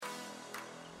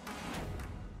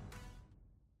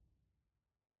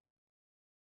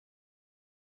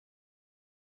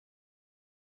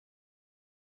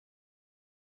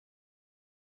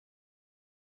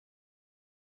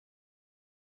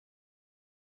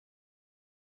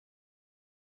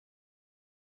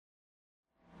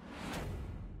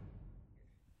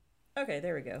Okay,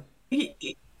 there we go.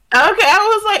 Okay,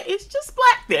 I was like, it's just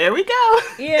black. There we go.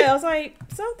 Yeah, I was like,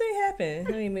 something happened.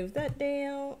 Let me move that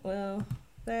down. Well,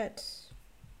 that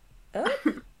up.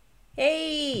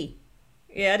 Hey.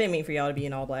 Yeah, I didn't mean for y'all to be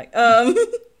in all black. That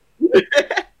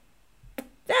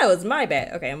was my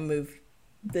bad. Okay, I'm gonna move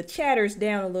the chatters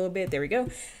down a little bit. There we go.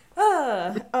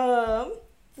 Uh, um,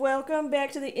 Welcome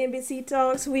back to the NBC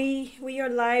Talks. We are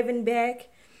live and back.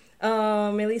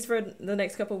 At least for the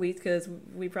next couple weeks, because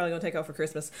we probably gonna take off for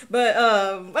Christmas. But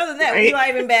other than that, we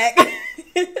Right? live and back.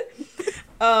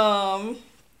 um,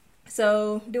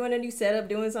 so doing a new setup,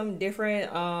 doing something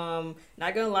different.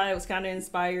 Not gonna lie, it was kind of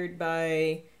inspired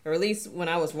by, or at least when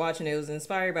I was watching it, was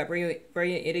inspired by Brilliant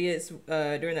Idiots.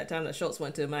 During that time that Schultz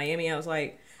went to Miami, I was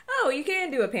like, oh, you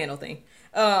can do a panel thing.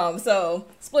 So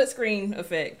split screen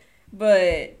effect,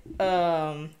 but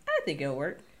I think it'll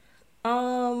work.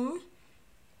 Um,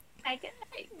 I get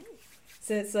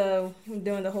since I'm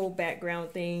doing the whole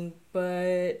background thing,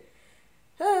 but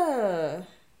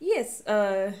yes,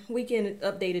 weekend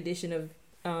update edition of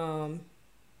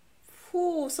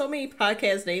so many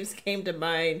podcast names came to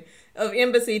mind of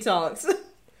Embassy Talks.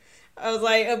 I was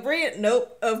like, a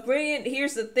brilliant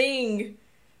here's the thing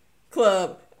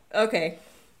club. Okay.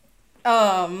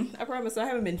 I promise I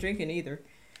haven't been drinking either.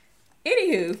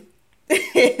 Anywho.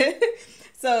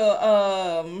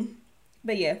 So,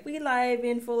 but yeah, we live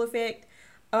in full effect.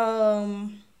 How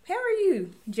are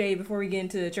you, Jay, before we get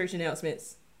into church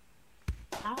announcements?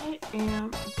 I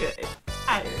am good.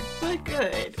 Tired, but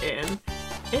good. And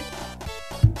it's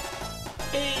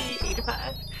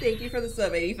 85. Thank you for the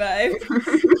sub 85.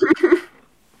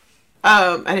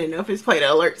 I didn't know if it's played an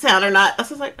alert sound or not. I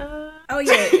was like, Oh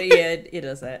yeah, it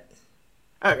does that.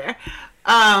 Okay.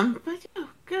 But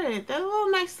good. That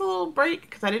little nice little break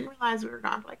because I didn't realize we were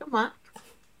gone for like a month.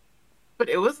 But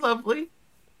it was lovely.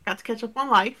 Got to catch up on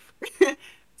life.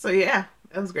 So yeah,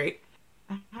 that was great.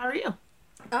 How are you?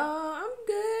 I'm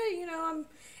good. You know, I'm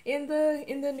in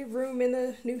the new room, in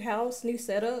the new house, new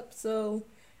setup. So,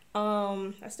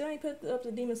 I still ain't put up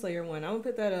the Demon Slayer one. I'm gonna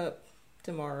put that up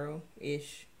tomorrow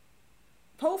ish.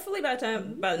 Hopefully by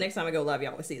the next time I go live,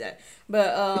 y'all will see that.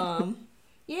 But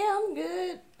yeah, I'm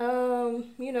good.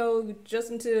 You know, just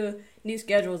into new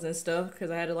schedules and stuff because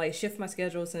I had to like shift my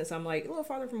schedule since I'm like a little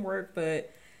farther from work.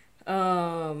 But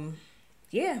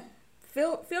yeah,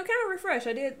 feel kind of refreshed.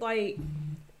 I did like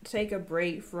take a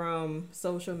break from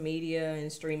social media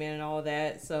and streaming and all of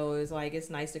that, so it's like it's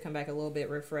nice to come back a little bit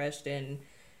refreshed and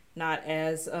not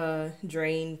as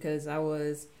drained because I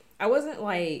wasn't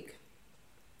like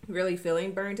really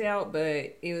feeling burnt out,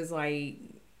 but it was like,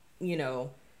 you know,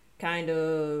 kind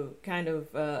of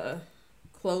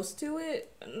close to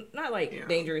it, not like Yeah.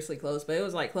 dangerously close, but it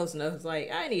was like close enough. It's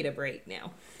like I need a break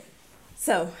now.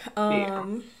 So Yeah.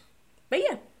 but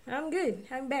yeah, I'm good.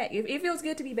 I'm back. It feels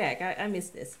good to be back. I miss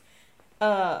this.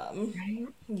 Um, Right.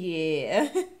 yeah.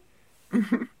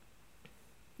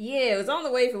 Yeah, it was on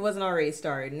the way if it wasn't already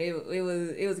started. And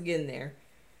it was getting there.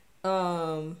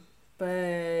 Um,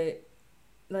 but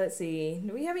let's see.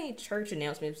 Do we have any church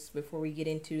announcements before we get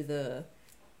into the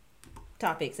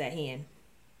topics at hand?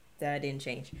 That I didn't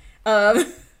change.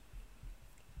 Um,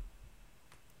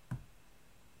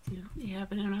 You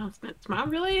have an announcement. My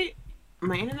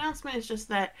announcement is just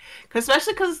that,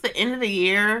 especially because it's the end of the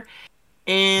year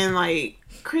and like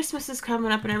Christmas is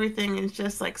coming up and everything. And it's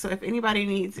just like, so if anybody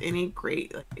needs any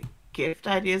great like gift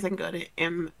ideas, they can go to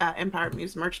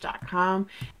empoweredmusemerch.com.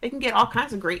 They can get all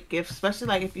kinds of great gifts, especially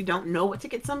like if you don't know what to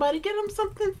get somebody, get them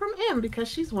something from M because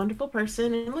she's a wonderful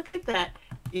person. And look at that,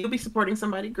 you'll be supporting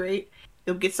somebody great.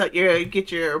 You'll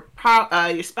your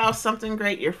spouse something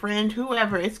great, your friend,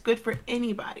 whoever. It's good for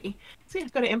anybody. So yeah,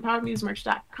 go to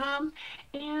empoweredmusemerch.com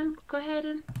and go ahead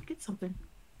and get something.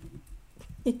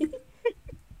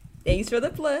 thanks for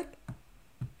the plug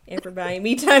and for buying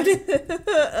me time to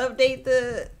update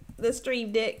the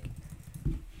stream deck.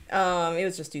 It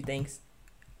was just two things.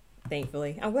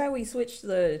 Thankfully, I'm glad we switched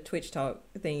the Twitch talk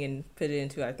thing and put it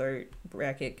into our third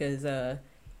bracket because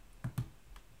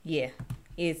yeah,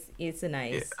 it's a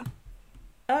nice.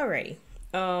 Yeah. Alrighty.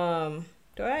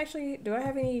 Do I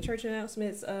have any church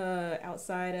announcements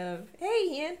outside of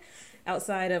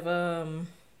outside of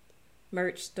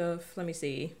merch stuff? Let me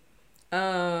see.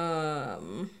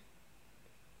 Um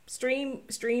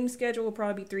stream schedule will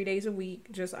probably be 3 days a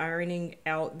week, just ironing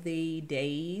out the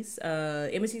days.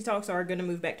 Embassy Talks are gonna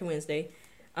move back to Wednesday.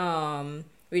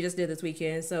 We just did this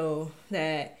weekend so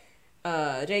that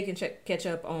Jay can catch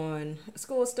up on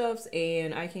school stuffs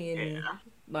and I can Yeah.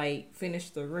 like finish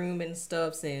the room and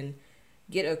stuffs and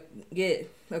get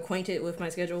acquainted with my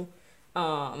schedule.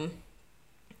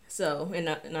 So and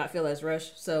not feel as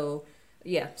rushed. So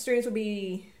Yeah, streams will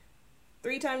be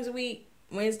 3 times a week.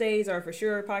 Wednesdays are for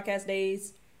sure podcast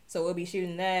days, so we'll be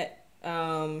shooting that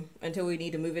until we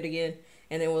need to move it again,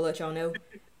 and then we'll let y'all know.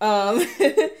 Um,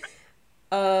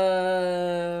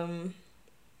 um,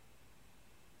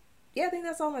 yeah, I think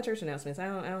that's all my church announcements. I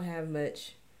don't have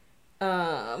much.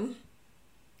 Um,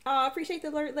 I appreciate the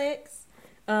alert, Lex.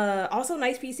 Also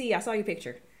nice PC. I saw your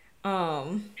picture.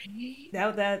 Um,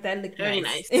 that looked Very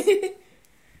nice. nice.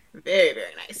 Very,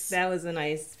 very nice. That was a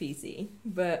nice PC.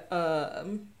 But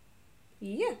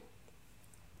yeah.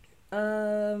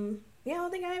 Yeah, I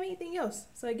don't think I have anything else.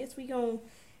 So I guess we gonna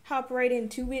hop right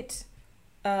into it.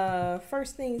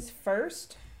 First things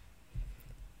first.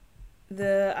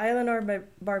 The island of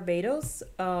Barbados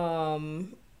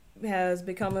has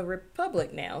become a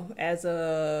republic now as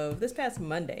of this past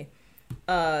Monday.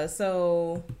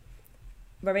 So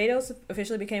Barbados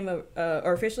officially became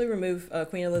or officially removed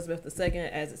Queen Elizabeth II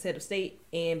as its head of state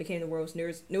and became the world's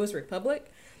newest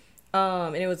republic.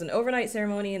 And it was an overnight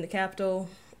ceremony in the capital.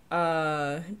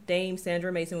 Dame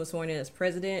Sandra Mason was sworn in as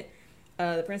president.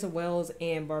 The Prince of Wales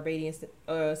and Barbadian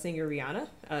singer Rihanna,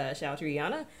 shout out to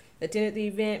Rihanna, attended the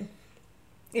event.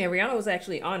 And Rihanna was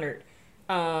actually honored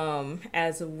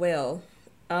as well.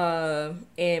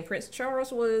 And Prince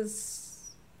Charles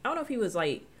was, I don't know if he was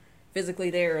like physically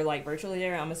there or like virtually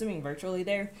there. I'm assuming virtually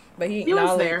there, but he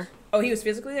was there. Oh, he was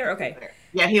physically there. Okay.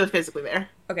 Yeah, he was physically there.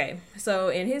 Okay, so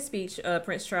in his speech,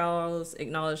 Prince Charles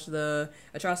acknowledged the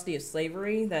atrocity of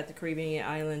slavery that the Caribbean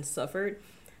islands suffered,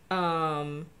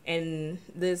 and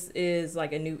this is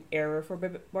like a new era for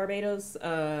Barbados,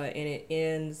 and it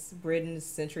ends Britain's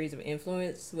centuries of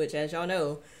influence, which, as y'all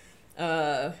know,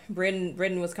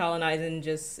 Britain was colonizing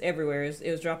just everywhere.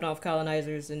 It was dropping off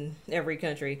colonizers in every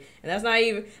country, and that's not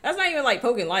even like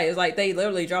poking light. It's like they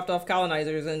literally dropped off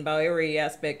colonizers in about every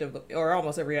aspect or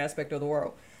almost every aspect of the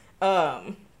world.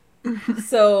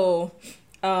 So,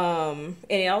 and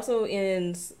it also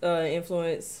ends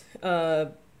influence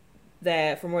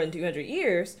that for more than 200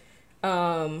 years,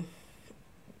 that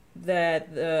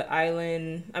the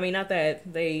island. I mean, not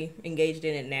that they engaged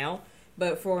in it now,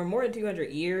 but for more than 200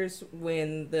 years,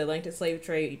 when the Atlantic slave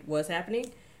trade was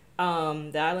happening,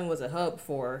 the island was a hub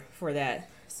for that.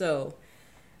 So,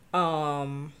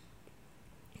 I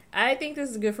think this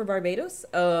is good for Barbados.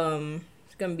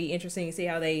 It's gonna be interesting to see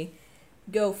how they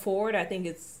go forward. I think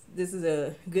this is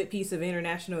a good piece of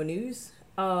international news.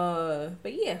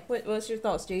 But yeah, what's your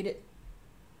thoughts, Jaded?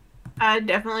 I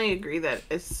definitely agree that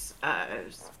it's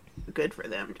good for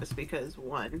them, just because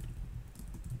one,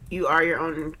 you are your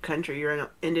own country, you're an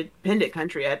independent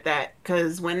country at that.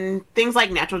 Because when things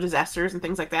like natural disasters and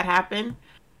things like that happen,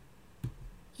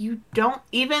 you don't,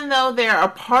 even though they were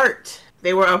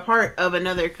a part of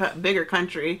another bigger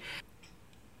country,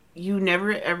 you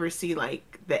never ever see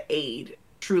like the aid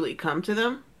truly come to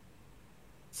them.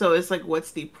 So it's like,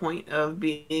 what's the point of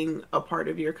being a part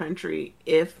of your country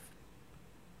if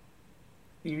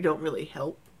you don't really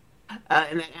help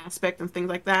in that aspect and things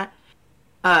like that?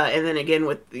 And then again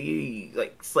with the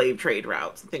like slave trade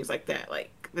routes and things like that,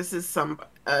 like this is some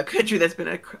country that's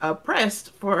been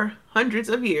oppressed for hundreds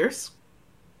of years.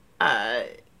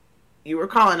 You were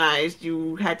colonized,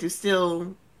 you had to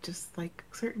still, just like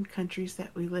certain countries that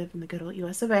we live in the good old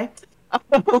US of A,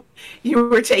 you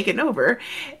were taken over,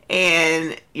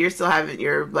 and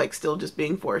you're like still just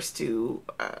being forced to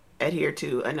adhere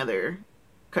to another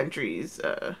country's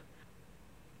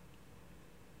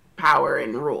power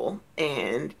and rule.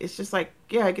 And it's just like,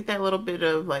 yeah, get that little bit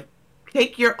of like,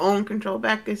 take your own control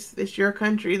back. It's your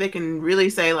country. They can really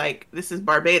say like, this is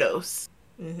Barbados,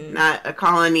 not a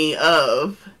colony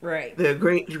of the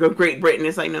Great Britain.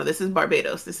 It's like, no, this is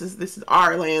Barbados. This is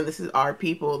our land. This is our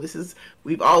people.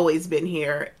 We've always been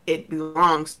here. It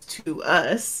belongs to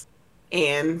us.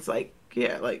 And it's like,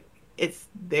 yeah, like it's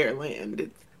their land.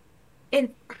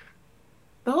 And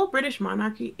the whole British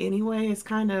monarchy anyway is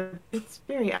it's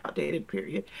very outdated,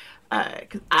 period.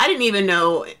 'Cause I didn't even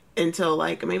know until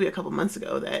like maybe a couple months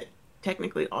ago that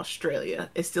technically Australia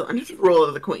is still under the rule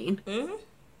of the Queen.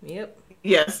 Yep.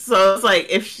 Yes, so it's like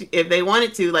if they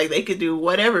wanted to, like they could do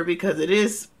whatever because it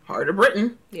is part of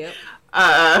Britain. Yep.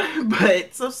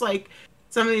 But so it's like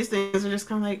some of these things are just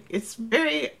kind of like, it's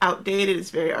very outdated.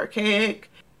 It's very archaic.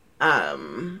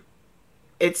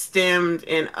 It stemmed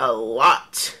in a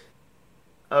lot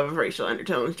of racial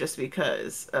undertones just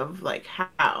because of like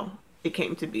how it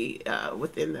came to be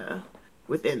within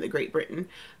the Great Britain.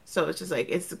 So it's just like,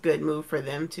 it's a good move for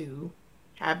them to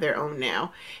have their own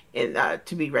now, and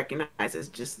to be recognized as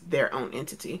just their own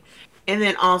entity. And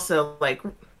then also like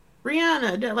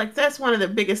Rihanna, like that's one of the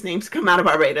biggest names to come out of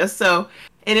Barbados. So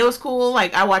And it was cool.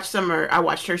 Like I watched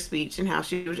her speech and how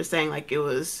she was just saying like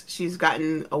she's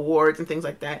gotten awards and things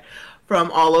like that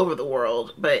from all over the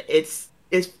world, but it's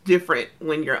different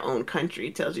when your own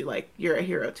country tells you like you're a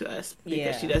hero to us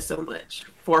because she Yeah. does so much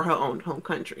for her own home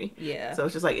country. Yeah. So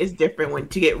it's just like it's different when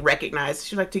to get recognized.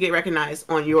 She's like to get recognized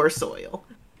on your soil.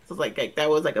 So it's like that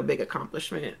was like a big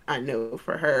accomplishment I know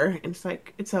for her. And it's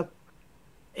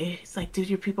like do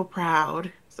your people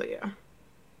proud. So yeah.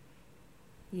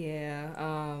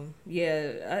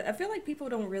 Yeah, I feel like people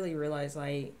don't really realize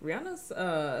like Rihanna's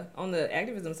on the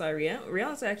activism side,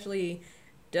 Rihanna's actually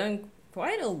done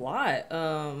quite a lot.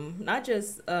 Not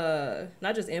just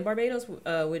in Barbados,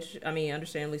 which I mean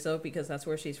understandably so because that's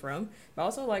where she's from, but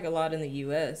also like a lot in the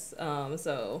US.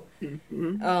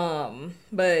 Mm-hmm.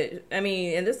 But I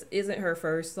mean, and this isn't her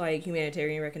first like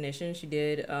humanitarian recognition. She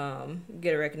did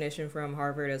get a recognition from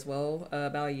Harvard as well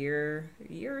about year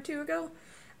or two ago.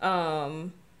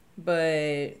 Um,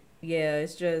 but yeah,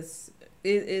 it's just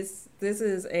it's this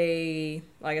is a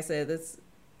like I said, this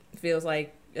feels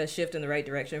like a shift in the right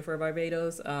direction for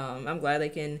Barbados. I'm glad they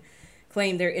can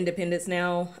claim their independence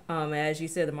now. As you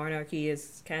said, the monarchy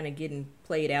is kind of getting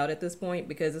played out at this point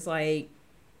because it's like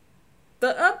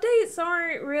the updates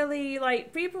aren't really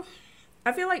like people.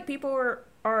 I feel like people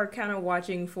are kind of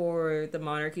watching for the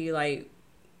monarchy like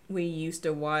we used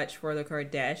to watch for the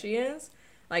Kardashians,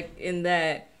 like in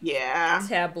that Yeah.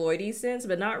 tabloidy sense,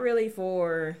 but not really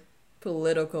for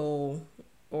political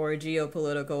or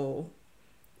geopolitical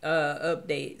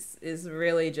updates. It's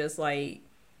really just like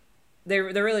they're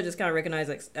really just kind of recognized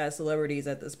like, as celebrities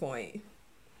at this point.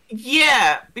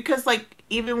 Yeah, because like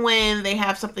even when they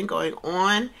have something going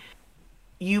on,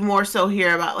 you more so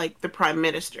hear about like the prime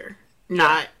minister, Yeah,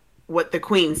 not what the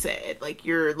queen said. Like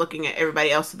you're looking at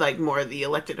everybody else like more of the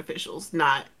elected officials,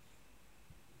 not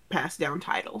passed down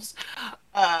titles.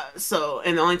 So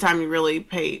and the only time you really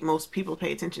pay most people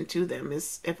pay attention to them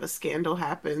is if a scandal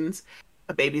happens,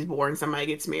 a baby's born, somebody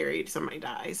gets married, somebody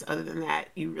dies. Other than that,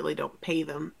 you really don't pay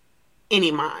them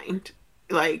any mind.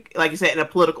 Like you said, in a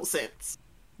political sense.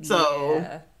 So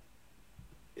yeah,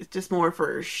 it's just more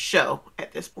for show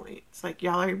at this point. It's like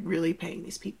y'all are really paying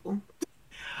these people,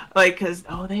 like, because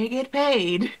oh, they get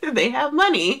paid, they have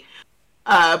money,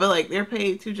 but like they're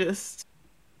paid to just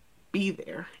be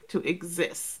there to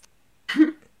exist.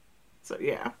 So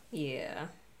yeah, yeah.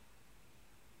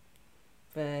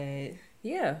 But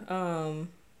yeah,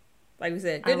 like we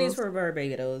said, I good news was for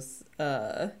Barbados. and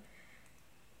oh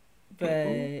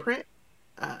But Prince,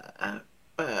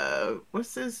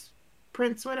 what's his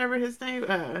Prince, whatever his name,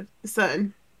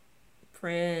 son.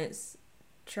 Prince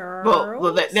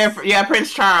Well, Charles. yeah,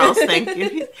 Prince Charles. Thank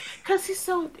you. Because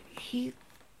he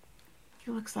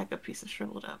looks like a piece of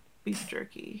shriveled up beef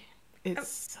jerky. I, It's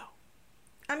so.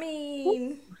 I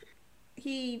mean,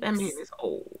 he That man is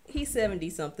old. he's 70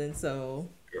 something, so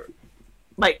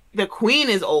Like the queen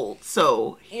is old,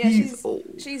 so yeah, he's old.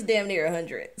 she's damn near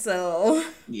 100. So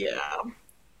Yeah,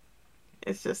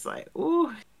 it's just like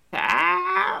ooh,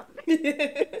 ah.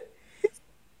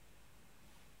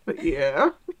 But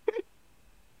yeah,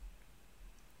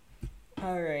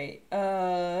 all right.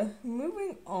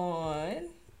 Moving on.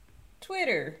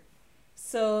 Twitter.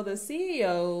 So the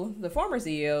CEO, the former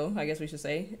CEO, I guess we should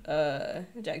say,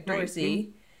 Jack right. Mm-hmm.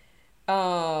 Dorsey,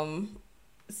 um,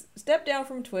 stepped down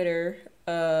from Twitter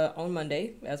on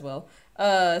Monday as well.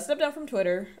 Stepped down from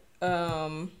Twitter.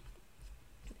 Um,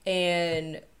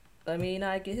 and let me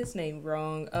not get his name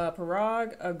wrong.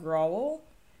 Parag Agrawal,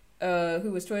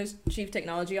 who was Twitter's chief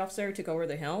technology officer, took over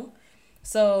the helm.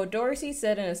 So Dorsey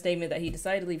said in a statement that he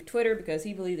decided to leave Twitter because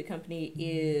he believed the company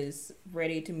is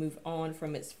ready to move on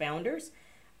from its founders.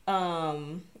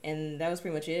 And that was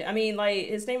pretty much it. I mean, like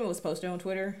his statement was posted on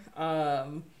Twitter.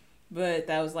 But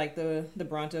that was like the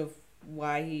brunt of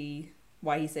why he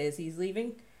says he's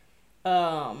leaving.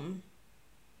 Um,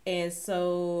 and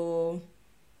so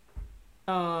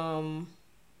um,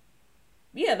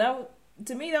 yeah,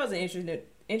 to me that was an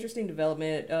interesting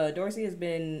development. Dorsey has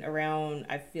been around,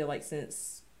 I feel like,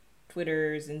 since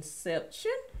Twitter's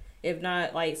inception, if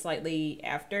not like slightly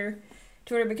after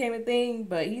Twitter became a thing.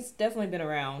 But he's definitely been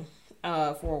around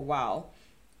for a while.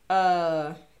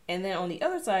 Uh, and then on the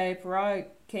other side, Parag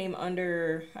came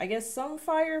under, I guess, some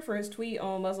fire for his tweet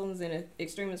on Muslims and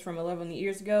extremists from 11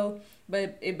 years ago.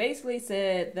 But it basically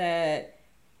said that,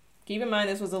 keep in mind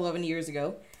this was 11 years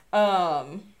ago.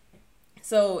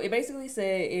 So it basically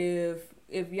said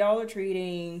if y'all are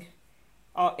treating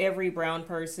every brown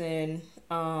person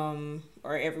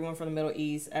or everyone from the Middle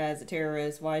East as a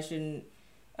terrorist, why shouldn't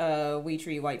we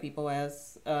treat white people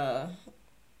as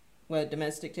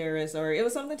domestic terrorists, or it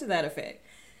was something to that effect.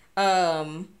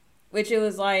 Um, which it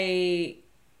was like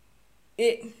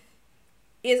it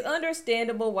is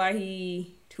understandable why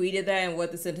he tweeted that and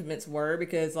what the sentiments were,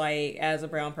 because like as a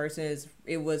brown person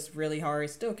it was really hard.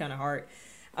 It's still kind of hard.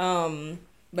 Um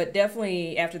but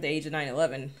definitely after the age of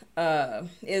 9/11,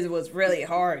 it was really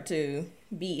hard to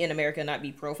be in America and not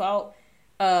be profiled.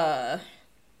 Uh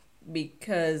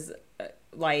because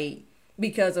like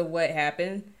because of what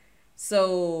happened.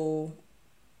 So,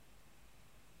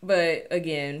 but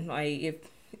again, like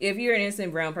if you're an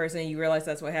innocent brown person and you realize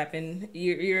that's what happened,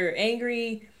 you're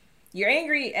angry. You're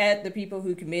angry at the people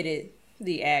who committed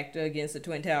the act against the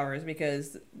Twin Towers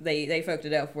because they fucked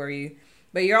it up for you.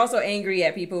 But you're also angry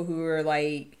at people who are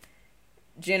like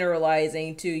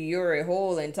generalizing to your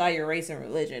whole entire race and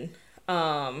religion.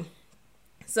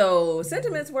 So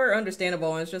sentiments were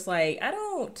understandable, and it's just like I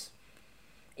don't.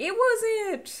 It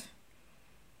wasn't.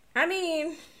 I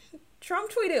mean,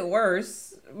 Trump tweeted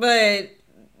worse, but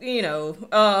you know,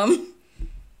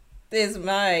 is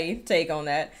my take on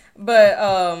that.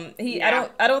 But he Yeah.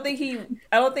 I don't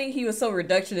think he was so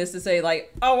reductionist to say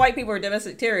like, oh, white people are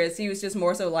domestic terrorists. He was just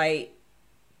more so like,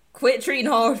 quit treating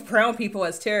all brown people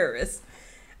as terrorists.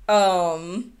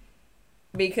 Um,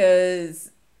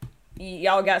 because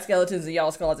y'all got skeletons in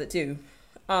y'all's closet too.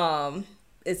 Um,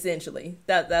 essentially,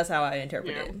 that's how I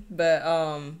interpret Yeah. it.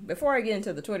 But before I get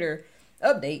into the Twitter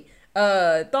update,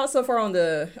 thoughts so far on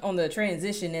the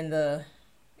transition in the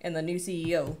new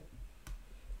CEO.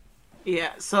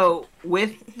 Yeah. So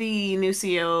with the new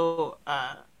CEO,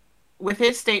 with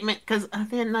his statement, because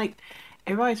then like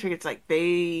everybody forgets, like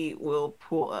they will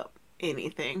pull up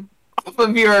anything off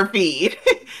of your feed.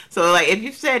 So like if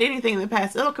you've said anything in the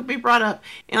past, it'll could be brought up.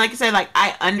 And like I said, like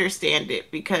I understand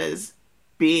it because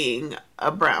being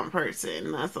a brown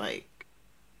person, that's like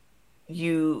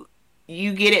you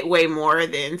you get it way more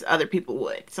than other people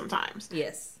would sometimes.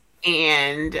 Yes.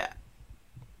 And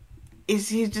is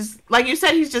he just like you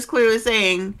said? He's just clearly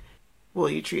saying, "Well,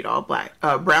 you treat all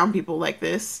brown people like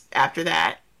this after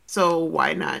that, so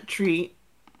why not treat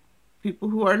people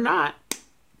who are not,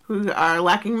 who are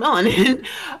lacking melanin,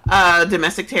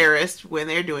 domestic terrorists when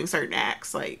they're doing certain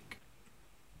acts? Like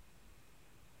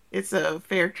it's a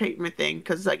fair treatment thing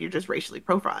because like you're just racially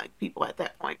profiling people at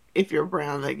that point. If you're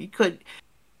brown, like you could,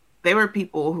 there were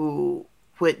people who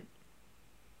would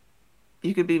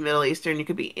you could be Middle Eastern, you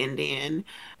could be Indian,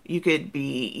 you could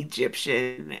be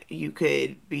Egyptian, you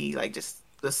could be like just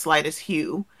the slightest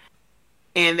hue,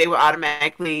 and they would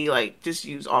automatically like just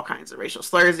use all kinds of racial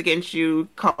slurs against you,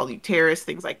 call you terrorists,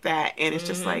 things like that. And it's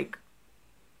just Mm-hmm. like,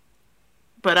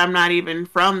 but I'm not even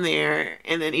from there,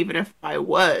 and then even if I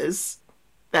was,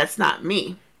 that's not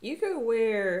me. You could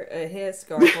wear a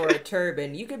headscarf or a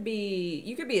turban. You could be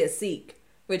a Sikh,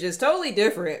 which is totally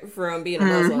different from being a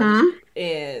Muslim, Mm-hmm.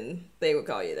 and they would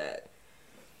call you that.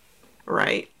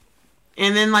 Right.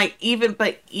 And then like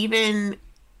even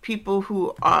people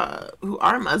who are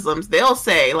Muslims, they'll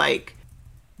say like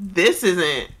this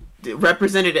isn't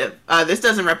representative. This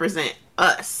doesn't represent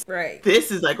us. Right.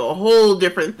 This is like a whole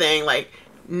different thing. Like,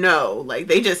 no, like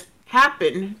they just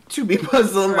happen to be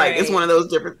Muslim. Like, it's one Right. of those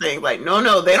different things. Like,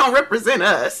 no, they don't represent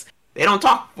us. They don't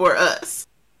talk for us.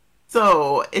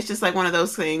 So it's just like one of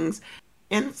those things.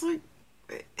 And it's like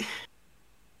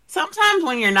sometimes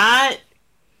when you're not,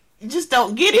 you just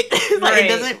don't get it. Like, it Right.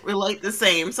 doesn't relate the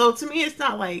same. So to me, it's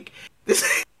not like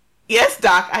this. Yes,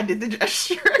 Doc, I did the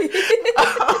gesture.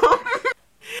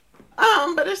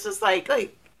 um, but it's just like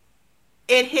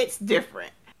it hits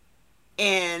different,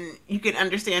 and you can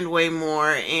understand way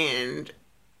more. And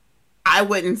I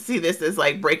wouldn't see this as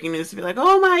like breaking news to be like,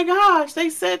 oh my gosh, they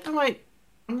said. I'm like,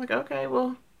 okay,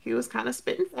 well, he was kind of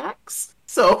spitting facts.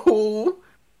 So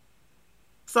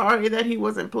sorry that he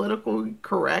wasn't politically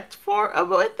correct for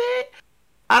with it.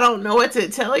 I don't know what to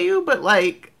tell you, but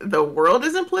like the world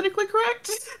isn't politically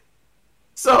correct.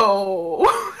 So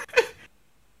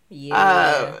Yeah.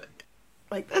 uh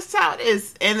like that's how it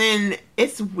is. And then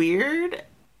it's weird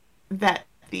that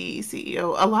the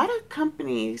CEO, a lot of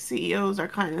company CEOs are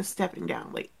kind of stepping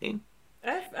down lately.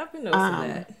 I've been noticing Um,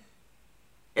 that.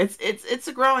 it's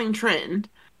a growing trend.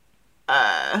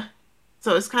 Uh,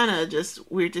 so it's kind of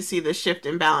just weird to see the shift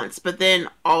in balance. But then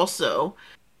also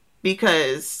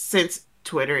because since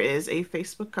Twitter is a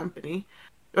Facebook company,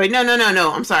 wait, no,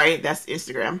 I'm sorry, that's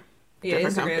Instagram, Yeah,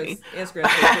 different company. Instagram's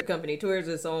Facebook company. Twitter's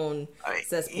its own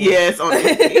cesspool. Yes, on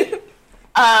entity.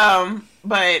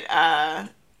 But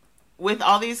with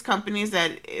all these companies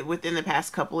that within the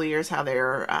past couple of years, how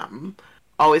they're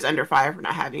always under fire for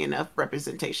not having enough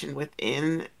representation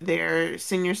within their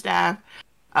senior staff,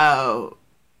 uh,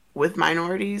 with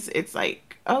minorities, it's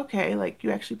like, okay, like you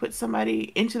actually put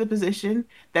somebody into the position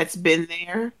that's been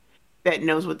there, that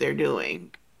knows what they're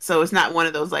doing. So it's not one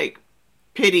of those like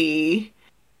pity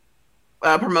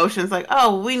promotions like,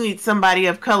 oh, we need somebody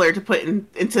of color to put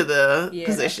into the Yeah.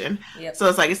 position. Yep. So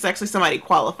it's like it's actually somebody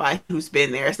qualified who's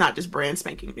been there. It's not just brand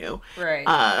spanking new. Right.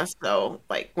 So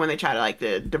like when they try to like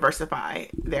to diversify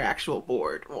their actual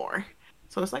board more.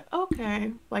 So it's like,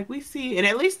 okay, like we see, and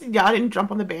at least y'all didn't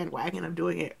jump on the bandwagon of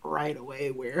doing it right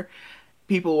away where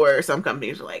people were, some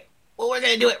companies were like, well, we're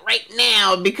going to do it right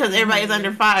now because everybody's under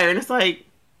Mm-hmm. fire. And it's like,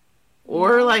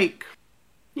 or No. like,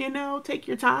 take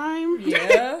your time.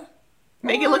 Yeah.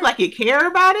 Make it look Or like you care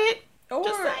about it. Just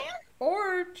or saying.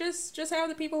 or just have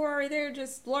the people who are already there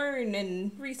just learn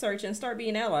and research and start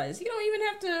being allies. You don't even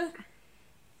have to.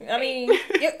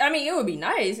 It would be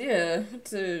nice, yeah,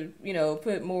 to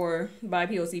put more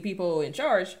BIPOC people in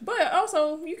charge, but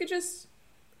also you could just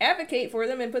advocate for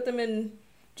them and put them in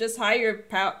just higher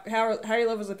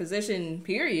levels of position.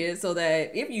 Period, so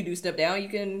that if you do step down,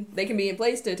 they can be in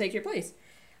place to take your place.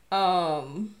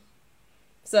 Um.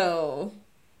 So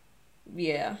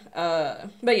yeah.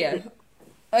 But yeah.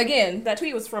 Again, that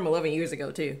tweet was from 11 years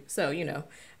ago too. So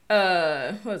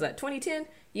what was that? 2010?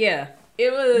 Yeah.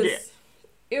 It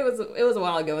Yeah. was. It was a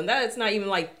while ago, and that's not even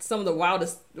like some of the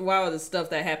wildest stuff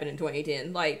that happened in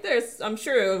 2010. Like I'm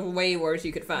sure it was way worse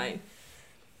you could find.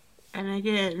 And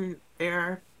again, there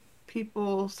are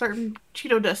people, certain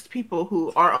Cheeto Dust people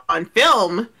who are on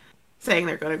film saying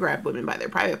they're going to grab women by their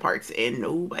private parts, and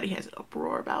nobody has an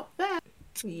uproar about that.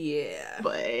 Yeah.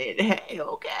 But hey,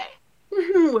 okay.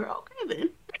 We're okay then.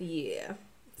 Yeah.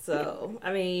 So,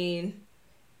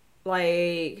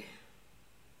 like,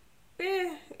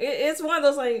 it's one of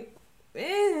those like,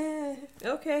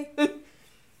 okay.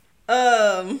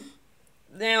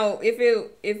 Now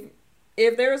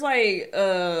if there's like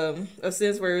a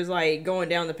sense where it's like going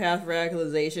down the path of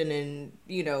radicalization and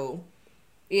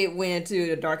it went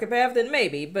to a darker path, then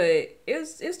maybe. But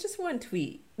it's just one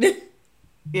tweet.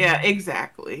 Yeah,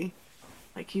 exactly.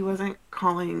 Like he wasn't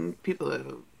calling people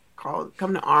to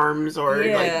come to arms or like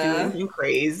do Yeah. anything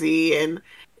crazy, and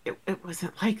it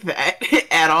wasn't like that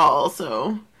at all.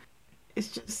 So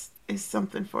it's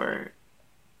something for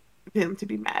them to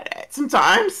be mad at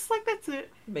sometimes. Like that's it,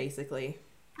 Basically.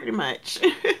 pretty much.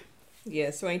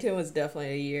 Yeah, 2010 was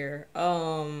definitely a year.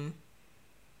 But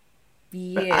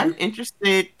Yeah. I'm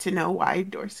interested to know why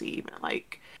Dorsey even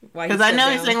like, Why he because I stepped know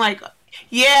he's down. saying like,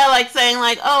 yeah, like saying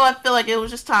like, oh, I feel like it was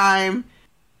just time.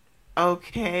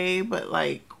 Okay, but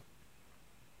like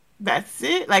that's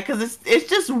it. Like, cause it's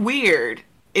just weird.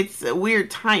 It's a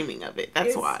weird timing of it. That's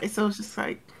It's why. So it's just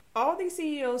like, all these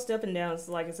CEOs stepping down.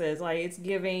 Like I said, it's like it's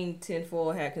giving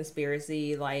tinfoil hat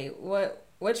conspiracy. Like what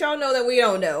y'all know that we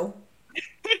don't know?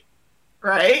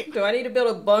 right? Do I need to build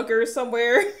a bunker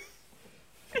somewhere?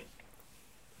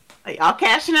 Like, y'all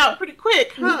cashing out pretty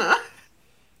quick, huh?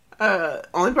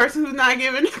 Only person who's not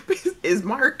giving is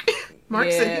Mark.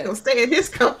 Mark said he Yeah. gonna stay in his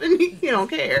company. He don't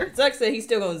care. Zuck said he's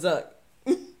still gonna Zuck.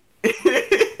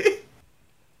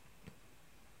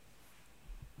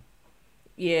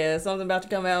 Yeah, something about to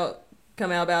come out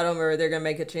about him, or they're gonna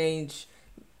make a change.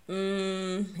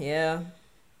 Yeah,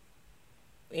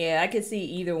 yeah, I could see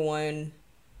either one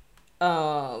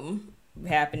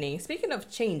happening. Speaking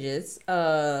of changes,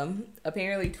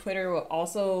 apparently Twitter will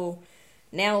also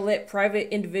now let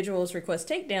private individuals request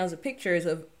takedowns of pictures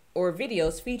of or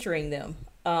videos featuring them.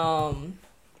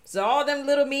 So all them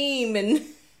little meme and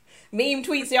meme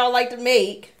tweets y'all like to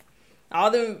make, all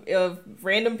them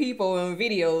random people and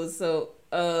videos. So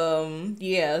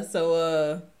yeah,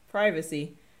 so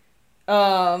privacy.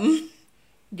 Um,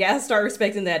 gotta start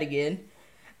respecting that again.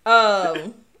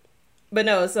 Um, but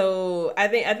no, so I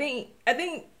think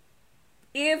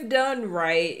if done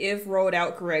right, if rolled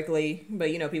out correctly, but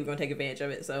people gonna take advantage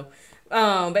of it. So,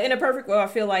 but in a perfect world, I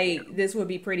feel like this would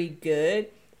be pretty good.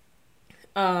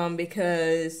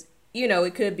 Because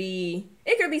it could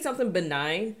be something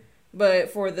benign,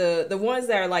 but for the ones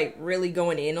that are like really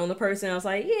going in on the person, I was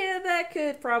like, yeah, that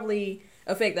could probably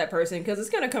affect that person because it's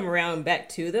gonna come around back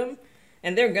to them,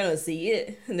 and they're gonna see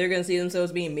it, and they're gonna see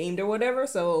themselves being memed or whatever.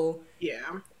 So,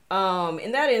 Yeah.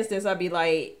 in that instance, I'd be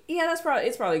like, yeah,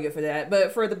 it's probably good for that.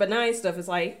 But for the benign stuff, it's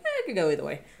like it could go either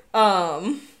way.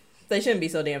 They shouldn't be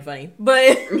so damn funny,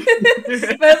 but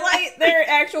but like there are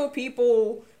actual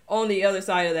people on the other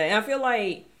side of that, and I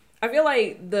feel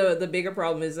like the bigger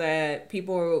problem is that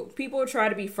people try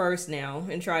to be first now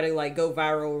and try to like go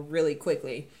viral really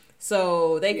quickly,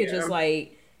 so they could just Yeah.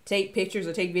 like take pictures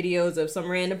or take videos of some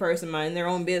random person minding their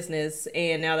own business,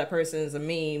 and now that person is a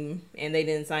meme and they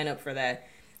didn't sign up for that.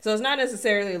 So it's not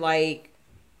necessarily like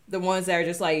the ones that are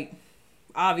just like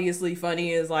obviously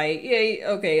funny is like, yeah,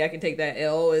 okay, I can take that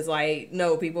L. Is like,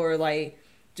 no, people are like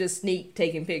just sneak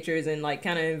taking pictures and like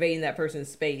kind of invading that person's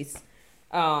space.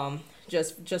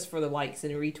 just for the likes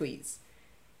and retweets.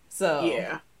 So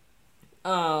Yeah.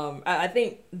 I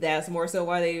think that's more so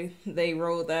why they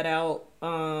rolled that out.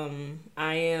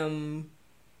 I am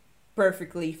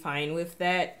perfectly fine with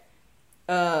that.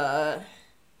 Uh,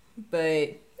 but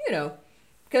you know,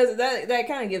 because that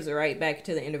kind of gives it right back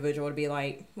to the individual to be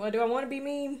like, well, do I want to be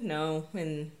mean? No,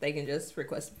 and they can just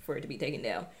request for it to be taken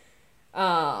down.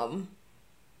 Um,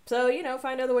 so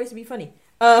find other ways to be funny.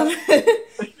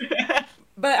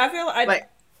 But Like,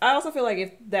 I also feel like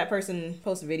if that person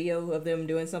posts a video of them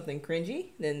doing something cringy,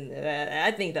 then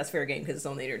I think that's fair game because it's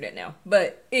on the internet now.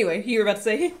 But anyway, you were about to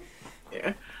say.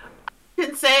 yeah.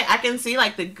 I can see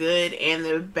like the good and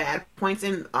the bad points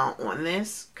in on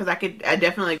this because I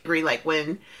definitely agree like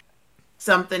when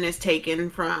something is taken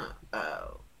from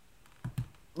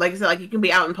like I said, like you can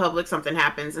be out in public, something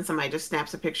happens, and somebody just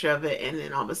snaps a picture of it, and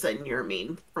then all of a sudden you're a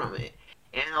meme from it.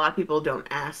 And a lot of people don't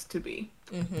ask to be,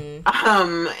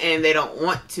 Mm-hmm. and they don't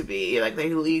want to be. Like they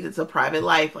lead it's a private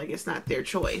life, like it's not their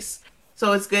choice.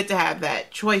 So it's good to have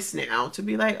that choice now to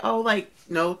be like, oh, like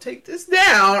no, take this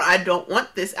down. I don't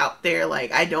want this out there. Like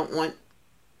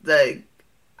the,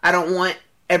 I don't want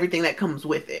everything that comes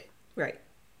with it. Right.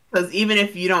 Because even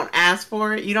if you don't ask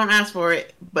for it, you don't ask for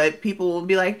it, but people will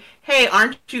be like, hey,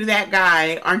 aren't you that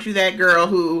guy? Aren't you that girl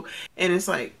who, and it's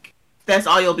like, that's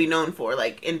all you'll be known for,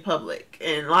 like in public.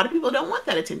 And a lot of people don't want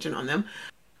that attention on them.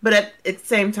 But at the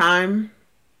same time,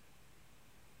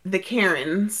 the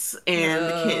Karens and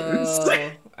the Kens.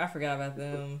 Oh, I forgot about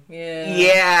them. Yeah.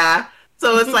 Yeah.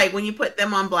 So it's like when you put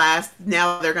them on blast,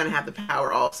 now they're going to have the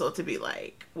power also to be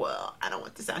like, well, I don't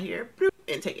want this out here,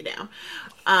 and take it down.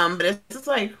 But it's just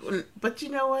like, but you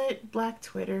know what? Black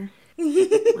Twitter. When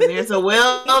there's a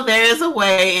will, there's a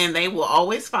way, and they will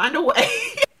always find a way.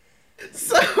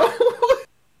 So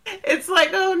it's like,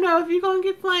 oh no, if you're going to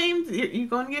get flamed, you're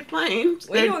going to get flamed.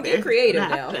 Well, you're gonna get creative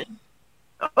now.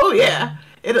 Oh yeah.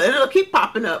 It'll keep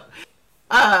popping up.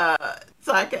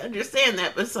 So I can understand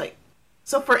that, but it's like,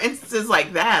 so for instances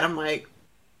like that, I'm like,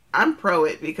 I'm pro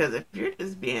it because if you're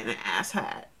just being an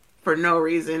asshat for no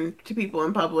reason to people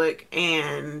in public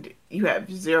and you have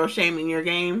zero shame in your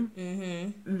game,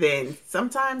 Mm-hmm. then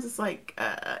sometimes it's like,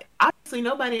 obviously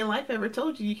nobody in life ever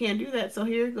told you you can't do that. So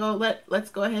here you go.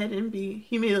 Let's go ahead and be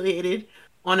humiliated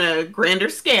on a grander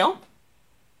scale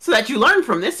so that you learn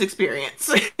from this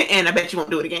experience. And I bet you won't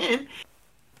do it again.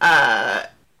 Uh,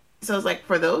 so it's like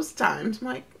for those times, I'm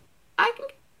like, I can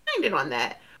find it on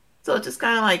that. So it just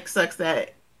kind of like sucks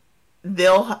that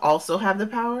they'll also have the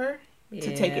power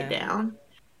to take it Yeah. down.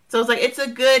 So it's like it's a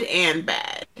good and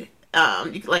bad.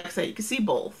 Like I said, you can see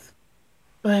both,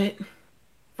 but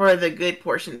for the good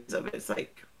portions of it, it's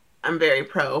like I'm very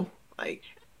pro. Like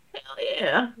hell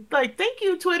yeah! Like thank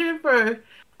you Twitter for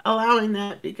allowing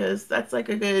that because that's like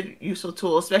a good useful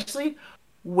tool, especially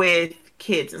with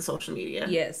kids and social media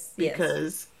Yes. Yes.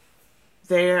 because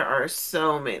there are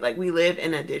so many like we live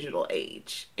in a digital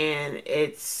age and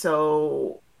it's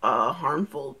so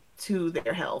harmful to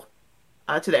their health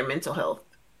to their mental health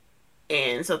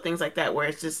and so things like that where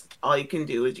it's just all you can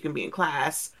do is you can be in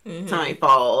class Mm-hmm. somebody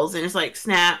falls and it's like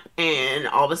snap and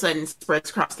all of a sudden spreads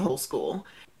across the whole school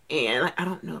and like I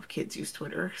don't know if kids use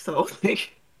Twitter so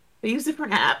like they use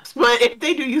different apps but if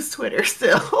they do use Twitter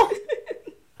still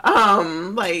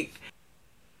like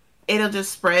it'll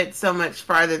just spread so much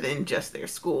farther than just their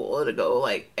school. It'll go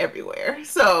like everywhere.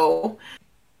 So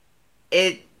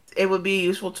it it would be a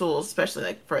useful tool, especially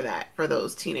like for that for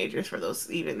those teenagers, for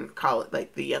those even college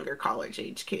like the younger college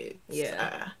age kids,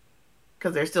 Yeah.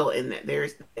 because they're still in that.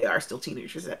 They are still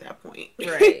teenagers at that point.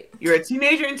 Right. You're a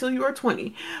teenager until you are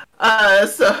 20.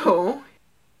 So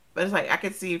but it's like I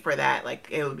could see for that, like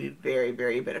it would be very,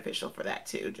 very beneficial for that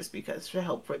too, just because to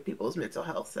help with people's mental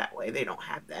health. That way, they don't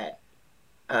have that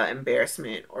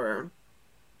embarrassment or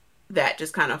that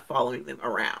just kind of following them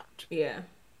around Yeah.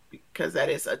 because that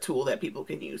is a tool that people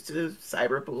can use to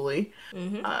cyberbully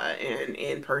Mm-hmm. and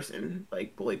in person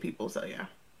like bully people. So yeah,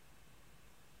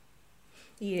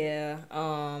 Yeah.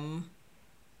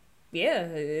 Yeah.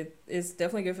 It's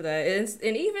definitely good for that.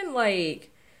 And even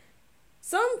like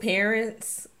some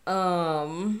parents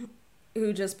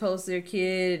who just post their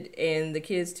kid and the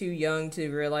kid's too young to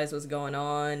realize what's going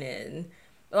on and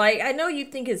like I know you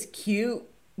think it's cute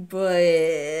but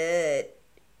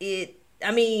it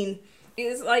I mean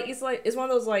it's one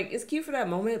of those like it's cute for that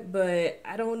moment but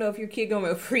I don't know if your kid gonna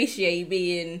appreciate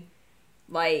being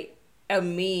like a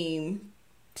meme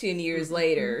 10 years mm-hmm.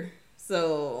 later.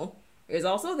 So there's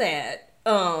also that.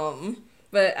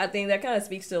 But I think that kind of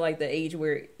speaks to like the age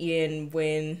we're in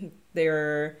when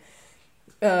they're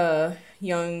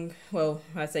young, well,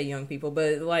 I say young people,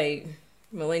 but like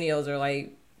millennials are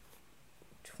like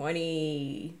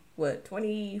what,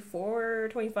 24,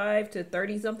 25 to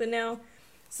 30 something now.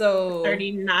 So,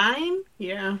 39?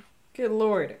 Yeah. good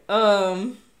lord.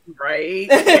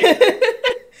 Right.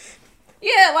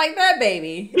 Yeah, like that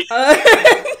baby.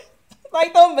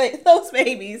 Like those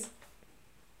babies.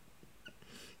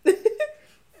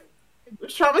 It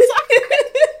was traumatized.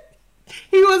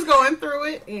 He was going through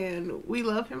it, and we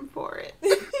love him for it.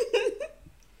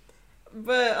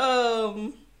 But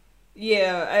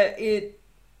yeah, it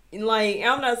like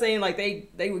I'm not saying like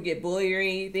they would get bullied or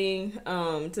anything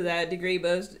to that degree,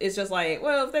 but it's just like,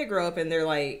 well, if they grow up and they're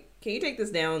like, can you take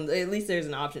this down? At least there's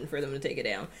an option for them to take it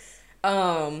down.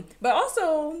 But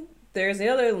also there's the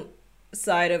other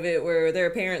side of it where there are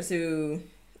parents who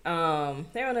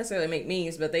they don't necessarily make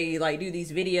memes, but they like do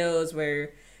these videos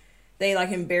where they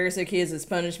like embarrass their kids as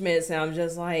punishments, and I'm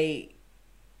just like,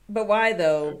 but why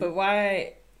though? But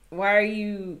why are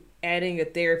you adding a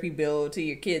therapy bill to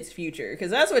your kid's future?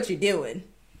 Because that's what you're doing.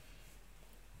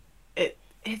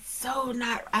 It's so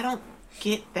not. I don't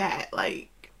get that.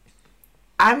 Like,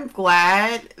 I'm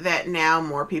glad that now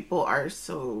more people are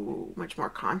so much more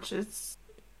conscious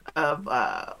of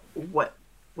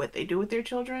what they do with their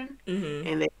children, Mm-hmm.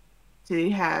 and they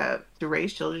to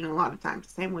raise children a lot of times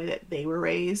the same way that they were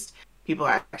raised. People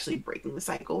are actually breaking the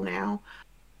cycle now.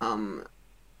 Um,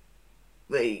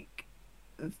 like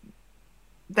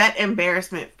that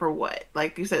embarrassment for what?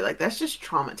 Like you said, like that's just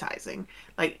traumatizing.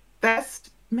 Like that's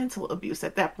mental abuse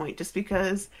at that point. Just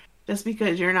because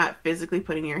you're not physically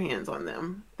putting your hands on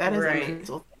them, that is a Right.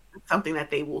 mental something that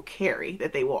they will carry,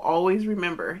 that they will always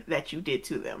remember that you did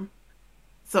to them.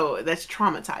 So that's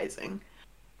traumatizing.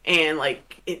 And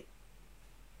like it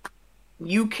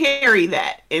you carry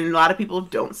that, and a lot of people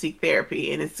don't seek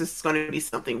therapy, and it's just going to be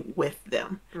something with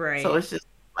them. So Right. it's just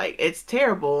like it's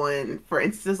terrible. And for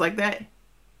instances like that,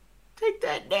 take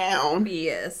that down.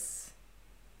 Yes.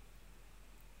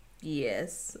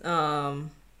 Yes.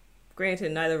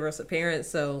 Granted, neither of us are parents,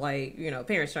 so like,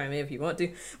 parents chime in if you want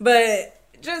to. But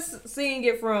just seeing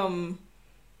it from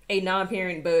a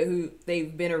non-parent but who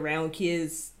they've been around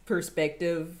kids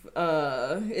perspective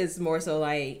is more so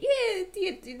like,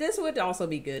 yeah, this would also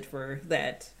be good for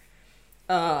that,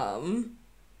 um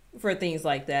for things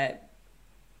like that.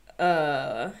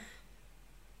 uh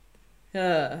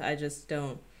I just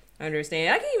don't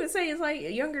understand. I can't even say it's like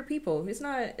younger people. It's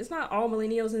not all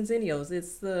millennials and zennials.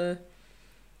 It's the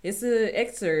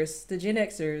Xers, the Gen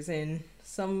Xers, and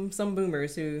some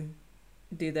boomers who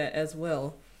do that as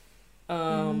well.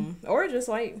 Mm-hmm. Or just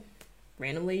like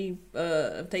randomly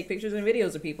take pictures and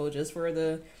videos of people just for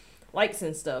the likes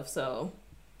and stuff. So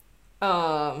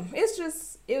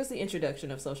it was the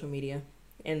introduction of social media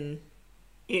and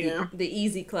the Yeah, the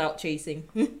easy clout chasing.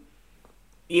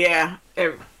 yeah.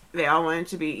 They all want it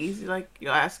to be easy. Like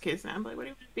you'll ask kids now, I'm like, "What do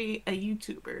you want to be a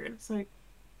YouTuber?" And it's like,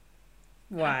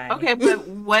 Why? okay, but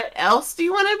what else do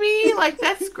you want to be? Like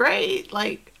that's great.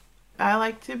 Like I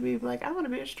like to be like I want to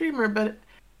be a streamer, but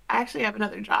I actually have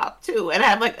another job too, and I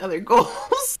have like other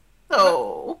goals. But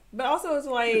So but also it's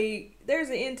like there's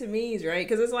an end to means, right?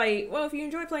 Because it's like, well, if you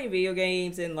enjoy playing video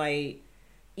games and like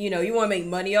you want to make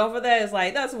money off of that, it's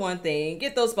like that's one thing.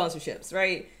 Get those sponsorships,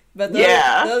 right? But the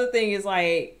yeah, other thing is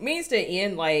like means to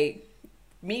end. Like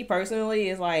me personally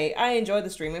is like I enjoy the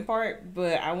streaming part,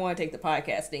 but I want to take the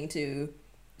podcasting to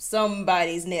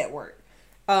somebody's network.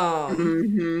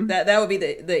 hmm That would be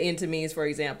the end to means, for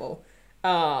example.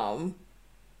 Um,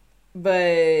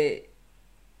 but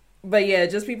but yeah,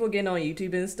 just people getting on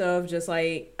YouTube and stuff, just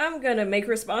like I'm gonna make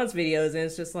response videos, and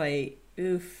it's just like,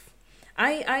 oof.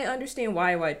 I understand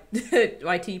why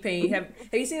T Pain have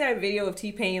you seen that video of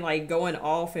T Pain like going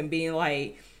off and being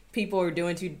like people are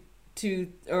doing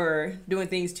too or doing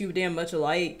things too damn much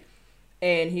alike,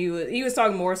 and he was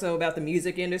talking more so about the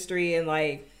music industry and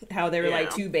like how there were like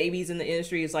yeah, two babies in the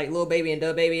industry. It's like Lil Baby and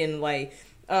Dub Baby, and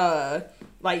uh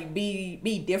like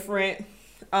be different.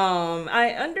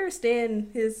 I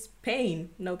understand his pain,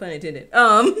 no pun intended.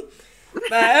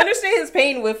 But I understand his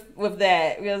pain with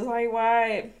that. Because like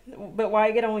why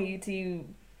get on YouTube?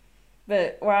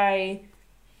 But why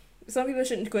some people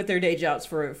shouldn't quit their day jobs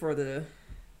for the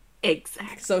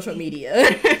social exactly.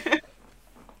 media.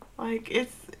 Like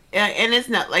it's and it's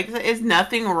not like it's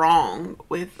nothing wrong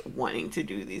with wanting to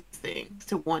do these things,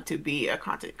 to want to be a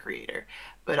content creator,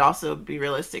 but also be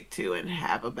realistic too and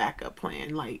have a backup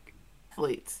plan. Like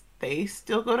athletes, they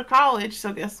still go to college,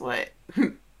 so guess what?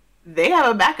 They have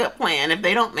a backup plan. If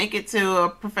they don't make it to a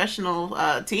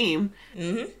professional team,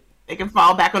 Hmm. they can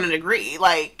fall back on a degree.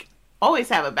 Like always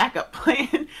have a backup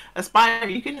plan. Aspire.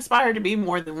 You can aspire to be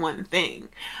more than one thing,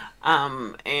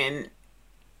 and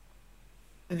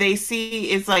they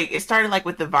see it's like it started like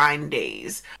with the Vine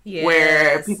days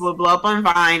where people Yes. would blow up on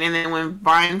Vine, and then when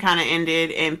Vine kind of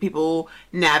ended and people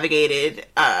navigated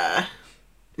off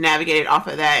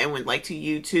of that and went like to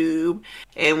YouTube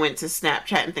and went to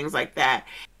Snapchat and things like that.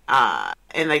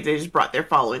 And like they just brought their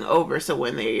following over. So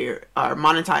when they are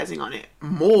monetizing on it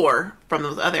more from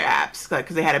those other apps, like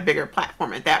because they had a bigger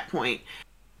platform at that point,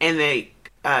 and they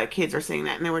kids are seeing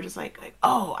that and they were just like,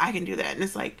 oh, I can do that. And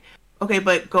it's like, okay,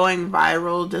 but going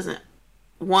viral doesn't,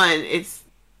 one, it's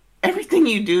everything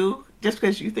you do just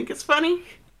because you think it's funny,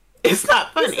 it's not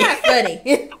It's funny. not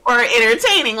funny. Or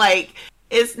entertaining. Like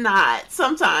it's not.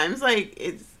 Sometimes like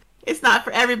it's not for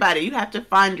everybody. You have to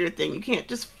find your thing. You can't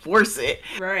just force it.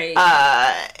 Right.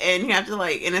 And you have to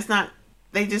like, and it's not.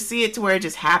 They just see it to where it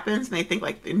just happens, and they think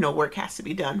like no work has to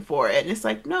be done for it. And it's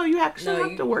like, no, you actually No,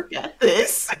 have to work at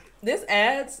this. this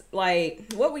adds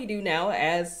like what we do now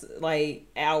adds like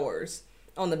hours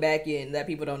on the back end that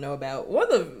people don't know about. One of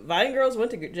the Vine girls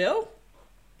went to jail.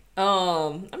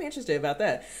 I'm interested about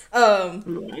that.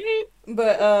 Right?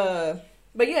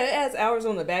 But yeah, it adds hours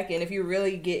on the back end if you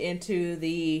really get into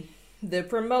the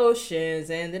promotions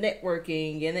and the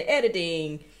networking and the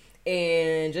editing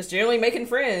and just generally making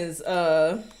friends.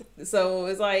 So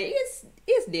it's like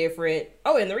it's different.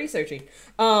 Oh, and the researching.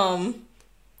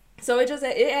 So it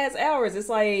adds hours. It's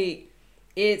like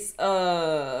it's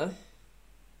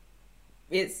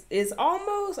it's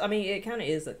almost. I mean, it kind of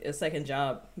is a second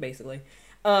job basically.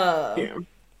 Yeah.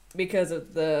 Because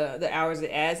of the hours it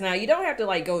adds. Now you don't have to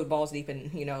like go balls deep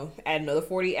and add another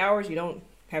 40 hours. You don't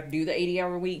have to do the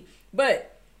 80-hour week,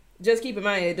 but just keep in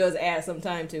mind it does add some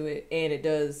time to it, and it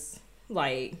does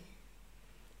like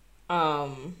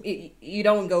you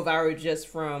don't go viral just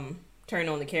from turning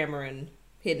on the camera and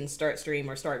hitting start stream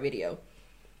or start video.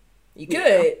 You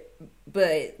could,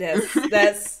 but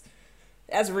that's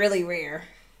really rare.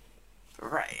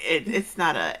 Right. It's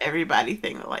not a everybody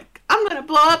thing. Like I'm gonna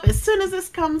blow up as soon as this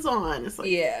comes on. It's like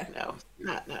Yeah. no,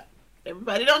 not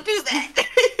everybody don't do that.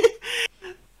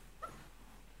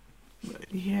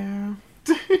 But yeah.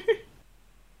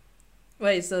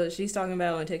 Wait, so she's talking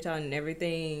about on TikTok and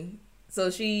everything. So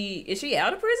is she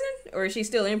out of prison or is she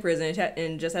still in prison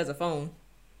and just has a phone?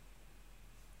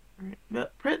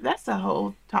 But that's a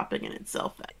whole topic in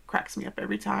itself that cracks me up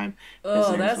every time. Oh,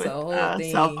 Prisoners that's with a whole cell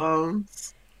thing.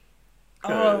 phones. Oh,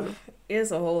 'Cause-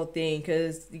 it's a whole thing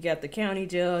because you got the county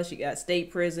jail, she got state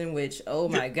prison, which oh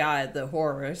my god, the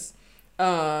horrors.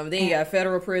 Then you got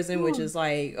federal prison, which is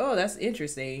like, oh, that's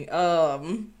interesting.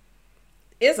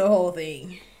 It's a whole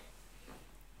thing.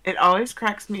 It always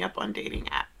cracks me up on dating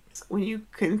apps when you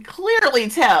can clearly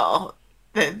tell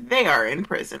that they are in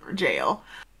prison or jail.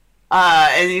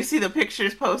 And you see the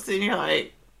pictures posted and you're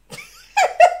like,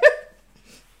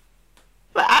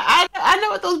 but I know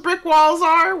what those brick walls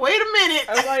are. Wait a minute.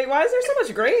 I was like, why is there so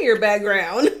much gray in your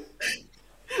background?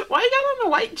 Why you got on a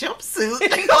white jumpsuit?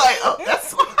 Like, oh,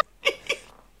 that's why.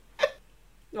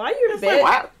 Why your It's bed?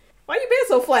 like, Why your bed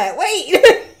so flat? Wait.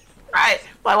 right?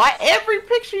 Like, why every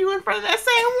picture you in front of that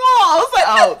same wall? It's like,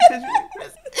 oh,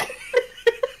 'cause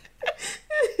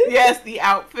yes, the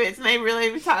outfits. And they really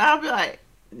be talking. I'll be like,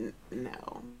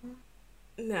 no,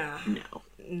 Nah. no,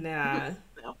 Nah.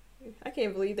 no. I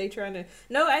can't believe they trying to.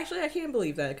 No, actually, I can't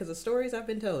believe that because the stories I've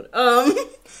been told. But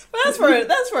that's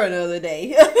for another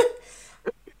day.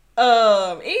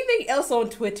 Anything else on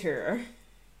Twitter?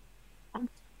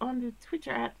 On the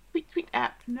Twitter app, tweet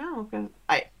app. No, because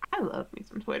I love me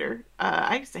some Twitter.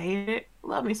 I used to hate it.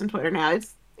 Love me some Twitter now.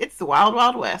 It's the wild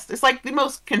wild west. It's like the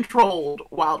most controlled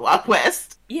wild wild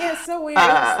west. Yeah, it's so weird.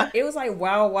 It was like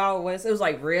Wild Wild West. It was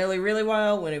like really, really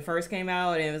wild when it first came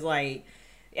out, and it was like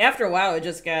after a while it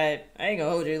just got. I ain't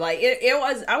gonna hold you. Like it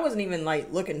was. I wasn't even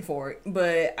like looking for it,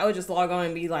 but I would just log on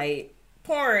and be like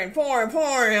porn.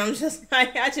 I'm just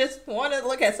like I just want to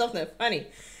look at something funny.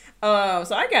 So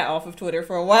I got off of Twitter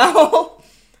for a while.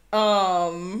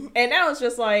 And now it's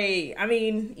just like, I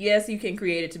mean, yes, you can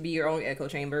create it to be your own echo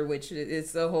chamber, which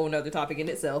is a whole nother topic in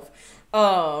itself.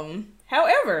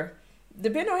 However,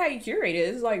 depending on how you curate it,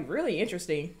 it's like really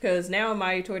interesting because now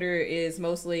my Twitter is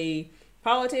mostly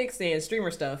politics and streamer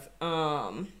stuff.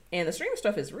 And the streamer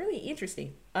stuff is really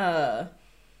interesting.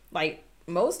 Like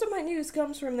most of my news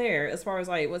comes from there as far as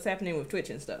like what's happening with Twitch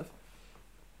and stuff.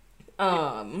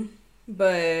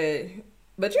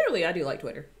 But generally, I do like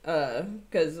Twitter,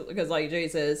 because like Jay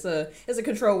says, it's a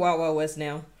controlled Wild Wild West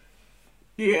now.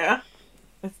 Yeah,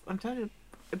 I'm telling you,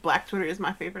 Black Twitter is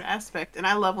my favorite aspect, and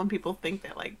I love when people think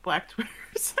that like Black Twitter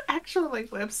is an actual like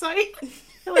website.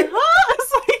 They're like, huh?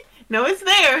 It's like, no, it's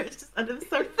there. It's just under the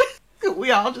surface.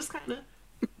 We all just kind of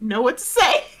know what to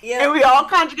say, Yep. and we all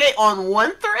conjugate on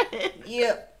one thread.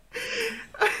 Yep.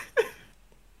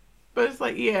 But it's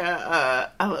like, yeah,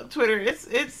 I love Twitter.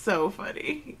 It's so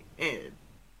funny, and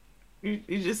you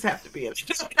just have to be in not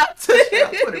to shout out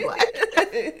Twitter Black.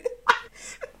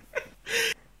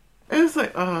 It's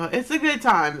like, it's a good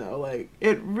time though. Like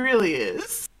it really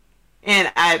is.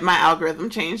 And my algorithm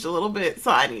changed a little bit,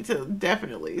 so I need to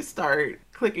definitely start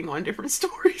clicking on different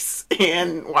stories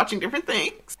and watching different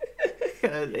things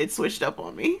because it switched up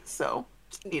on me. So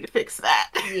I need to fix that.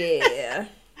 Yeah.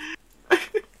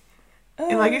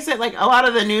 And like you said, like a lot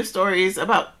of the news stories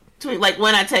about like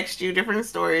when I text you different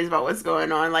stories about what's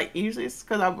going on, like usually it's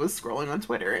because I was scrolling on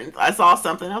Twitter and I saw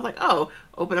something. I was like, oh,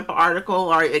 open up an article,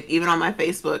 or like, even on my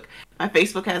Facebook. My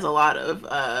Facebook has a lot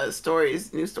of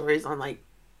stories, news stories on like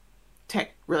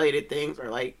tech related things or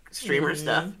like streamer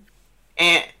stuff.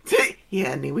 And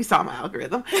yeah, we saw my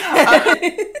algorithm.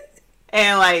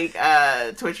 And like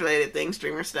Twitch related things,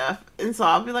 streamer stuff. And so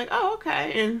I'll be like, oh,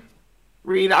 okay, and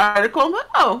read the article. I'm like,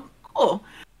 oh, cool.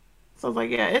 So I was like,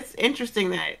 yeah, it's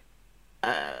interesting that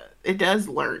it does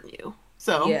learn you.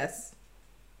 So yes,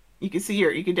 you can see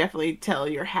you can definitely tell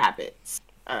your habits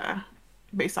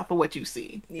based off of what you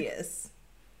see. yes.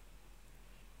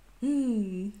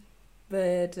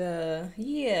 But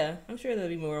yeah, I'm sure there'll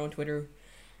be more on Twitter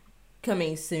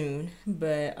coming soon.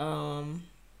 But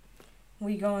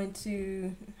we going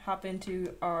to hop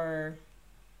into our.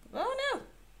 Oh no.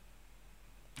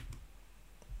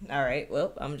 All right.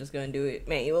 Well, I'm just gonna do it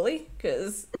manually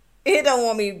because it don't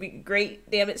want me to be great.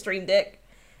 Damn it, Stream Deck.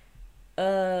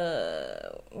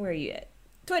 Where are you at?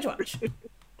 Twitch Watch.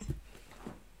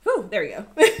 Whew, there we go.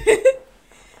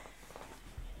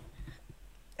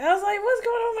 I was like, what's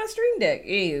going on with my Stream Deck?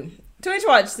 Ew. Twitch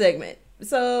Watch segment.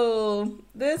 So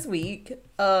this week,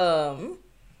 well,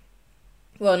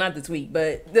 not this week,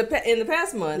 but in the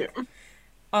past month,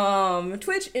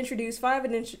 Twitch introduced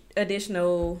 5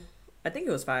 additional. I think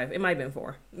it was 5. It might have been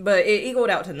 4, but it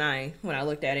equaled out to 9 when I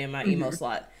looked at it in my emote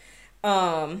slot.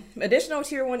 Additional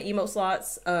tier 1 emote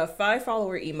slots, 5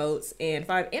 follower emotes, and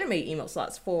 5 animate emote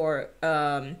slots for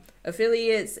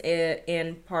affiliates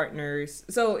and partners.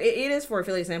 So it is for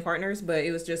affiliates and partners, but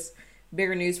it was just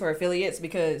bigger news for affiliates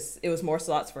because it was more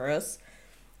slots for us.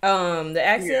 The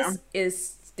access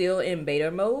is still in beta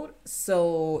mode,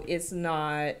 so it's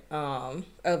not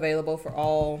available for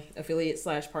all affiliates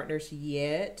 / partners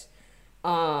yet.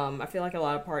 I feel like a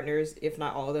lot of partners, if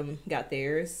not all of them, got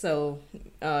theirs, so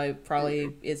it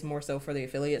probably is more so for the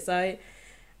affiliate side.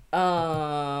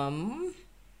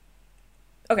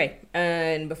 Okay,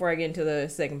 and before I get into the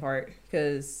second part,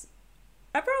 because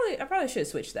I probably should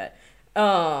switch that.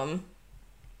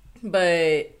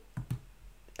 But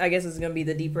I guess it's gonna be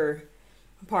the deeper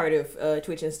part of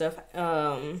Twitch and stuff.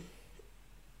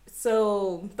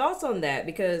 So thoughts on that,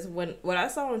 because what I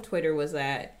saw on Twitter was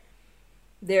that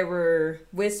there were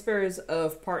whispers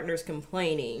of partners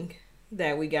complaining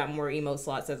that we got more emote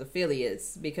slots as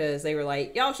affiliates because they were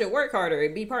like, y'all should work harder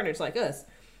and be partners like us.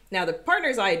 Now, the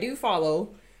partners I do follow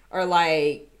are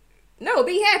like, no,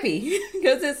 be happy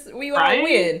because we all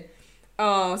win.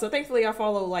 So thankfully I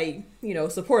follow like,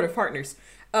 supportive partners.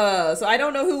 So I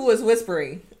don't know who was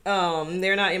whispering.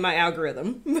 They're not in my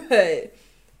algorithm, but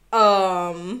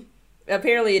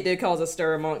apparently it did cause a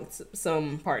stir amongst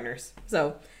some partners.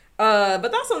 So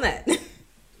but thoughts on that?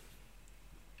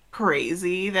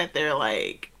 Crazy that they're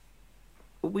like,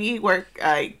 we work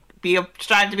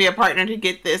strive to be a partner to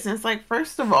get this, and it's like,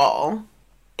 first of all,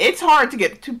 it's hard to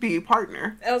get to be a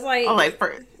partner. I was like,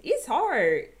 it's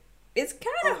hard. It's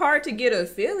kind of hard to get an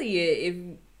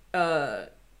affiliate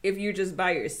if you're just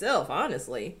by yourself,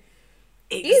 honestly.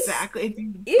 Exactly.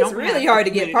 It's really hard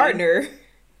to get partner.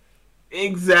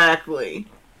 Exactly.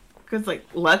 Because like,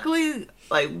 luckily,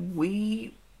 like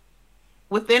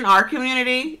within our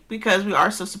community, because we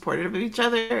are so supportive of each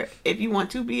other, if you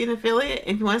want to be an affiliate,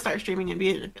 if you want to start streaming and be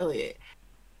an affiliate,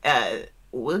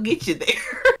 we'll get you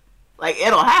there. Like,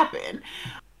 it'll happen.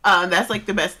 That's like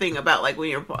the best thing about like when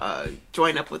you're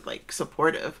join up with like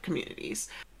supportive communities.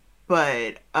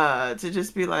 But to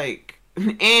just be like,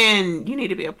 and you need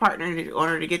to be a partner in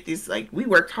order to get these, like, we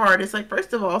worked hard. It's like,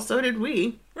 first of all, so did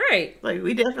we. Right. Like,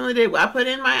 we definitely did. I put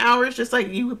in my hours just like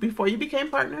you. Before you became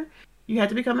partner, you had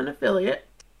to become an affiliate.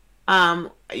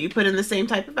 You put in the same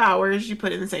type of hours. You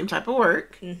put in the same type of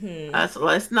work. So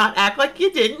let's not act like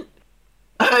you didn't.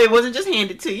 It wasn't just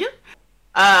handed to you.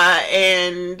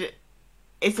 And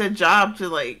it's a job to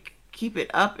like keep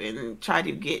it up and try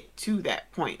to get to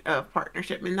that point of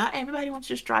partnership. And not everybody wants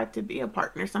to strive to be a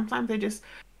partner. Sometimes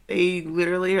they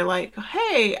literally are like,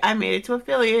 hey, I made it to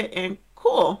affiliate and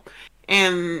cool.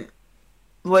 And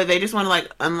Well, they just want to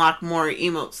like unlock more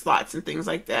emote slots and things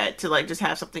like that to like just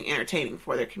have something entertaining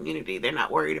for their community. They're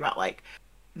not worried about like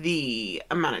the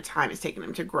amount of time it's taking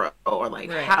them to grow or like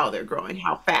Right. how they're growing,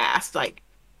 how fast. Like,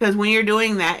 because when you're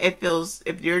doing that, it feels,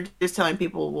 if you're just telling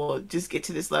people, well, just get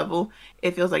to this level,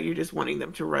 it feels like you're just wanting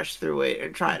them to rush through it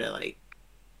and try to like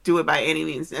do it by any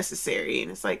means necessary.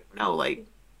 And it's like, no, like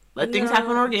let things happen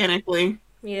No. organically.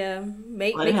 Yeah.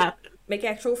 Make Let it make it happen. make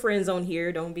actual friends on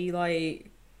here. Don't be like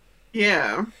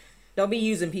Yeah. don't be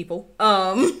using people.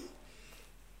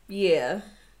 Yeah.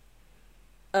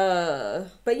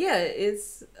 But yeah,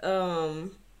 it's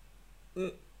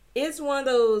one of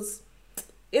those,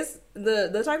 it's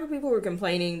the type of people who were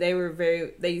complaining, they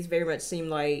very much seem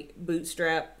like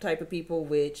bootstrap type of people,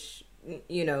 which,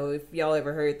 you know, if y'all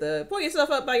ever heard the pull yourself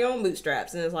up by your own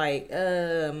bootstraps, and it's like,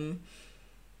 to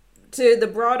the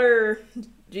broader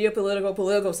geopolitical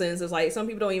political sense, it's like some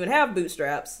people don't even have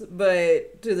bootstraps,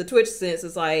 but to the Twitch sense,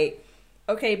 it's like,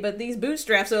 okay, but these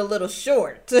bootstraps are a little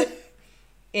short.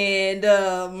 And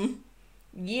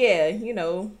yeah, you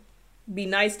know, be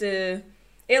nice to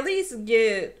at least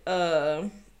get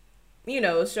you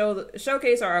know,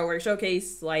 showcase our artwork,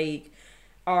 showcase like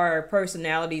our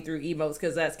personality through emotes,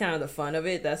 because that's kind of the fun of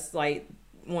it. That's like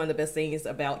one of the best things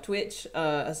about Twitch,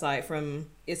 aside from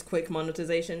its quick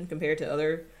monetization compared to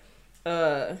other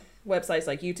uh websites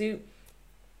like YouTube.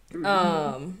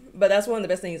 Hmm. But that's one of the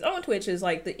best things on Twitch is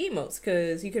like the emotes,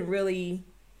 because you can really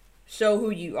show who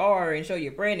you are and show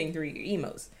your branding through your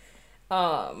emotes.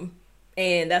 Um,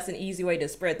 and that's an easy way to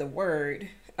spread the word.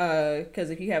 Because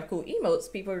if you have cool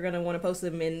emotes, people are gonna want to post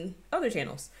them in other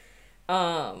channels.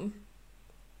 Um,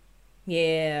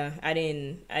 yeah, I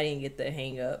didn't get the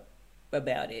hang up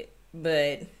about it,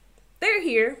 but they're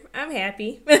here. I'm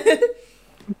happy.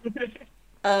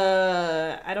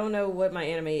 I don't know what my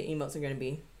animated emotes are gonna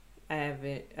be. I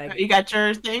haven't. You got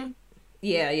your thing?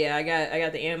 Yeah. I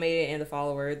got the animated and the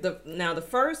follower. The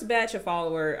first batch of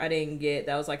follower I didn't get.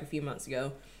 That was like a few months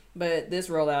ago. But this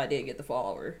rollout I did get the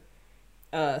follower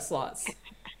slots.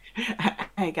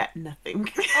 I got nothing.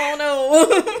 Oh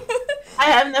no. I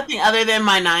have nothing other than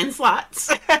my 9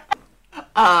 slots.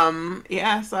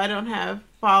 Yeah, so I don't have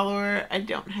follower. I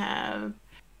don't have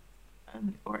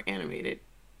or animated.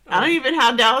 I don't Oh. even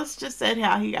have Dallas just said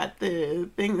how he got the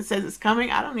thing that says it's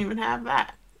coming. I don't even have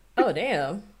that. Oh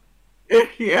damn.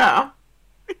 Yeah.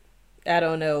 I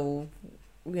don't know.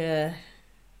 Yeah.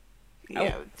 Oh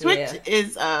Yeah, Twitch yeah.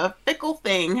 is a fickle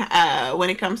thing when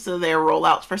it comes to their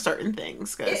rollouts for certain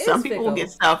things It because some is people will get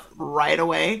fickle. stuff right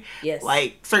away. Yes.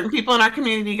 Like certain people in our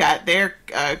community got their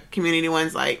community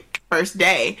ones like first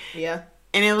day, Yeah.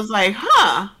 and it was like,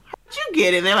 huh, how'd you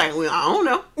get it? They're like, well, I don't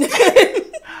know.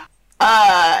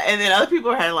 And then other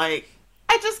people are like,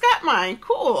 I just got mine.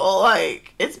 Cool.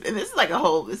 Like this is like a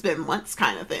whole. It's been months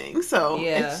kind of thing. So it's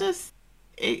Yeah. just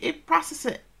it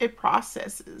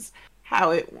processes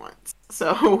how it wants.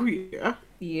 So yeah.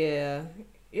 Yeah.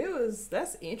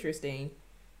 That's interesting.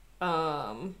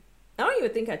 I don't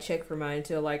even think I checked for mine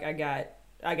until like I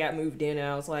got moved in and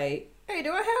I was like, hey,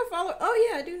 do I have follow? Oh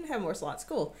yeah, I do have more slots.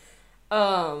 Cool.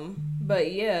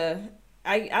 But yeah,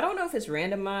 I don't know if it's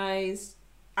randomized.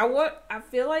 I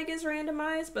feel like it's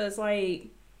randomized, but it's like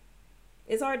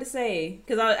it's hard to say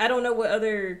because I don't know what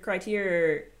other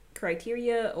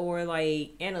criteria or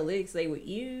like analytics they would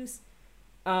use.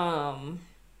 Um,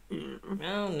 Mm. I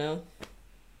don't know.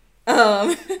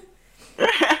 Um,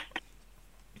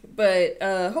 but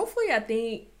hopefully I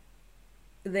think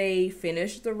they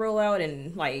finish the rollout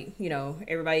and like, you know,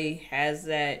 everybody has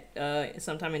that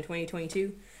sometime in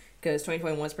 2022 because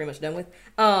 2021 is pretty much done with.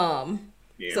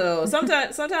 Yeah. So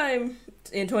sometime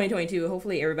in 2022,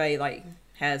 hopefully everybody like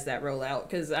has that rollout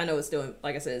because I know it's still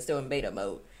like I said, it's still in beta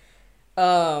mode.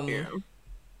 Yeah. Um,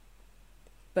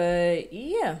 but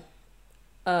yeah,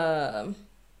 um,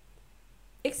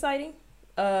 exciting.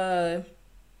 Uh,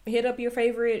 hit up your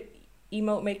favorite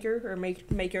emote maker or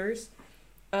makers.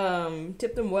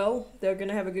 Tip them well. They're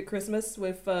gonna have a good Christmas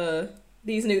with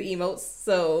these new emotes.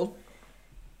 So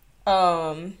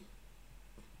um,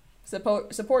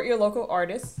 support your local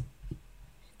artists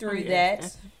Oh through yes,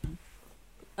 that.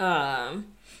 definitely. Um,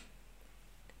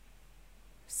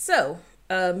 so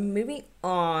moving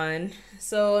on.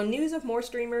 So news of more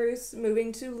streamers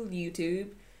moving to YouTube,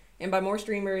 and by more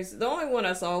streamers, the only one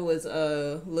I saw was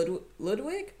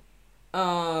Ludwig.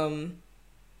 Um,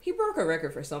 he broke a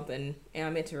record for something, and I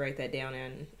meant to write that down,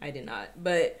 and I did not.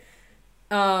 But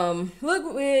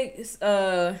Ludwig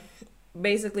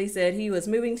basically said he was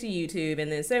moving to YouTube,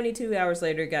 and then 72 hours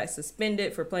later got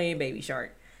suspended for playing Baby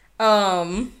Shark.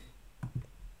 Um,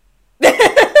 because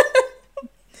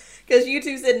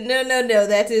YouTube said no,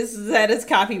 that is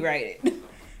copyrighted.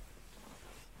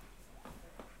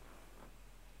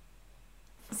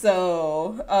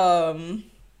 So,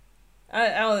 I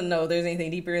don't know if there's anything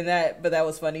deeper in that, but that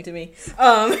was funny to me.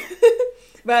 But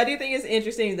I do think it's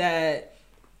interesting that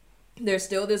there's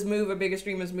still this move of bigger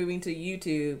streamers moving to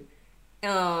YouTube.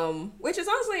 Which is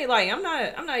honestly like I'm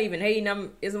not even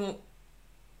hating.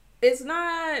 It's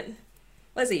not.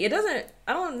 Let's see. It doesn't.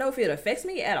 I don't know if it affects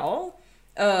me at all.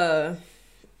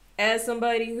 As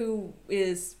somebody who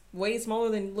is way smaller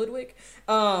than Ludwig,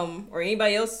 or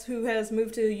anybody else who has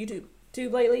moved to YouTube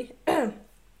lately,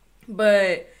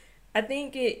 but I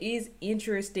think it is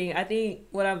interesting. I think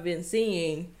what I've been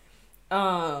seeing,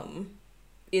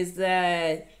 is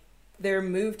that their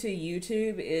move to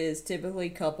YouTube is typically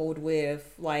coupled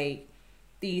with like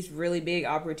these really big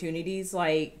opportunities.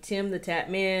 Like Tim the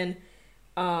Tapman,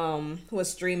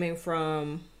 was streaming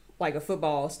from like a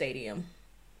football stadium.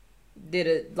 Did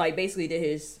it like basically did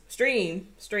his stream,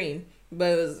 but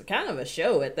it was kind of a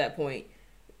show at that point.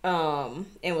 And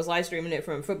was live streaming it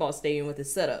from a football stadium with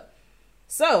his setup.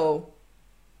 So,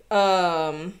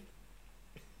 I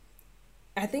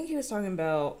think he was talking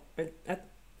about. I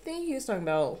think he was talking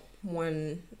about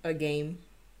a game.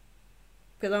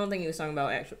 Because I don't think he was talking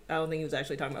about I don't think he was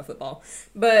actually talking about football.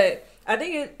 But I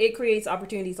think it creates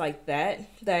opportunities like that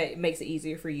makes it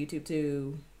easier for YouTube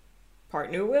to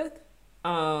partner with.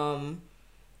 And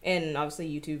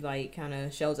obviously YouTube like kind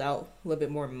of shells out a little bit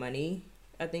more money,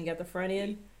 I think, at the front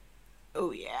end.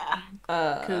 Oh yeah.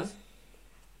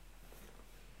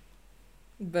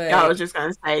 But I was just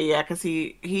gonna say, yeah, because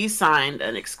he signed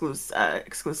an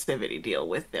exclusivity deal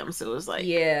with them, so it was like,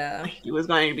 yeah, he was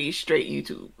going to be straight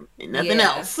YouTube and nothing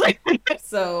Yeah. else.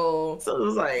 so So it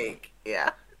was like,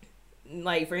 yeah,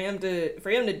 like for him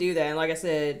to do that, and like I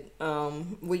said,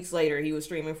 weeks later he was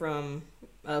streaming from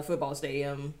a football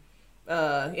stadium,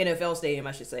 NFL stadium,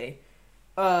 I should say.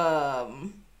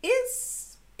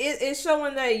 It's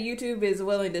showing that YouTube is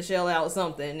willing to shell out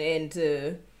something,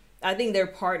 and I think they're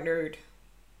partnered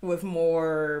with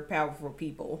more powerful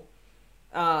people,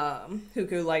 who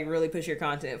could like really push your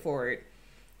content forward.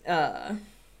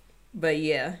 But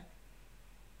yeah.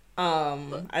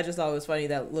 I just thought it was funny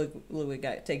that Ludwig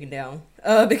got taken down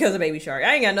because of Baby Shark.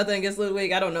 I ain't got nothing against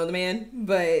Ludwig. I don't know the man,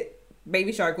 but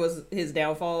Baby Shark was his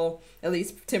downfall, at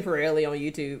least temporarily, on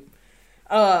YouTube.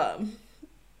 That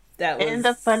was, and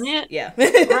the funniest, yeah,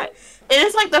 right? And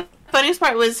it's like the funniest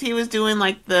part was he was doing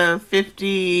like the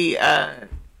 50,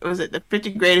 was it the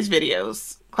 50 greatest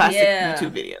videos, classic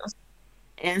YouTube videos,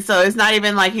 and so it's not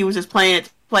even like he was just playing it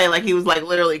to play, like he was like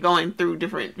literally going through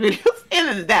different videos, and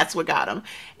then that's what got him.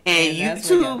 And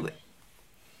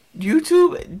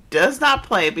YouTube does not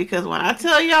play, because when I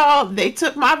tell y'all they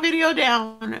took my video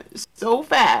down so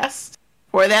fast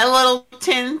for that little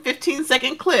 10-15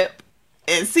 second clip,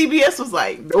 and CBS was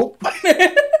like, nope.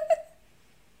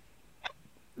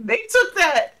 They took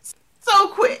that so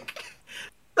quick.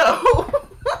 So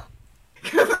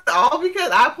all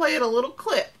because I played a little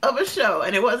clip of a show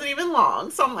and it wasn't even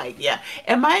long. So I'm like, yeah.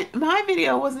 And my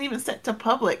video wasn't even set to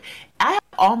public. I have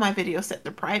all my videos set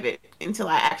to private until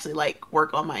I actually like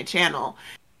work on my channel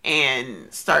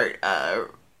and start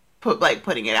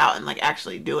putting it out and like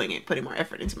actually doing it, putting more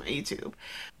effort into my YouTube.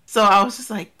 So I was just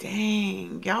like,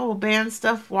 dang, y'all will ban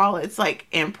stuff while it's like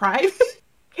in private.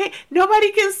 Okay,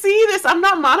 nobody can see this. I'm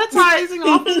not monetizing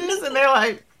off of this. And they're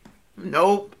like,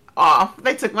 nope, off.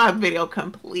 They took my video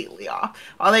completely off.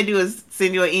 All they do is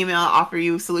send you an email, offer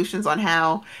you solutions on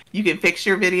how you can fix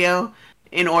your video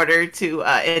in order to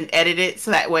and edit it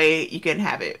so that way you can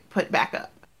have it put back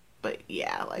up. But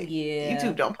yeah, like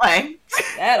YouTube don't play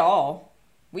at all.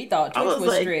 We thought Twitch was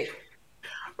like, strict.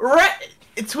 Right.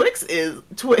 Twitch is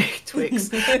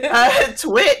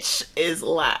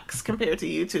lax compared to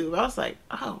YouTube. I was like,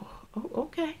 oh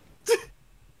okay.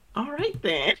 All right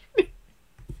then.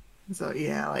 So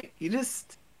yeah, like you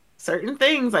just certain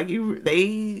things like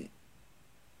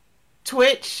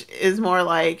Twitch is more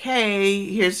like, hey,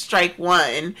 here's strike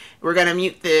one. We're gonna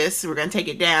mute this. We're gonna take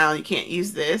it down. You can't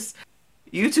use this.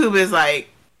 YouTube is like,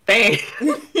 bang.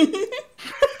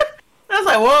 I was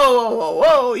like,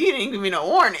 whoa! You didn't give me no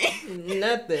warning.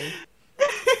 Nothing.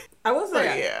 I will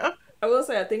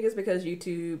say, I think it's because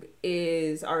YouTube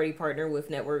is already partnered with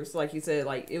networks. Like you said,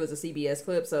 like it was a CBS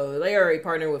clip, so they already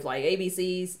partnered with like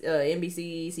ABC,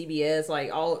 NBC, CBS,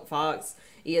 like all Fox,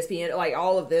 ESPN, like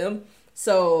all of them.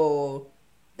 So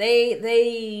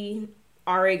they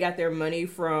already got their money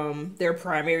from their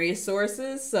primary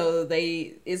sources. So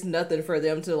it's nothing for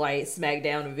them to like smack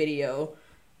down a video,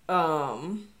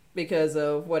 because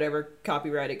of whatever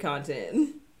copyrighted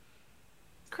content.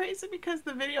 Crazy because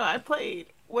the video I played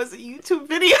was a YouTube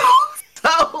video.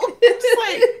 So it's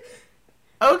like,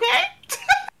 okay.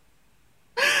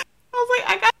 I was like,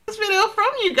 I got this video from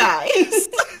from you guys.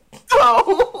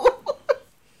 So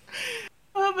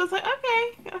I was like,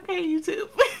 okay, YouTube.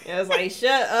 I was like,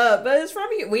 shut up. But it's from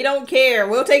you. We don't care.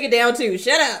 We'll take it down too.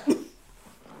 Shut up.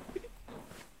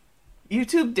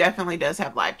 YouTube definitely does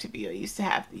have live TV. I used to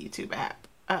have the YouTube app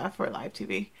for live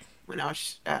TV when I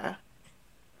was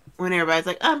when everybody's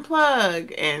like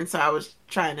unplug, and so I was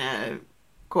trying to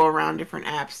go around different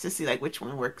apps to see like which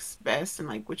one works best and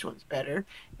like which one's better.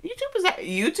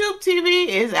 YouTube TV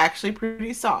is actually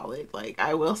pretty solid. Like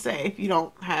I will say, if you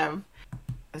don't have,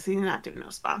 see, not doing no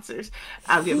sponsors.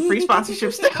 I'll give free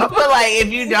sponsorship stuff, but like if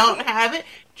you don't have it,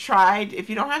 if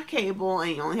you don't have cable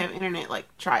and you only have internet, like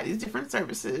try these different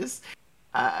services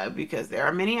because there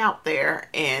are many out there,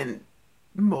 and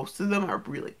most of them are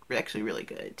actually really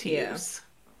good to use.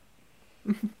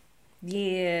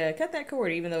 Yeah, cut that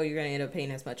cord, even though you're going to end up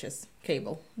paying as much as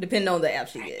cable, depending on the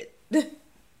apps you get.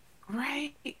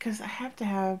 Right, because I have to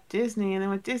have Disney, and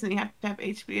then with Disney, I have to have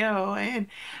HBO, and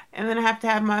then I have to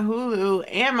have my Hulu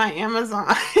and my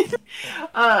Amazon,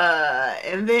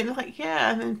 and then like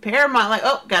and then Paramount,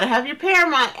 like gotta have your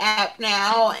Paramount app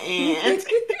now, and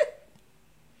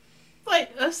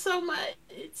like so much,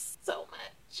 it's so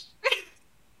much.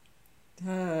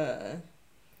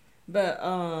 But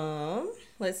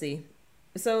let's see.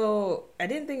 So I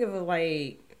didn't think of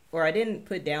or I didn't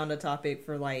put down a topic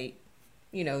for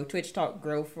Twitch Talk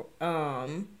growth.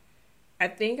 I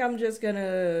think I'm just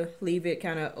gonna leave it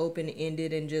kind of open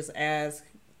ended and just ask,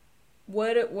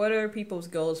 what are people's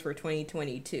goals for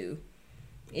 2022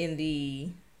 in the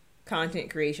content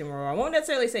creation world? I won't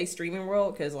necessarily say streaming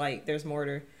world because like there's more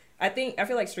to. I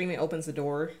feel like streaming opens the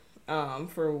door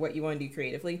for what you want to do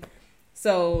creatively.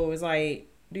 So it's like,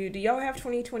 do y'all have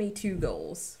 2022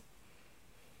 goals?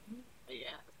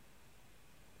 Yeah.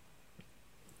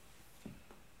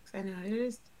 I know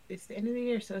it's the end of the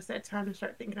year, so it's that time to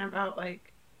start thinking about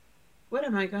like, what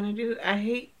am I gonna do?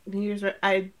 I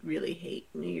really hate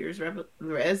New Year's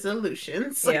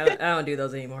resolutions. Yeah, I don't do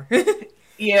those anymore.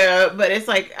 Yeah, but it's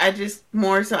like I just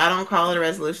more so I don't call it a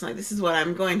resolution. Like this is what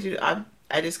I'm going to do.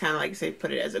 I just kind of like say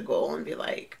put it as a goal and be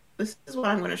like, this is what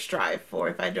I'm going to strive for.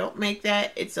 If I don't make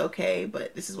that, it's okay,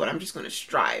 but this is what I'm just going to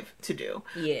strive to do.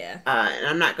 Yeah. And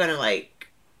I'm not going to like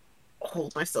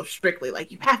hold myself strictly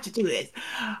like you have to do this.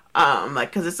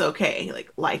 Like because it's okay.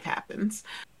 Like life happens,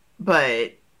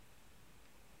 but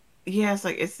yeah, it's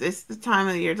like it's the time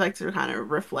of the year like to kind of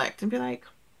reflect and be like,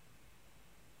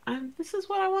 this is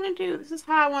what I want to do. This is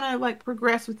how I want to like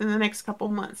progress within the next couple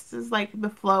months. This is like the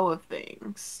flow of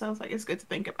things. So it's like it's good to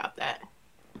think about that.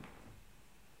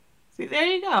 See, there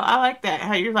you go. I like that.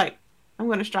 How you're like, I'm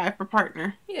going to strive for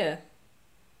partner. Yeah.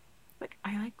 Like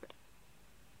I like that.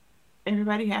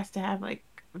 Everybody has to have like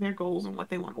their goals and what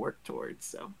they want to work towards.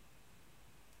 So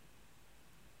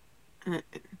it's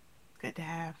good to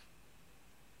have.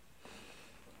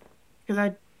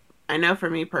 Because I know for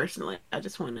me personally, I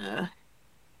just want to.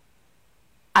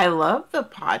 I love the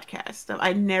podcast stuff.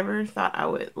 I never thought I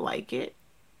would like it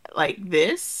like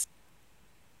this.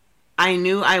 I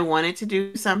knew I wanted to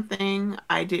do something.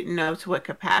 I didn't know to what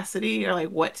capacity or like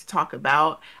what to talk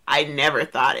about. I never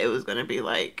thought it was going to be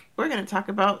like, we're going to talk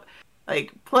about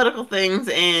like political things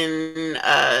and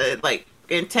like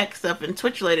and tech stuff and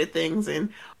Twitch related things and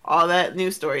all that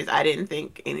news stories. I didn't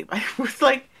think anybody was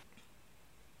like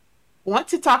want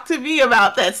to talk to me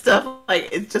about that stuff. Like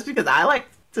it's just because I like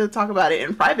to talk about it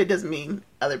in private doesn't mean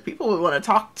other people would want to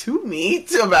talk to me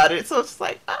about it. So it's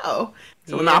like, oh.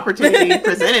 So when the opportunity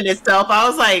presented itself, I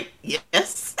was like,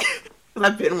 yes. Because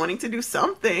I've been wanting to do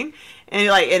something. And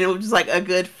it was just like a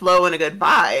good flow and a good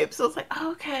vibe. So it's like,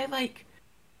 oh, okay, like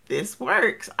this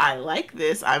works. I like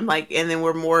this. I'm like, and then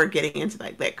we're more getting into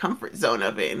like that comfort zone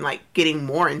of it and like getting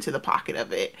more into the pocket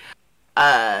of it.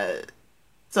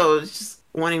 So it's just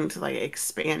wanting to like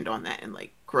expand on that and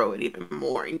like grow it even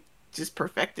more and just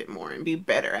perfect it more and be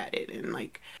better at it and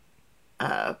like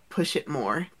push it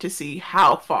more to see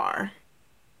how far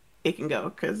it can go.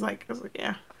 Because like I was like,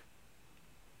 yeah.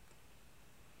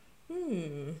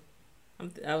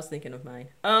 I was thinking of mine.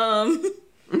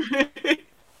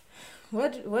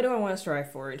 What do I want to strive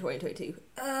for in 2022?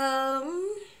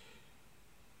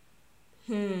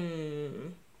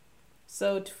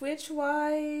 So Twitch/YouTube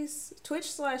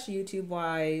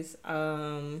wise,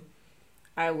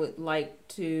 I would like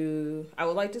to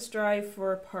strive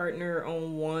for a partner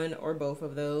on one or both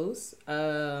of those.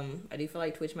 I do feel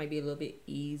like Twitch might be a little bit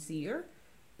easier,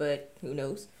 but who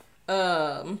knows?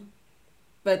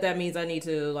 But that means I need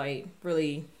to like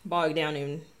really bog down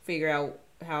and figure out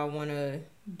how I want to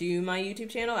do my YouTube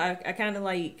channel. I kind of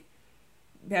like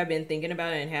have been thinking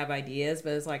about it and have ideas,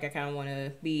 but it's like I kind of want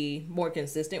to be more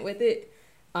consistent with it.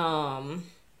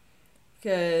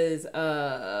 because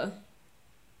I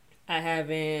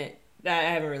haven't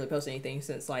really posted anything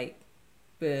since like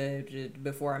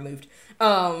before I moved.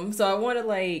 So I want to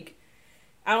like,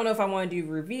 I don't know if I want to do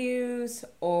reviews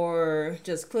or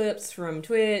just clips from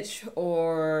Twitch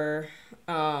or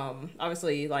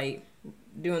obviously like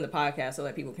doing the podcast so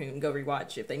that people can go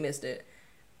rewatch if they missed it.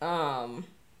 But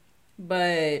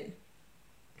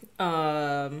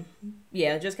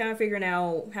yeah, just kind of figuring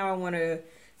out how I want to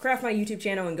craft my YouTube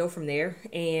channel and go from there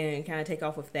and kind of take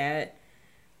off with that.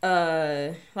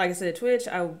 Like I said, Twitch,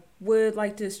 I would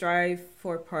like to strive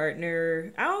for a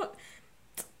partner.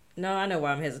 No, I know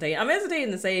why I'm hesitating. I'm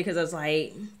hesitating to say it because I was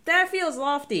like, that feels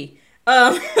lofty.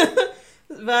 But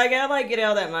I gotta like get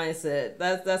out of that mindset.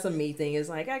 That's a me thing. It's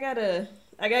like I gotta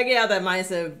get out of that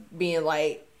mindset of being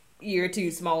like you're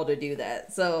too small to do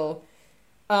that. So,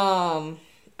 I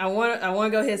want to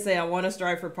go ahead and say I want to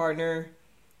strive for partner,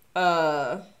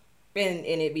 and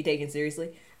it be taken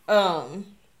seriously.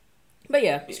 But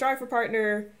yeah, strive for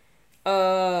partner,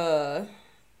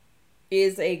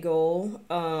 is a goal.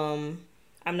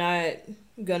 I'm not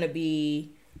gonna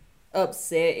be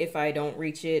upset if I don't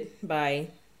reach it by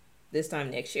this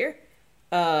time next year.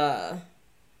 But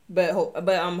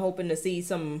I'm hoping to see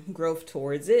some growth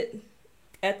towards it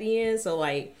at the end. So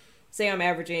like, say I'm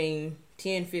averaging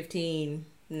 10, 15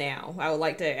 now. I would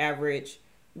like to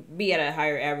be at a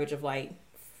higher average of like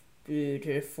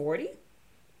to 40.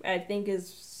 I think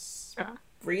is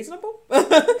reasonable.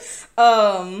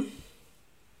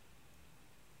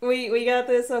 We got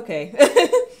this. Okay.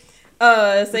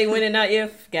 Say when and not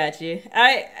if. Got you.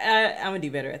 I'm gonna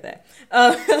do better at that.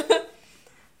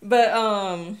 But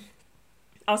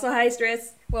also hi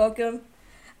stress. Welcome.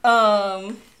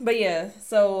 But yeah,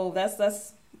 so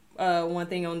that's one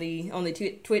thing on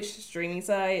the Twitch streaming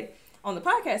side. On the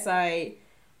podcast side,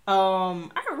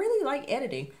 I really like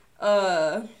editing.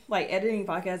 Like editing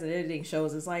podcasts and editing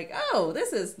shows is like, oh,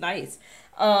 this is nice.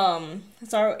 So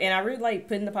and I really like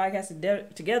putting the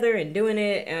podcast together and doing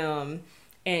it,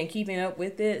 and keeping up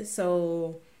with it.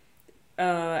 So,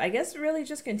 I guess really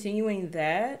just continuing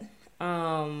that,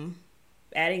 adding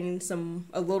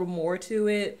a little more to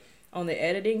it on the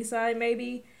editing side,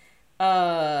 maybe.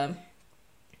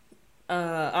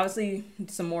 Obviously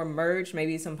some more merch,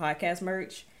 maybe some podcast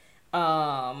merch.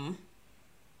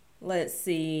 Let's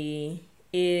see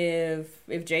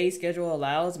if Jay's schedule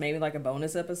allows, maybe like a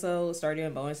bonus episode, start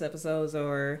doing bonus episodes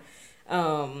or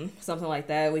something like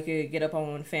that. We could get up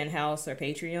on Fan House or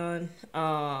Patreon.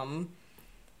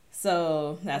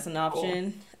 So that's an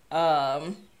option.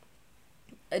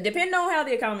 Depending on how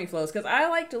the economy flows, because I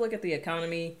like to look at the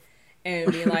economy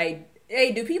and be like,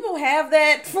 hey, do people have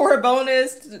that for a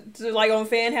bonus to like on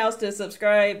Fan House to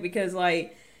subscribe? Because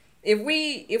like if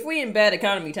we in bad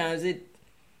economy times,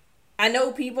 I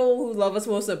know people who love us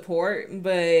will support,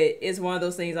 but it's one of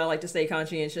those things I like to stay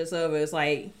conscientious of. It's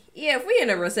like, yeah, if we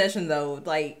in a recession though,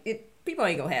 like people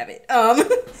ain't gonna have it.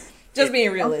 Just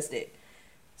being realistic.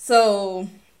 So,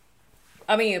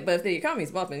 I mean, but if the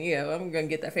economy's bumping, yeah, I'm gonna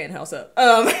get that Fan House up.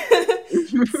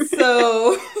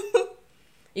 So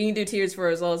you can do tiers for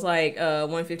as low as like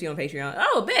 $150 on Patreon.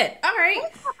 Oh, bet. All right.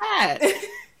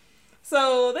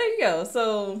 So there you go.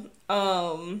 So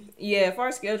yeah, if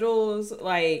our schedules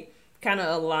like kind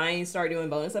of align, start doing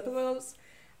bonus episodes.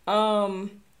 And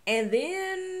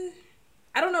then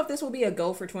I don't know if this will be a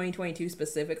goal for 2022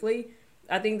 specifically.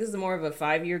 I think this is more of a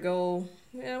 5-year goal.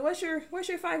 Yeah, what's your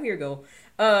 5-year goal?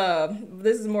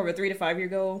 This is more of a 3 to 5 year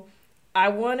goal. I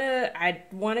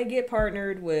wanna get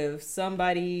partnered with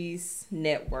somebody's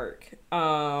network.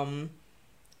 I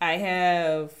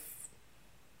have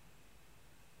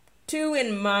 2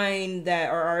 in mind that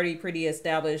are already pretty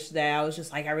established that I was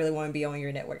just like, I really want to be on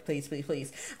your network. Please, please,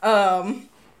 please. And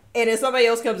if somebody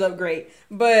else comes up, great.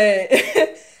 But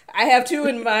I have 2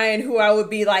 in mind who I would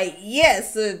be like,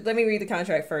 yes. Let me read the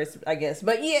contract first, I guess.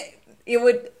 But yeah,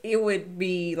 it would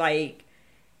be like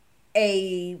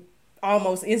a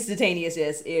almost instantaneous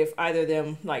yes if either of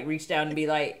them like reached out and be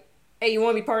like, hey, you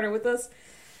want to be partnered with us?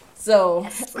 So,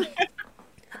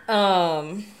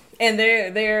 and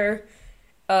they're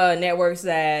networks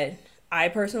that I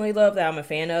personally love, that I'm a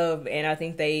fan of, and I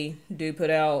think they do put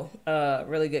out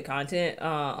really good content.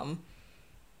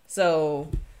 So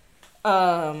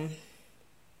that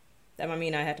might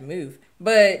mean I have to move,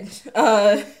 but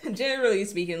generally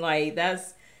speaking, like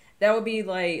that would be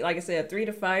like I said, a 3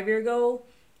 to 5 year goal.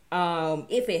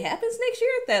 If it happens next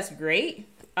year, that's great.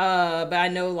 But I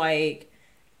know like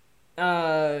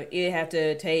it have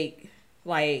to take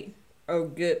like a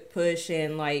good push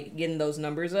and like getting those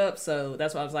numbers up. So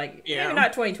that's why I was like, yeah, maybe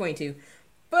not 2022,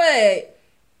 but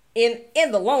in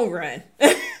the long run.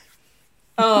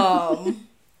 Um,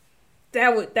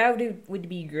 that would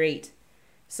be great.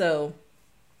 So,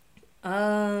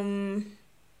 um,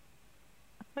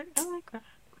 I like that.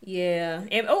 yeah,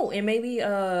 and maybe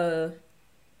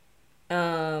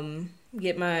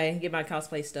get my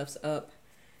cosplay stuffs up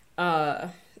uh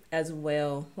as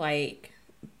well. Like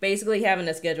basically having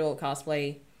a scheduled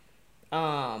cosplay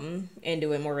and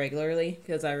do it more regularly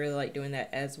because I really like doing that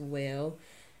as well.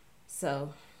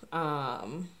 So,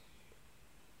 um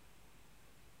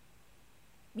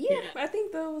yeah, Yeah, I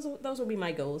think those will be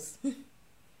my goals.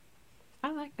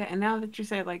 I like that. And now that you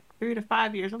say like 3 to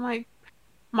 5 years, I'm like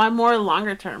my more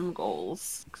longer term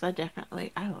goals because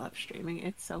I love streaming.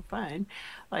 It's so fun.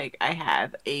 Like I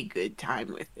have a good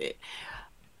time with it.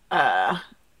 Uh,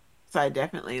 so I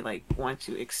definitely like want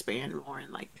to expand more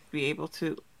and like be able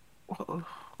to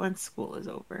once school is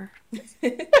over.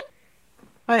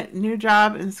 But new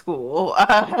job and school,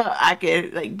 I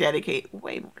could like dedicate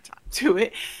way more time to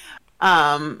it.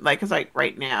 Like, cause like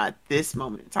right now at this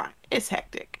moment in time, it's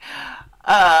hectic.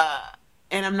 Uh,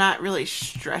 and I'm not really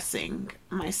stressing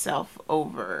myself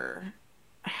over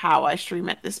how I stream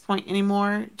at this point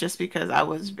anymore, just because I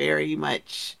was very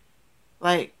much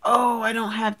like, oh, I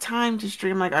don't have time to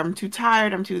stream. Like, I'm too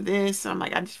tired. I'm too this. I'm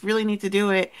like, I just really need to do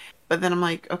it. But then I'm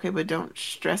like, okay, but don't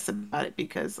stress about it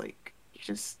because like you're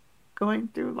just going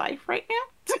through life right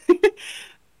now.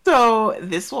 So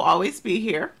this will always be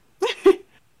here.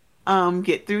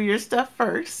 Get through your stuff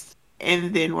first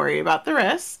and then worry about the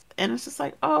rest. And it's just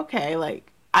like, oh, okay,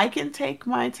 like I can take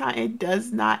my time. It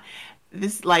does not,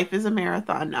 this life is a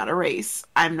marathon, not a race.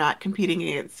 I'm not competing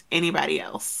against anybody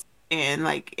else. And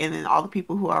like, and then all the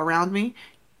people who are around me,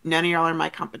 none of y'all are my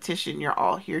competition. You're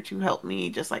all here to help me,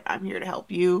 just like I'm here to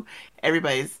help you.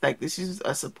 Everybody's like, this is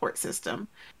a support system.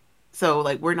 So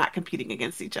like we're not competing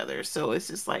against each other. So it's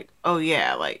just like, oh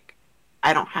yeah, like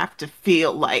I don't have to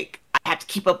feel like I have to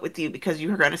keep up with you because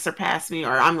you're going to surpass me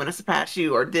or I'm going to surpass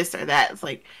you or this or that. It's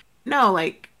like, no,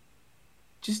 like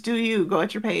just do you, go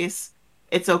at your pace.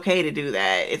 It's okay to do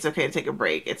that. It's okay to take a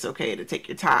break. It's okay to take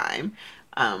your time.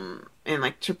 And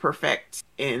like to perfect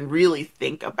and really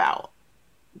think about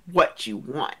what you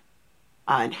want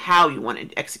and how you want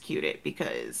to execute it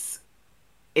because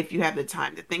if you have the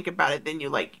time to think about it, then you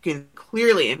can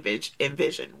clearly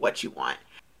envision what you want,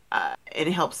 and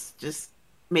it helps just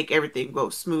make everything go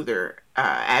smoother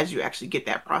as you actually get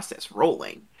that process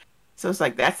rolling. So it's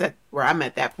like that's where I'm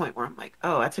at that point where I'm like,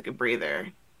 oh, I took a breather,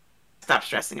 stop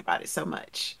stressing about it so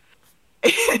much.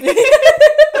 Right?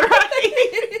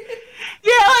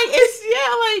 Yeah, like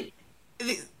it's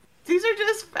like these are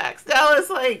just facts. Now it's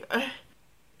like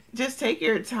just take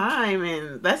your time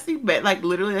and that's the best like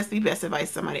literally that's the best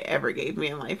advice somebody ever gave me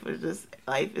in life was just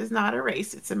life is not a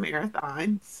race, it's a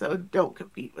marathon, so don't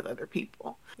compete with other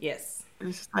people. Yes. And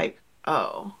it's just like,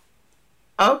 oh,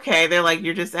 okay, they're like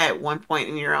you're just at one point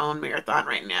in your own marathon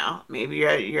right now, maybe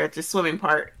you're at the swimming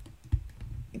part,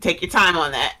 you take your time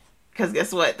on that because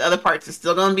guess what, the other parts are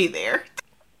still gonna be there.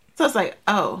 So it's like,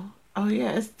 oh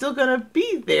yeah, it's still gonna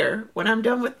be there when I'm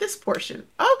done with this portion.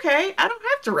 Okay, I don't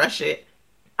have to rush it,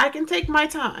 I can take my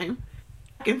time.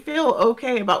 I can feel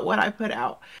okay about what I put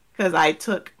out because I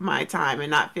took my time and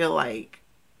not feel like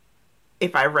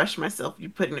if I rush myself,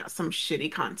 you're putting out some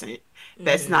shitty content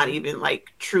that's not Mm-hmm. even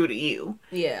like true to you.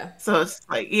 Yeah. So it's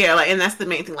like, yeah, like, and that's the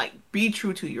main thing. Like, be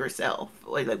true to yourself,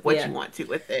 like what Yeah. you want to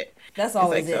with it. That's It's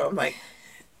always like, so it. I'm like,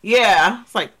 yeah,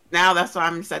 it's like now that's why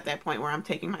I'm just at that point where I'm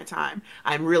taking my time.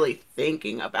 I'm really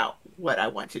thinking about what I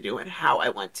want to do and how I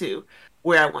want to,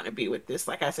 where I want to be with this.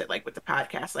 Like I said, like with the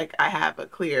podcast, like I have a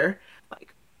clear,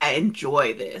 like I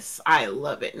enjoy this. I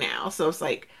love it now. So it's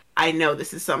like I know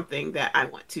this is something that I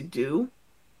want to do,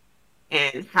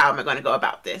 and how am I going to go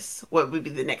about this? What would be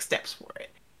the next steps for it?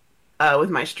 With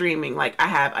my streaming, like I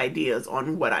have ideas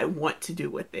on what I want to do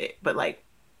with it, but like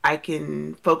I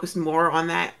can focus more on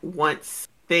that once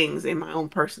things in my own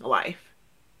personal life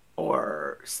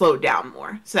or slow down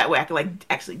more. So that way I can like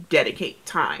actually dedicate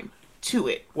time to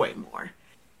it way more.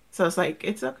 So it's like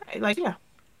it's okay. Like yeah.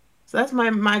 So that's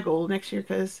my goal next year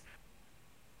because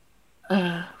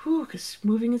because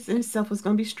moving in itself was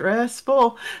gonna be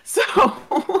stressful. So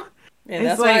And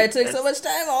it's that's why it like took so much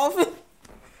time off.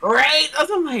 right.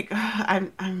 So I'm like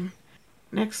I'm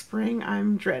next spring,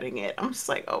 I'm dreading it. I'm just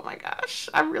like, oh my gosh,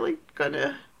 I'm really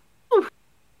gonna, ooh,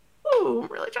 ooh,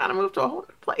 I'm really trying to move to a whole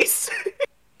new place.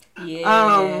 um,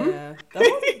 Yeah.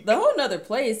 The whole nother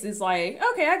place is like,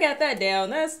 okay, I got that down.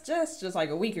 That's just like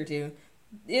a week or two.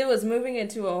 It was moving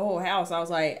into a whole house. I was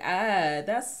like,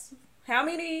 that's how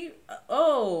many?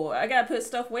 Oh, I gotta put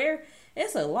stuff where?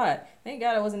 It's a lot. Thank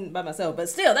God I wasn't by myself, but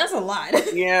still, that's a lot.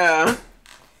 yeah,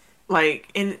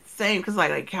 Like, and it's same because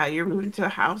like how you're moving to a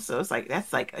house, so it's like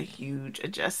that's like a huge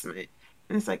adjustment.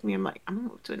 And it's like me, I'm like, I'm gonna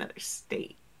move to another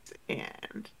state,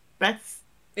 and that's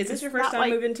Is this it's your first not time like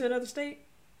moving to another state?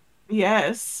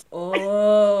 yes,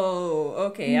 Oh,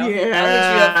 okay. I'll hit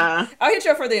you up. yeah, I'll hit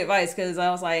you up for the advice because I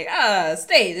was like,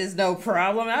 state is no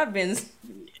problem. I've been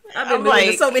I'm moving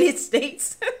to so like many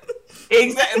states.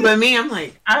 exactly. But me, I'm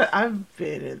like I've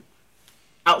been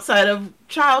outside of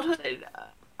childhood.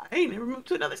 I ain't never moved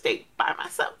to another state by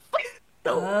myself.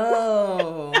 So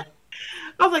Oh,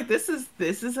 I was like, this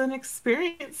is an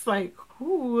experience. Like,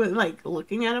 ooh, like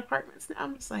looking at apartments now,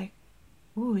 I'm just like,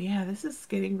 ooh, yeah, this is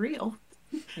getting real.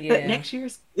 But yeah, next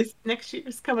year's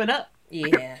coming up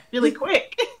yeah, really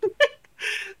quick.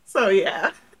 So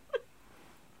yeah.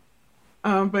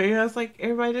 But yeah, it's like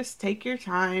everybody just take your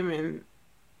time and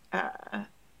uh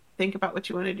think about what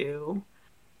you want to do.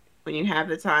 When you have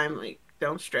the time, like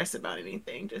don't stress about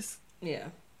anything. Just yeah,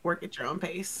 work at your own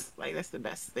pace. Like that's the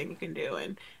best thing you can do.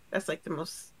 And that's like the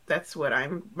most that's what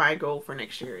I'm my goal for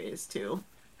next year is too.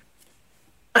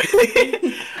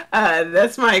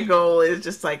 That's my goal is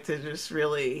just like to just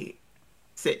really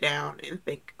sit down and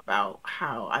think about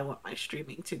how I want my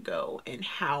streaming to go and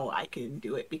how I can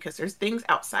do it because there's things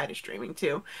outside of streaming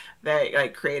too that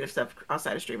like creative stuff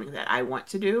outside of streaming that I want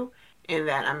to do and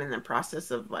that I'm in the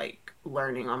process of like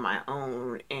learning on my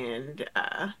own and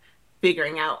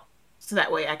figuring out so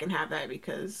that way I can have that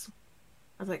because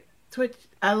I was like Twitch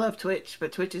I love Twitch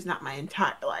but Twitch is not my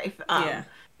entire life yeah.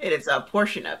 it is a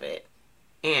portion of it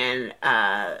and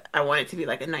I want it to be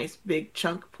like a nice big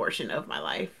chunk portion of my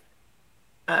life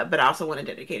but I also want to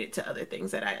dedicate it to other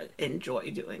things that I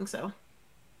enjoy doing. So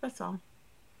that's all.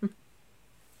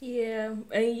 Yeah,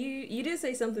 and you did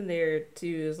say something there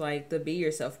too, is like the be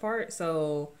yourself part.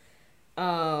 So,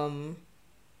 um,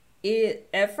 it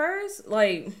at first,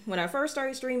 like when I first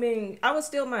started streaming, I was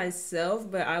still myself,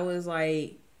 but I was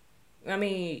like, I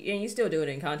mean, and you still do it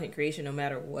in content creation no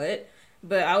matter what,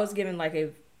 but I was given like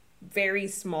a very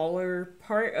smaller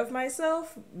part of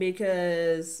myself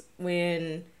because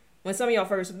when some of y'all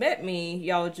first met me,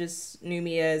 y'all just knew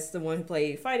me as the one who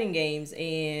played fighting games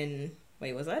and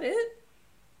wait, was that it?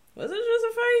 Was it just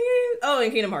a fighting game? Oh,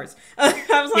 in Kingdom Hearts.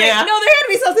 I was like, Yeah. no, there had to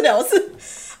be something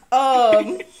else.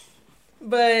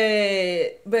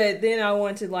 But then I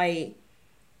want to like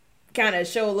kind of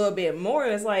show a little bit more.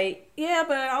 It's like, yeah,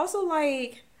 but I also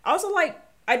like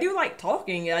I do like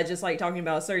talking. I just like talking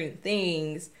about certain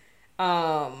things.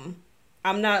 Um,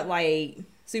 I'm not like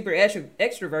super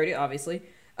extroverted, obviously.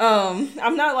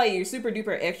 I'm not like super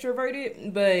duper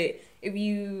extroverted, but if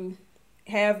you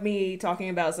have me talking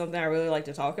about something I really like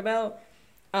to talk about,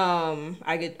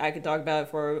 I could talk about it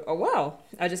for a while.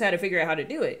 I just had to figure out how to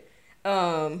do it.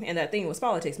 And that thing was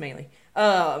politics mainly.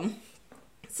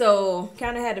 So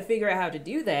kind of had to figure out how to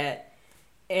do that,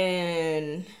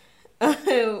 and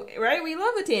right, we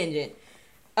love a tangent.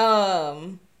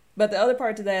 But the other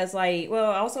part to that is like,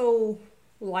 well, I also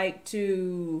like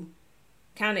to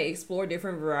kind of explore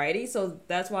different varieties, so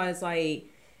that's why it's like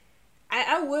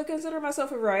I would consider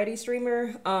myself a variety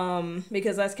streamer,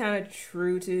 because that's kind of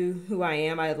true to who I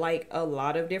am. I like a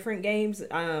lot of different games,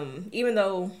 even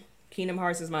though Kingdom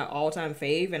Hearts is my all-time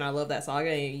fave, and I love that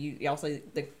saga. And you also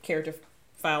the character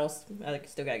files, I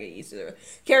still gotta get used to the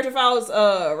character files,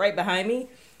 right behind me.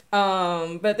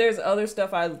 But there's other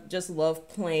stuff I just love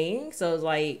playing, so it's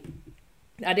like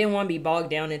I didn't want to be bogged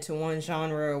down into one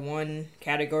genre or one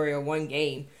category or one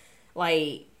game.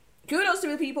 Like kudos to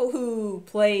the people who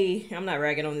play. I'm not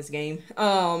ragging on this game,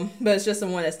 but it's just the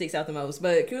one that sticks out the most.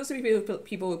 But kudos to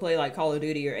people who play like Call of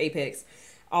Duty or Apex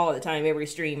all the time, every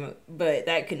stream. But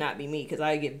that could not be me because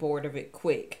I get bored of it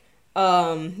quick.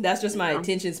 That's just my Yeah.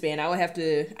 attention span. I have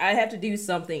to do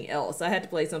something else. I had to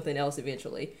play something else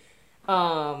eventually.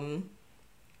 Um,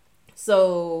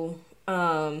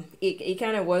 it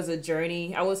kind of was a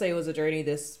journey. I would say it was a journey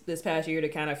this past year to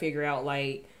kind of figure out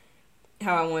like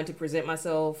how I wanted to present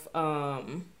myself,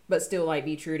 but still like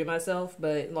be true to myself,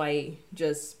 but like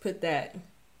just put that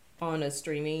on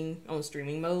streaming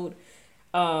mode,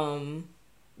 um,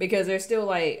 because there's still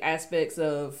like aspects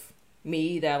of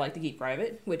me that I like to keep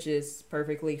private, which is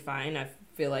perfectly fine. I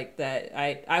feel like that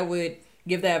I would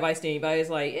give that advice to anybody. It's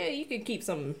like, yeah, you can keep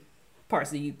some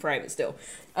parts of you private still.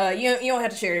 You don't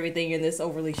have to share everything in this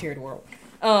overly shared world.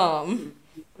 Um,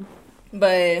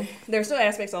 but there's still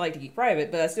aspects I like to keep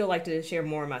private, but I still like to share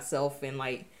more of myself and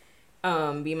like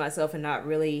be myself and not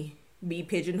really be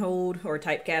pigeonholed or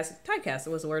typecast. Typecast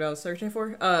was the word I was searching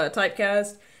for.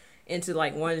 Typecast into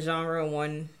like one genre,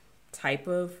 one type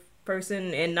of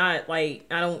person, and not like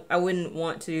I wouldn't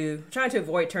want to trying to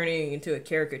avoid turning into a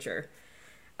caricature.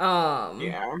 Um,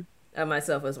 Yeah. of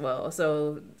myself as well.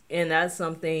 So, and that's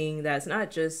something that's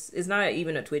not just, it's not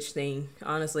even a Twitch thing,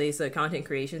 honestly. It's a content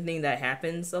creation thing that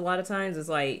happens a lot of times. It's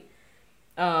like,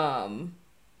 um,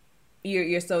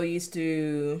 you're so used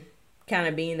to kind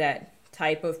of being that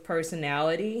type of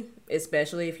personality,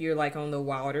 especially if you're like on the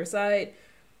wilder side,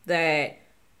 that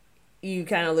you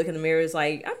kind of look in the mirror, it's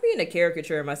like, I'm being a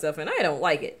caricature of myself and I don't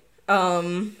like it.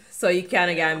 So you kind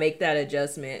of got to Yeah. make that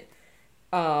adjustment.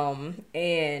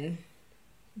 And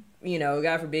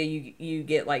God forbid you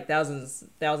get like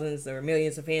thousands or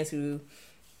millions of fans who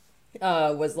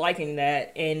was liking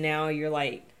that, and now you're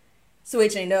like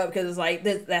switching up because it's like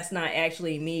that's not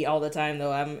actually me all the time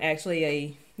though. I'm actually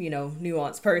a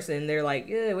nuanced person. They're like,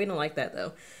 yeah, we don't like that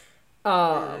though.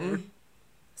 Mm.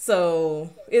 So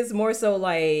it's more so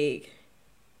like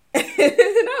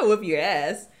not whoop your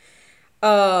ass.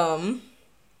 Um,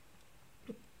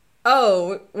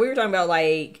 oh, we were talking about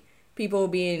like people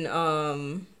being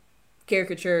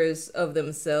caricatures of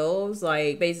themselves,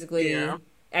 like Yeah. basically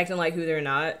acting like who they're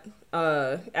not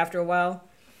after a while.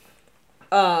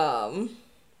 Um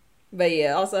but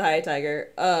yeah, also hi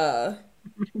Tiger.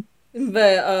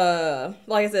 But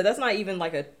like I said, that's not even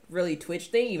like a really Twitch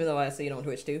thing, even though I see it on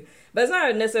Twitch too. But it's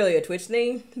not necessarily a Twitch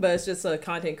thing, but it's just a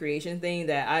content creation thing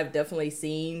that I've definitely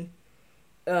seen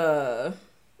uh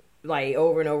like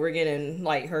over and over again and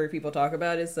like heard people talk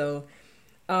about it. So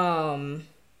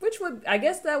which would, I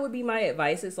guess that would be my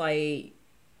advice, is like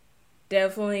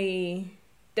definitely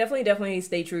definitely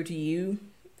stay true to you,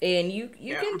 and you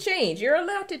Yeah. can change. You're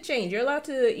allowed to change. You're allowed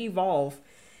to evolve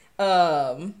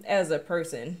as a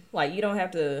person. Like you don't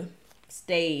have to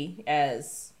stay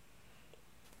as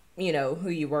who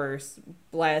you were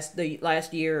the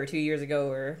last year or 2 years ago,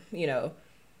 or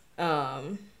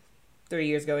um 3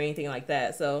 years ago, or anything like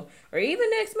that. So, or even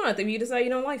next month, if you decide you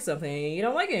don't like something and you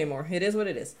don't like it anymore, it is what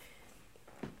it is.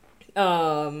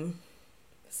 um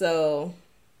so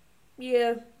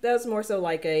yeah, that's more so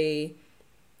like a,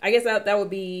 I guess that would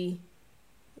be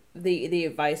the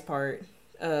advice part,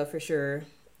 for sure.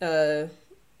 Uh,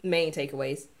 Main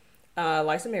takeaways: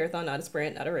 life's a marathon, not a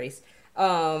sprint, not a race.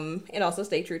 And also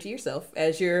stay true to yourself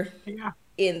as you're Yeah.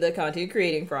 in the content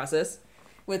creating process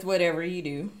with whatever you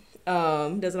do.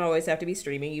 Doesn't always have to be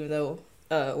streaming, even though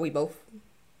we both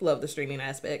love the streaming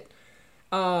aspect.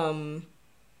 Um,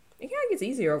 it kind of gets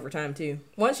easier over time too.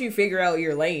 Once you figure out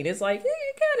your lane, it's like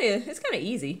it's kind of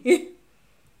easy.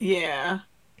 Yeah.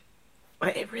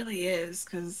 But it really is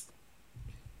because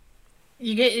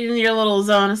you get in your little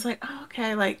zone. It's like, oh,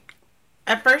 okay. Like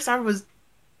at first, I was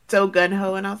so gun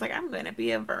ho, and I was like, I'm gonna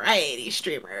be a variety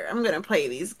streamer. I'm gonna play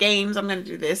these games. I'm gonna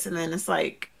do this, and then it's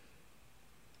like,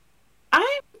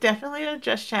 I'm definitely a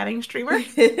just chatting streamer.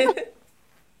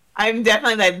 I'm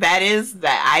definitely like that is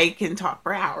that I can talk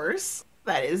for hours.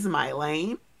 That is my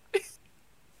lane.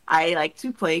 I like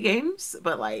to play games,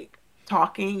 but like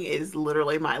talking is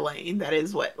literally my lane. That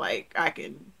is what like I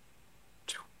can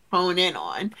hone in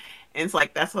on. And it's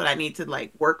like that's what I need to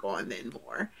like work on then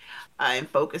more, and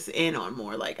focus in on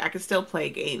more. Like I could still play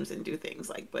games and do things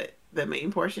like, but the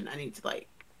main portion I need to like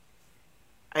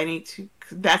I need to.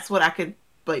 That's what I could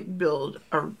like build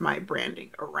my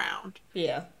branding around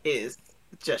Yeah. is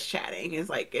just chatting is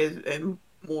like is and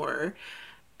more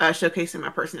showcasing my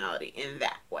personality in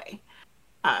that way.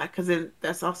 Because then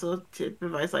that's also to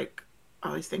advise like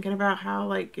always thinking about how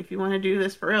like if you want to do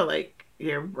this for real, like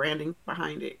your branding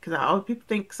behind it. Because all people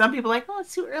think some people like, oh,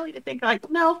 it's too early to think. Like,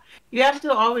 no, you have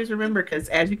to always remember because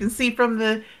as you can see from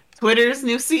the Twitter's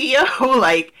new CEO,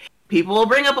 like people will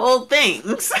bring up old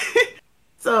things.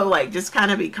 So like just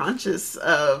kind of be conscious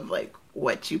of like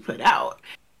what you put out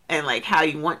and like how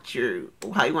you want to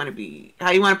be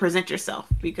how you want to present yourself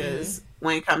Mm. because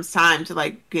when it comes time to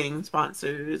like getting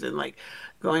sponsors and like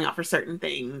going out for certain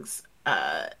things,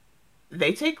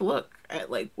 they take a look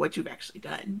at like what you've actually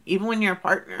done. Even when you're a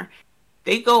partner,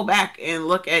 they go back and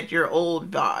look at your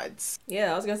old VODs.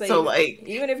 Yeah, I was gonna say, So like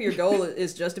even if your goal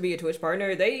is just to be a Twitch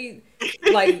partner, they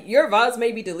like your VODs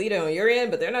may be deleted on your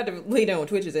end, but they're not deleted on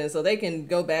Twitch's end, so they can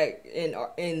go back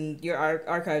in your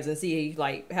archives and see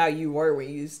like how you were when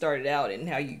you started out and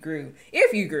how you grew,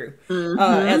 if you grew,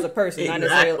 as mm-hmm, a person,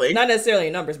 exactly. not necessarily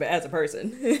in numbers, but as a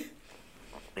person.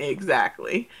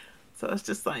 Exactly. So it's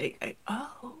just like,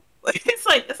 oh, like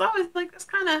it's always like it's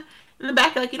kind of in the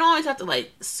back. Like you don't always have to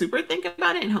like super think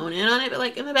about it and hone in on it, but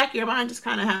like in the back of your mind, just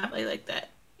kind of have like that.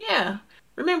 Yeah,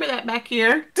 remember that back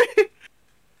here.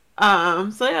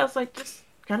 So yeah, it's like just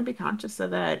kind of be conscious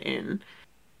of that, and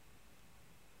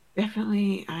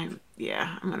definitely, I'm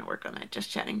gonna work on that just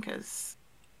chatting because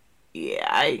yeah,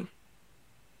 I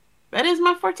that is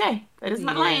my forte. That is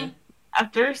my Yeah. lane.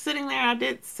 After sitting there, I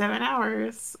did 7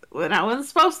 hours when I wasn't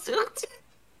supposed to.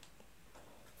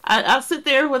 I'll sit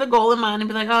there with a goal in mind and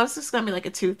be like, oh, it's just gonna be like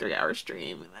a 2-3 hour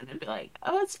stream, and then it'd be like,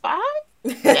 oh, it's 5.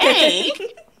 Dang,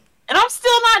 and I'm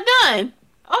still not done.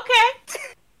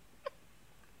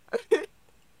 Okay.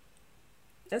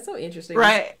 That's so interesting.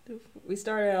 Right. We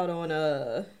started out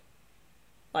on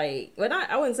like, well, not,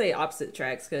 I wouldn't say opposite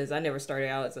tracks because I never started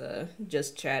out as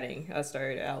just chatting. I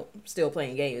started out still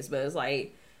playing games, but it's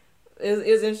like it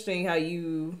was interesting how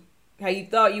you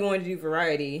thought you wanted to do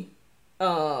variety,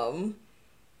 then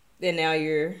now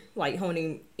you're like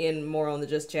honing in more on the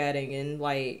just chatting, and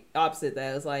like opposite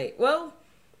that, it's like, well,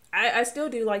 I still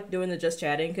do like doing the just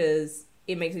chatting because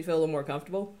it makes me feel a little more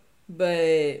comfortable,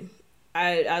 but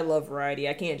I love variety.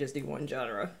 I can't just do one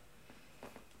genre.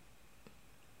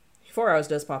 4 hours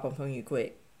does pop up on you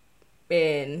quick.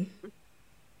 And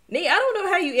Nate, I don't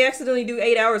know how you accidentally do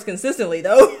 8 hours consistently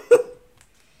though.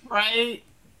 Right.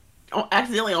 Oh,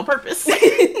 accidentally on purpose.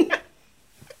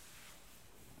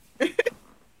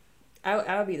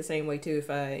 I would be the same way too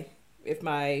if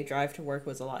my drive to work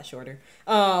was a lot shorter.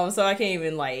 So I can't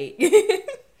even like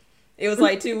it was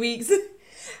like 2 weeks.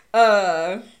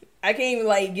 I can't even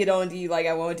like get on to you like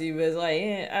I want to, but it's like,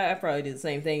 I probably do the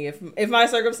same thing. If my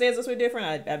circumstances were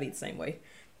different, I'd be the same way.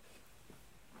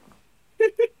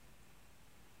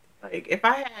 Like if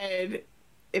I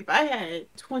had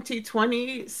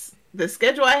 2020, the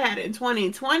schedule I had in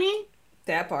 2020,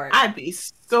 That part. I'd be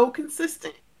so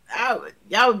consistent.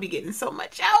 Y'all would be getting so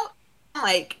much out.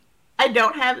 Like, I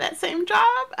don't have that same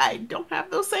job. I don't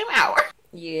have those same hours.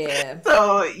 Yeah.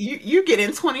 So you get in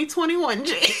 2021,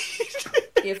 Jay.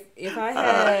 If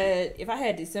I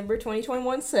had December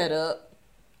 2021 set up,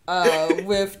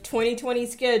 with 2020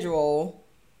 schedule,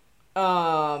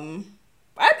 I'd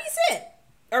be set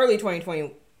early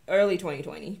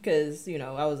 2020 because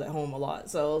I was at home a lot,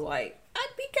 so I was like, I'd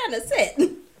be kind of set.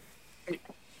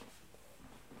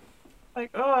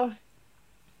 Like, oh,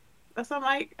 that's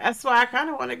why I kind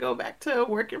of want to go back to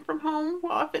working from home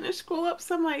while I finish school up.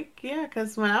 So I'm like, yeah,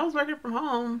 because when I was working from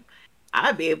home,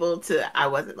 I'd be able to, I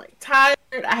wasn't like tired.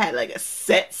 I had like a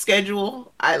set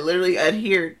schedule. I literally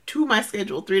adhered to my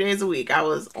schedule 3 days a week. I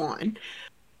was on.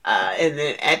 And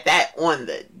then at that on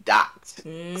the dot.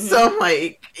 Mm-hmm. So I'm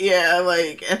like, yeah,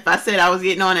 like if I said I was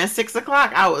getting on at 6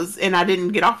 o'clock, and I didn't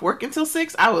get off work until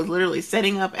 6, I was literally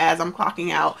setting up as I'm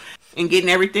clocking out and getting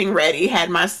everything ready. Had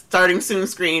my starting soon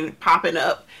screen popping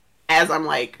up as I'm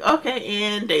like, okay,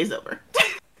 and day's over.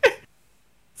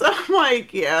 So I'm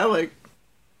like, yeah, like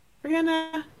we're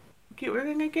gonna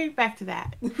get back to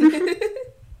that.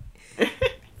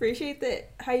 Appreciate the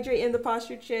hydrate and the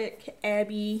posture check,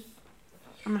 Abby.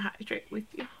 I'm gonna hydrate with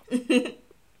you.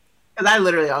 Because I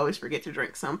literally always forget to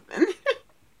drink something.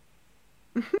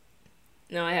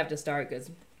 No, I have to start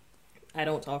because I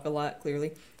don't talk a lot,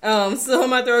 clearly. So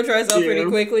my throat dries up pretty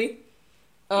quickly.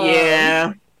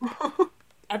 Yeah.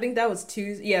 I think that was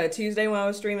Tuesday. Yeah, Tuesday when I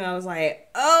was streaming, I was like,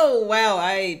 oh, wow,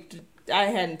 I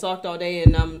hadn't talked all day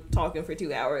and I'm talking for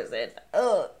 2 hours. And,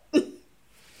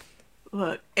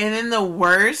 Look, and then the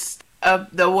worst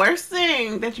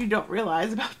thing that you don't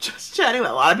realize about just chatting,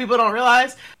 that a lot of people don't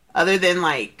realize, other than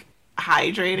like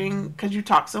hydrating, because you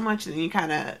talk so much and you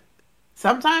kind of,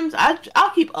 sometimes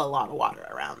I'll keep a lot of water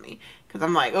around me because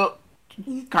I'm like, oh,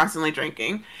 constantly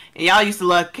drinking. And y'all used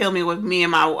to kill me with me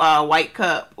and my white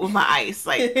cup with my ice.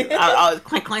 Like I was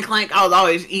clink clink clink. I was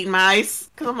always eating my ice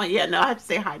because I'm like, yeah, no, I have to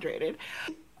stay hydrated.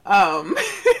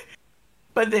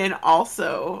 But then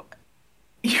also,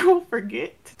 you will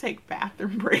forget to take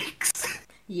bathroom breaks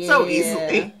so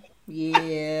easily.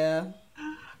 Yeah.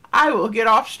 I will get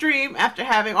off stream after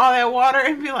having all that water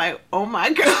and be like, oh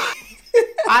my god,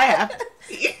 I have to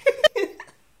pee.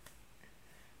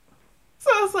 So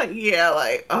it's like, yeah,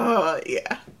 like, oh,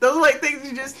 yeah. Those are like things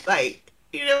you just, like,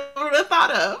 you never would have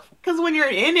thought of. Because when you're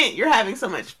in it, you're having so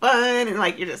much fun and,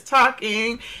 like, you're just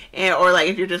talking. Or, like,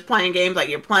 if you're just playing games, like,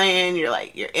 you're playing, you're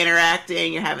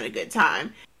interacting, you're having a good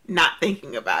time. Not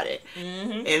thinking about it.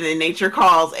 Mm-hmm. And then nature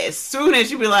calls as soon as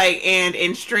you be like, and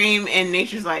in stream, and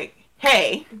nature's like,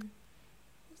 hey,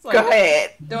 like, go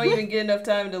ahead. Don't even get enough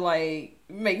time to, like,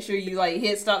 make sure you, like,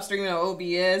 hit stop streaming on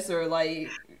OBS or, like,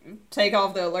 take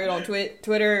off the alert on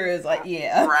Twitter. Is like,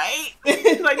 yeah. Right?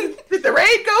 Like, did the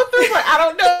raid go through? Like, I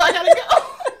don't know. I gotta go.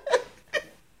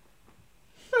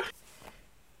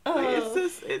 Like,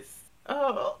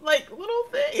 like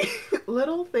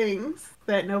little things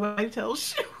that nobody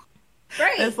tells you.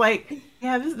 Right. It's like,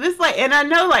 yeah, this like, and I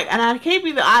know, like, and I can't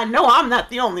be I know I'm not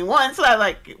the only one, so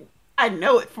I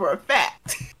know it for a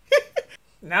fact.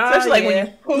 Nah, especially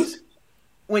like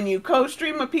when you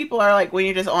co-stream with people, or like when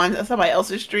you're just on somebody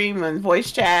else's stream and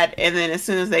voice chat, and then as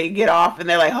soon as they get off and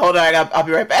they're like, "Hold on, I'll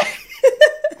be right back."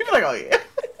 You're like, "Oh yeah."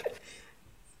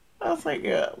 I was like,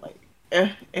 "Yeah, like."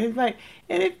 And like,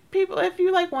 and if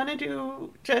you like want to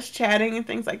do just chatting and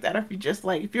things like that, or if you just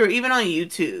like, if you're even on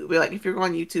YouTube, like if you're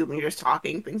on YouTube and you're just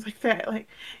talking, things like that, like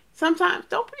sometimes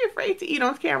don't be afraid to eat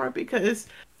on camera, because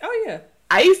Oh yeah.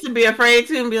 I used to be afraid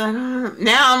to and be like,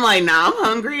 now I'm like, nah, I'm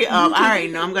hungry. I already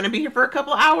know I'm gonna be here for a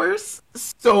couple hours,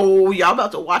 so y'all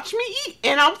about to watch me eat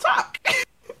and I'll talk.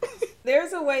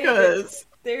 There's a way that Cause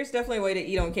there's definitely a way to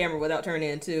eat on camera without turning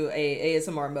into a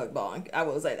ASMR mukbang. I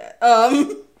will say that.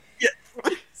 yeah.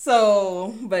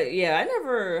 So, but yeah,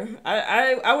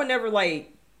 I would never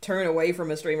like turn away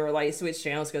from a streamer or like switch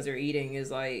channels because they're eating.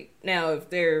 Is like now if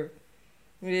they're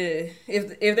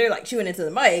if they're like chewing into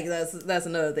the mic, that's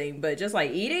another thing. But just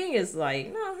like eating is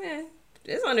like no,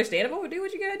 it's understandable. Do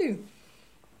what you gotta do.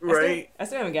 Right. I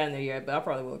still haven't gotten there yet, but I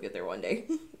probably will get there one day.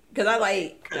 Because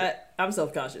I'm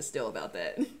self conscious still about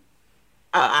that.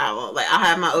 I will, like, I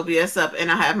have my OBS up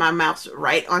and I have my mouse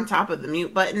right on top of the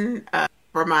mute button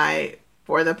for my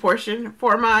for the portion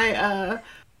for my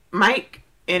mic,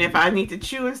 and if I need to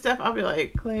chew and stuff, I'll be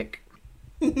like, click.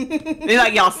 And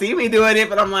like y'all see me doing it,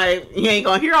 but I'm like, you ain't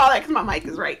gonna hear all that because my mic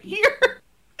is right here.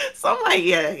 So I'm like,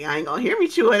 yeah, you ain't gonna hear me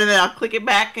chewing, and then I'll click it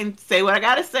back and say what I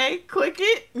gotta say. Click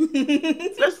it.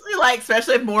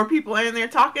 Especially if more people are in there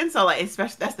talking. So like,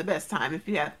 especially that's the best time if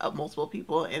you have multiple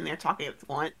people in there talking at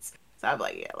once. So I'm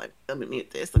like, yeah, like, let me mute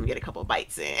this. Let me get a couple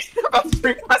bites in. I'm about to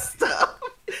drink my stuff.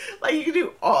 Like you can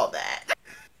do all that.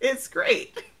 It's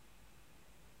great.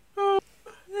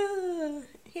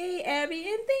 Hey Abby,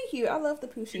 and thank you. I love the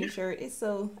Pusheen shirt.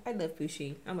 I love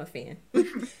Pusheen. I'm a fan.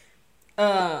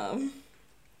 Um,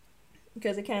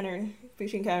 because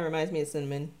Pusheen kind of reminds me of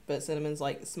Cinnamon, but Cinnamon's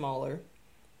like smaller,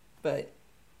 but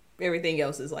everything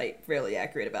else is like fairly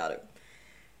accurate about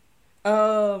it.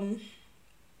 Um,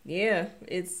 yeah,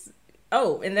 it's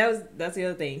oh, and that's the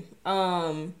other thing.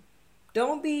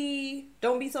 Don't be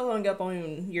so hung up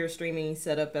on your streaming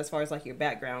setup as far as like your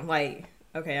background. Like,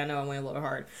 okay, I know I went a little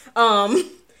hard.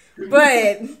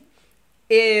 But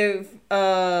if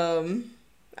I'm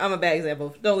a bad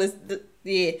example. Don't listen.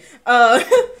 Yeah.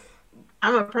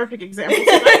 I'm a perfect example.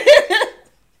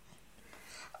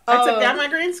 I took down Um. my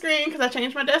green screen because I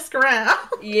changed my desk around.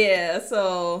 Yeah.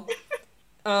 So,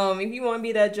 if you want to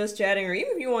be that just chatting, or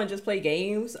even if you want to just play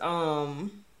games,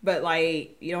 but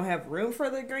like you don't have room for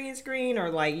the green screen, or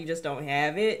like you just don't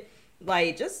have it,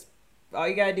 like just all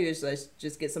you gotta do is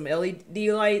just get some LED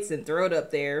lights and throw it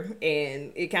up there,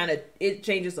 and it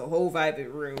changes the whole vibe of the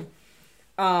room.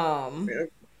 Um, Yeah.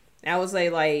 I would say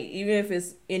like even if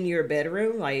it's in your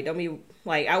bedroom, like don't be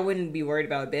like I wouldn't be worried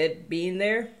about a bed being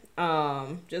there.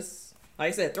 Just like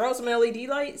I said, throw some LED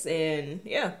lights, and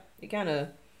yeah, it kind of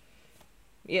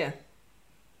yeah,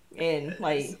 and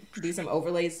like do some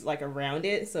overlays like around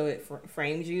it so it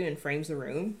frames you and frames the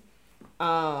room.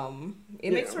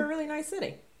 It makes for a really nice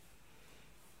setting.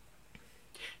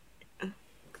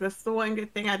 That's the one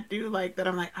good thing I do like, that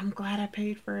I'm like, I'm glad I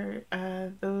paid for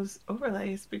those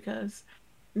overlays, because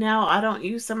now I don't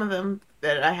use some of them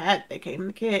that I had. They came in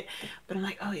the kit, but I'm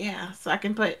like, oh yeah, so I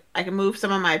can move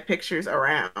some of my pictures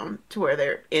around to where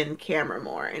they're in camera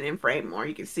more and in frame more.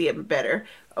 You can see them better.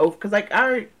 Oh, because like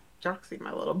y'all can see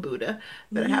my little Buddha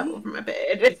that I have over my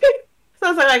bed. So I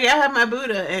was like, yeah, I have my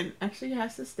Buddha, and actually it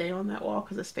has to stay on that wall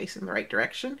because it's facing the right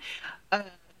direction. Uh,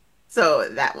 so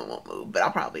that one won't move, but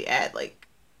I'll probably add like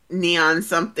neon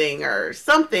something or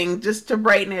something just to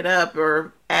brighten it up,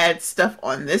 or add stuff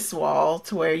on this wall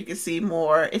to where you can see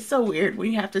more. It's so weird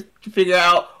when you have to figure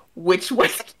out which way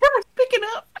the camera's picking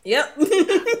up. Yep.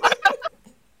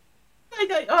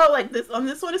 Like, oh, like this on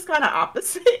this one is kind of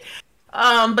opposite.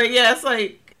 But yeah, it's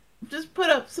like just put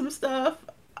up some stuff.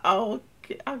 I'll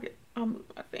move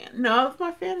my fan. No, if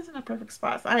my fan is in a perfect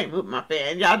spot, so I ain't moving my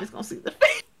fan. Y'all just gonna see the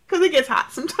fan because it gets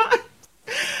hot sometimes.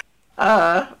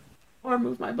 Uh, or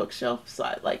move my bookshelf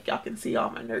so like y'all can see all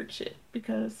my nerd shit,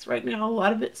 because right now a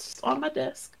lot of it's on my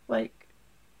desk. Like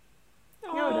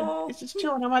Yoda, Oh. it's just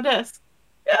chilling on my desk.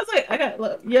 Yeah, I was like, I got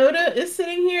look, Yoda is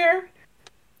sitting here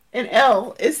and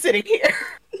L is sitting here.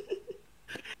 I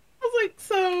was like,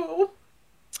 so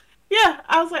yeah,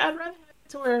 I was like, I'd rather have it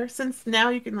to where, since now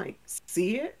you can like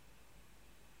see it,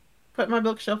 put my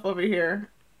bookshelf over here.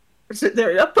 There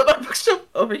we go. Put my bookshelf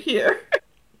over here.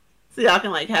 So y'all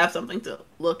can like have something to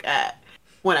look at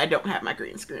when I don't have my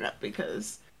green screen up,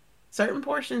 because certain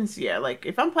portions, yeah, like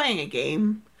if I'm playing a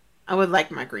game, I would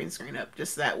like my green screen up,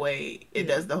 just that way it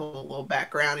Yeah. does the whole little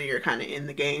background and you're kind of in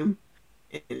the game.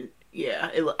 And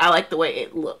yeah, I like the way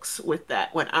it looks with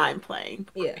that when I'm playing.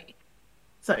 Yeah.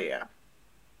 So yeah,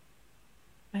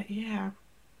 but yeah,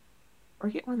 or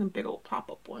get one of them big old pop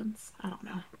up ones. I don't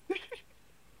know.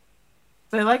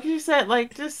 But like you said,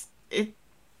 like just it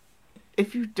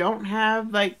if you don't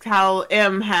have like how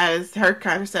M has her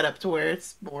kind of set up to where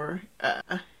it's more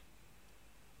a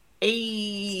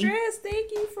Stress,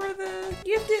 thank you for the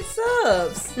gifted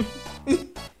subs.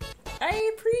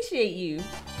 I appreciate you.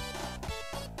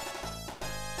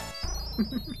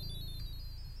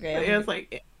 Okay, yeah, it's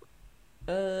like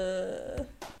uh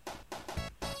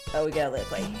oh, we gotta let it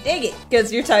play. Dang it,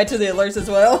 because you're tied to the alerts as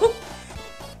well.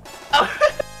 oh.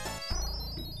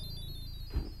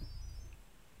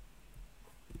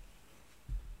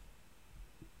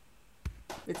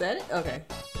 Is that it? Okay.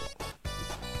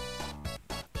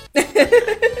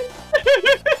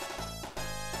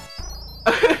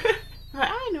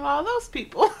 I know all those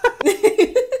people.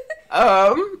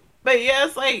 But yeah,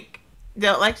 it's like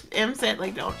don't like M said,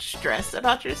 like don't stress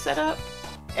about your setup.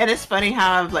 And it's funny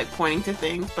how I'm like pointing to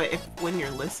things, but if when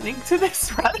you're listening to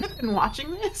this rather than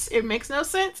watching this, it makes no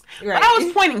sense. Right. But I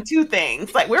was pointing to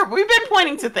things. Like we've been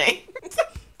pointing to things.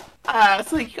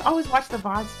 So like, you can always watch the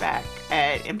VODs back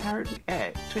at empowered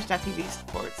at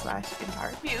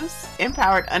twitch.tv/empowered muse,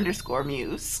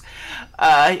 empowered_muse.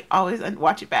 Always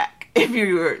watch it back if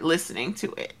you're listening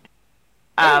to it.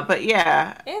 But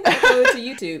yeah. And upload it to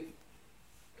YouTube.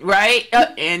 Right?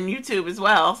 And YouTube as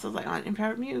well. So it's like on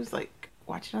Empowered Muse, like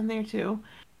watch it on there too.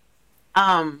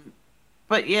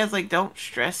 But yeah, it's like don't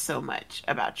stress so much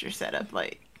about your setup.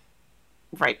 Like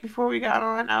right before we got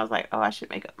on, I was like, oh, I should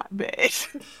make up my bed.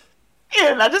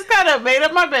 And I just kind of made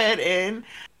up my bed and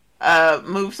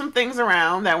moved some things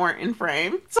around that weren't in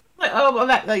frame. So I'm like, oh, well,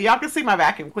 like, y'all can see my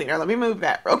vacuum cleaner. Let me move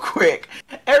that real quick.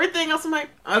 Everything else, I'm like,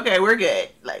 okay, we're good.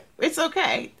 Like, it's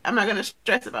okay. I'm not gonna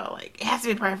stress about like it has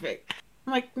to be perfect.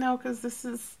 I'm like, no, because this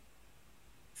is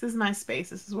my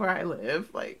space. This is where I live.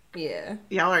 Like, Yeah.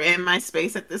 y'all are in my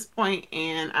space at this point,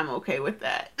 and I'm okay with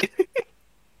that.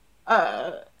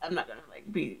 I'm not gonna like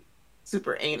be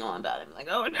super anal about it. I'm like,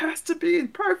 oh, it has to be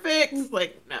perfect. It's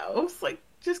like, no, it's like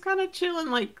just kind of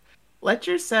chilling. Like, let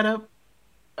your setup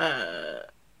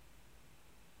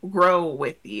grow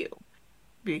with you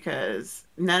because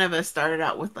none of us started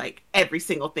out with like every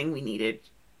single thing we needed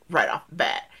right off the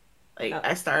bat. Like,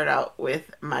 I started out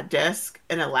with my desk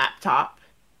and a laptop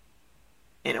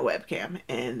and a webcam,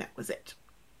 and that was it.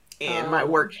 And my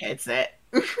work headset.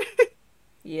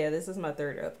 Yeah, this is my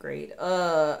third upgrade.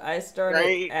 I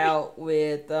started out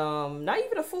with not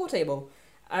even a full table.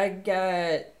 I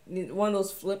got one of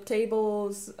those flip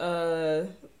tables,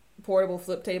 portable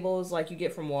flip tables like you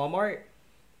get from Walmart.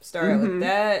 Started with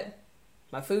that.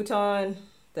 My futon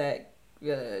that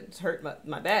hurt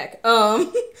my back.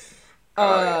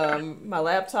 My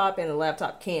laptop and a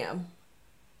laptop cam.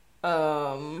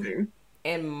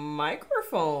 And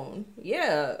microphone.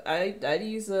 Yeah, I'd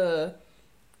use a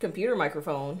computer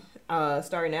microphone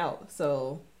starting out.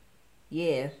 So,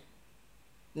 yeah.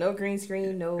 No green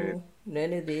screen,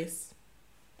 none of this.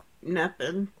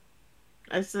 Nothing.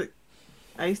 I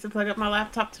used to plug up my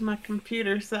laptop to my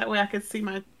computer so that way I could see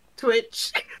my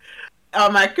Twitch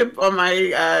on my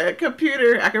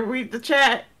computer. I could read the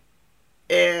chat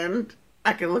and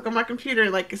I could look on my computer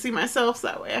and like see myself so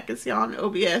that way I could see on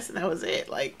OBS, and that was it.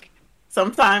 Like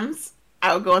sometimes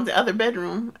I would go into the other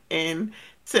bedroom and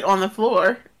sit on the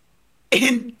floor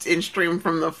and stream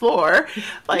from the floor.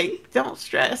 Like, don't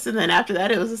stress. And then after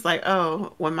that, it was just like,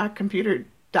 oh, when my computer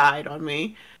died on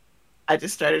me, I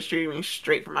just started streaming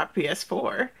straight from my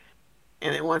PS4.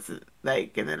 And then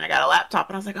and then I got a laptop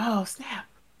and I was like, oh, snap,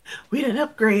 we didn't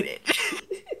upgrade it.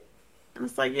 And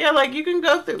it's like, yeah, like you can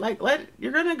go through, like,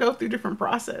 you're going to go through different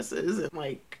processes and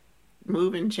like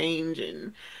move and change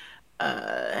and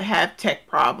have tech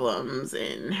problems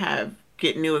and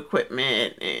get new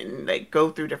equipment and like go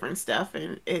through different stuff,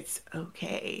 and it's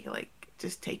okay. Like,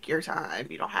 just take your time.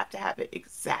 You don't have to have it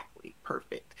exactly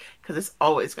perfect because it's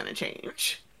always going to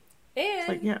change. And it's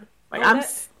like, yeah, like I'm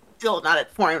still not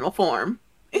at final form.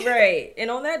 Right.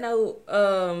 And on that note,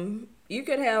 you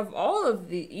could have all of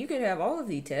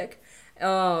the tech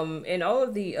and all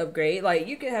of the upgrade. Like,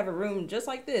 you could have a room just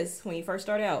like this when you first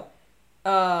start out.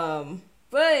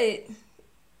 But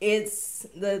it's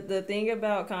the thing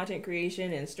about content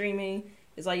creation and streaming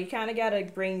is like you kind of got to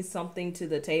bring something to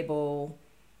the table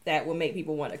that will make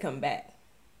people want to come back.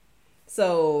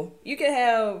 So you could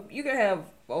have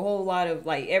a whole lot of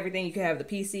like everything. You could have the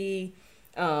PC,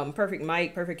 perfect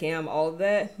mic, perfect cam, all of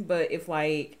that. But if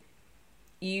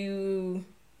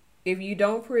you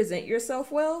don't present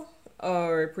yourself well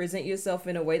or present yourself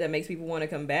in a way that makes people want to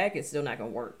come back, it's still not gonna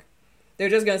work. They're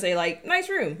just gonna say like, nice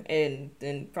room, and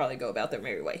then probably go about their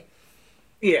merry way.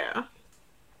 Yeah.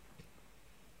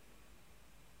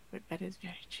 That is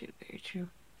very true. Very true.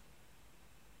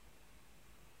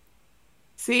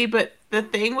 See, but the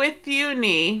thing with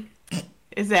uni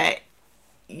is that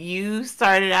you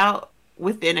started out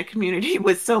within a community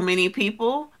with so many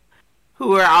people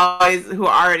who are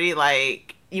already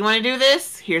like, you want to do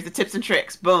this? Here's the tips and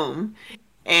tricks. Boom.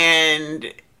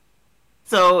 And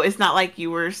so it's not like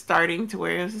you were starting to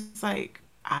where it's like,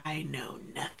 I know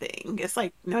nothing. It's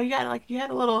like, no, you had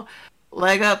a little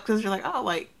leg up because you're like, oh,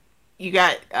 like you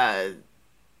got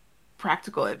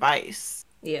practical advice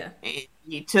Yeah. and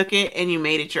you took it and you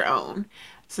made it your own.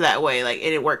 So that way, like,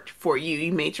 and it worked for you.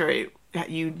 You made sure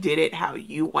you did it how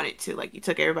you wanted to. Like, you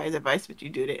took everybody's advice, but you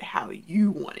did it how you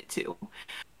wanted to.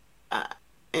 Uh,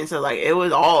 and so, like, it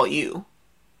was all you.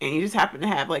 And you just happened to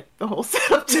have, like, the whole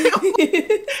setup too.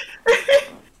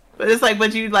 But it's like,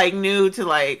 but you, like, knew to,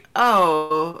 like,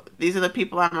 oh, these are the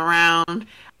people I'm around.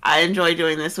 I enjoy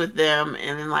doing this with them.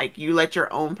 And then, like, you let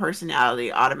your own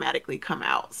personality automatically come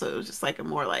out. So it was just, like, a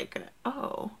more, like,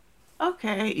 oh,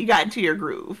 okay. You got into your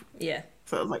groove. Yeah.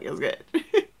 So it was like, it was good.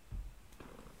 Like,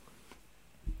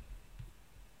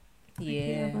 yeah,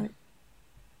 Yeah. but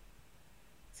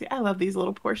see, I love these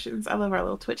little portions. I love our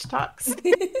little Twitch talks.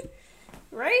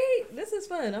 Right? This is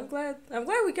fun. I'm glad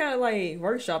we kind of like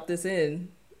workshop this in.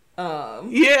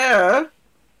 Yeah.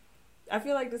 I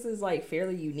feel like this is like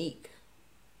fairly unique.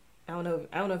 I don't know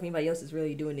if anybody else is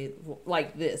really doing it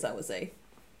like this, I would say.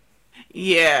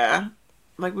 Yeah.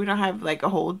 Like we don't have like a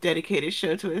whole dedicated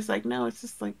show to it. It's like, no, it's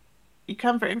just like you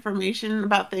come for information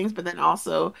about things, but then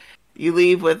also you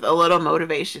leave with a little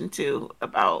motivation too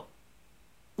about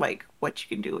like what you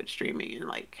can do with streaming and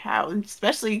like how, and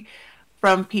especially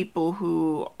from people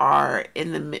who are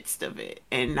in the midst of it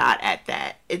and not at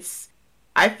that.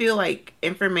 I feel like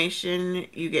information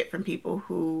you get from people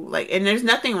who like, and there's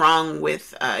nothing wrong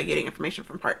with getting information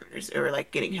from partners or like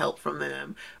getting help from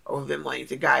them or them wanting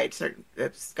to guide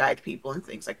people and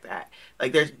things like that.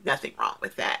 Like, there's nothing wrong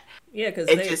with that. Yeah, because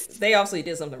It just, they obviously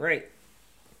did something right.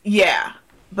 yeah.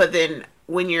 But then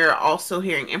when you're also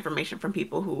hearing information from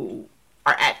people who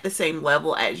are at the same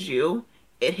level as you,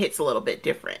 it hits a little bit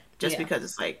different just Yeah. because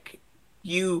it's like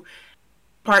you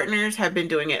partners have been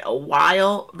doing it a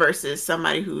while versus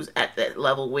somebody who's at that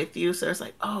level with you. So it's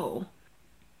like, oh,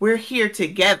 we're here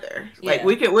together. Like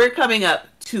Yeah. we're coming up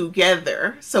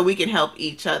together so we can help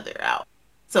each other out.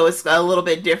 So it's a little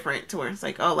bit different to where it's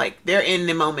like, oh, like they're in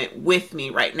the moment with me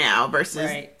right now versus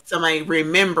Right. somebody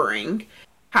remembering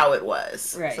how it was.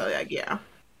 So Right. like, yeah.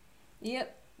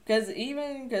 Yep. Because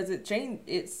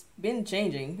it's been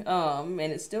changing. And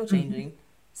it's still Mhm. changing.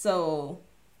 So,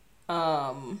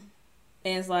 um,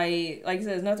 and it's like I said,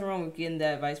 there's nothing wrong with getting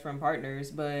that advice from partners,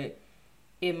 but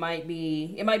it might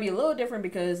be a little different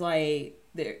because like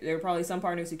there are probably some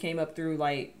partners who came up through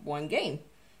like one game,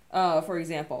 for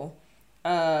example.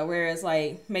 Whereas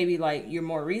like maybe like your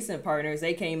more recent partners,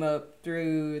 they came up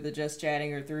through the just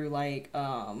chatting or through like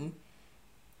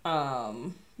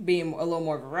being a little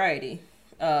more variety.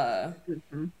 Uh,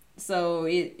 Mhm. so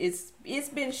it's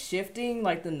been shifting,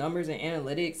 like the numbers and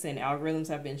analytics and algorithms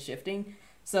have been shifting.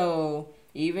 So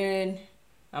even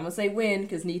I'm gonna say when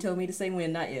because Nee told me to say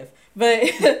when, not if. But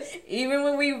even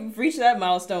when we reach that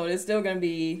milestone, it's still gonna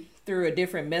be through a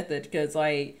different method because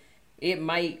like it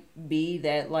might be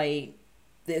that like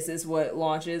this is what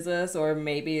launches us, or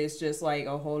maybe it's just like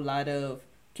a whole lot of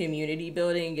community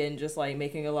building and just like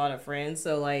making a lot of friends.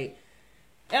 So like,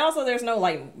 and also there's no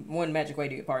like one magic way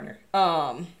to get a partner,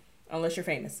 unless you're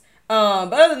famous.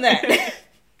 But other than that,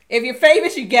 if you're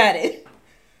famous, you got it.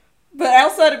 But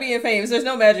outside of being famous, there's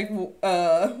no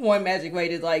one magic way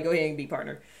to like go ahead and be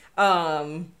partner.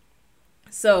 Um,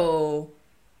 so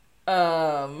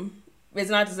it's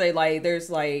not to say like there's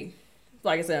like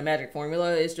I said, a magic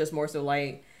formula. It's just more so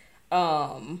like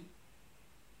um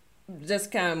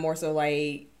just kind of more so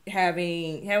like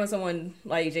having someone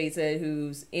like Jade said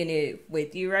who's in it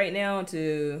with you right now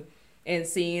to and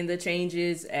seeing the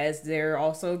changes as they're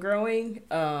also growing.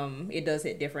 It does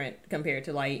hit different compared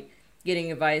to like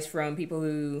getting advice from people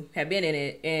who have been in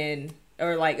it and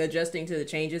or like adjusting to the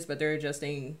changes, but they're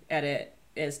adjusting at an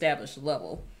established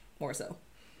level more so.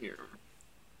 Yeah.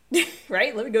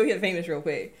 Right? Let me go get famous real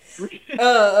quick.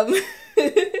 Um,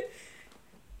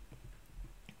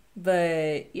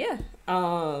 but yeah,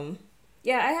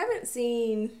 yeah, I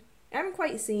haven't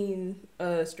quite seen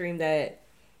a stream that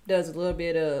does a little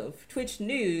bit of Twitch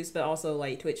news, but also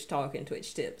like Twitch talk and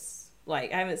Twitch tips.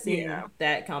 Like I haven't seen Yeah.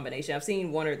 that combination. I've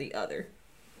seen one or the other.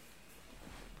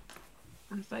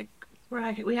 I was like,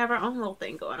 we have our own little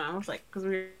thing going on. I was like, because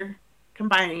we're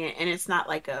combining it, and it's not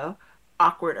like a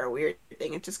awkward or weird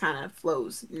thing. It just kind of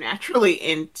flows naturally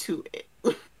into it.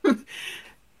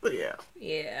 So yeah.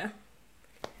 Yeah.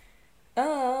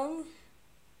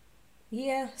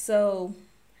 Yeah, so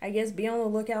I guess be on the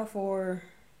lookout for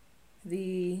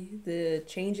the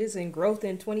changes and growth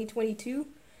in 2022.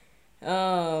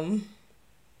 Um,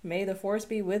 may the force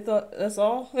be with us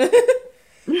all.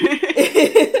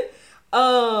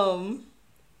 um,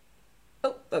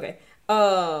 oh, okay.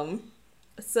 Um,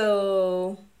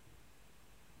 so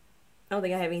I don't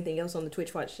think I have anything else on the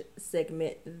Twitch Watch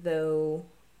segment though.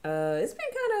 It's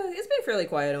been fairly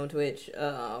quiet on Twitch.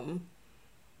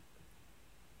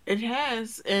 It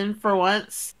has, and for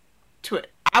once,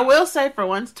 I will say for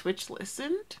once, Twitch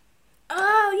listened.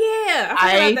 Oh yeah,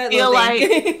 I forgot about I that little feel like,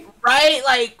 thing. right,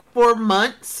 like for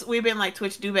months we've been like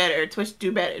Twitch do better, Twitch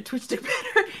do better, Twitch do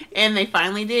better, and they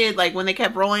finally did. Like when they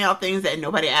kept rolling out things that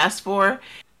nobody asked for,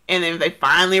 and then they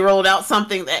finally rolled out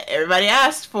something that everybody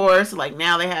asked for. So like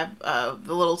now they have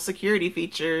the little security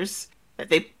features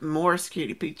more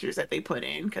security features that they put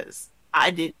in because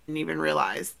I didn't even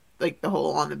realize like the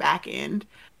whole on the back end,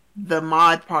 the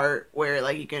mod part where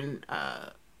like you can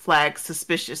flag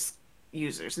suspicious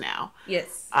users now.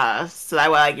 Yes. So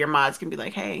that way, like your mods can be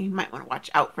like, "Hey, you might want to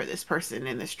watch out for this person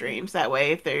in the streams." That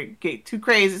way, if they get too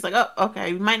crazy, it's like, "Oh,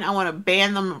 okay, you might not want to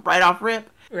ban them right off rip,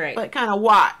 Right. but kind of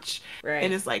watch." And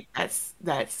Right. it's like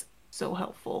that's so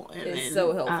helpful. And It's so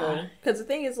then, helpful because the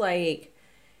thing is like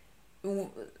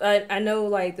I know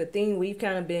like the thing we've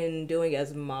kind of been doing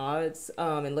as mods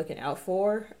and looking out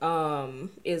for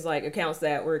is like accounts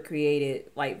that were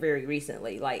created like very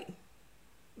recently, like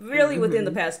really within the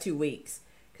mm-hmm, past 2 weeks,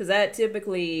 because that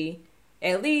typically,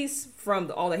 at least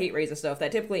from all the hate raids and stuff,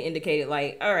 that typically indicated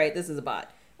like, all right, this is a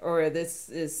bot or this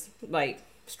is like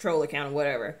troll account or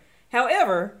whatever.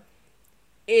 However,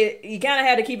 it you kind of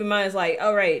had to keep in mind it's like,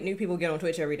 all right, new people get on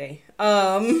Twitch every day.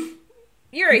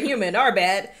 You're a human, our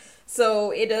bad.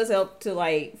 So it does help to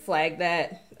like flag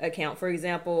that account, for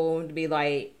example, to be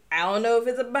like, I don't know if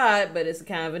it's a bot, but it's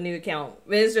kind of a new account.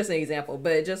 It's just an example,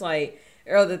 but just like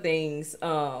other things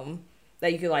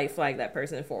that you could like flag that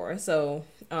person for. So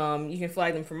you can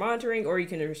flag them for monitoring, or you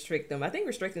can restrict them. I think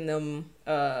restricting them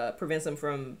prevents them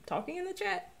from talking in the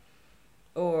chat.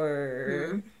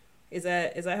 Or mm-hmm. is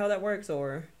that how that works?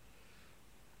 Or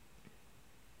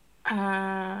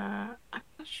I'm not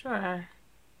sure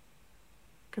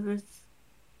because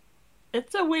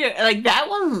it's a weird like that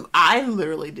one. I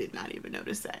literally did not even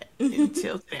notice that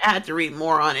until today. I had to read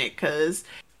more on it because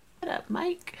what up,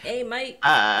 Mike? hey, Mike.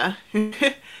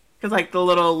 Because like the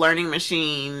little learning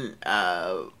machine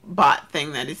bot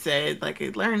thing that it said, like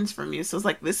it learns from you. So it's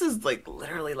like this is like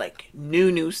literally like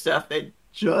new stuff that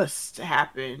just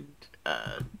happened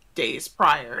days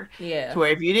prior. Yeah. To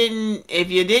where if you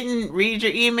didn't read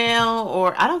your email,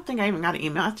 or I don't think I even got an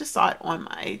email. I just saw it on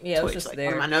my Yeah, it was Twitch, just like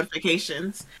one of my there.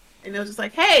 notifications, and it was just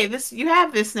like, hey, this you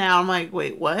have this now. I'm like,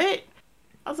 wait, what?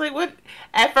 I was like, what?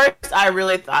 At first, I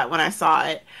really thought when I saw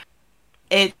it,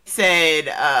 it said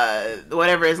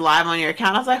whatever is live on your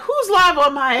account. I was like, who's live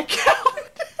on my account?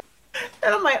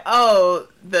 And I'm like, oh,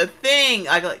 the thing.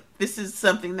 Like this is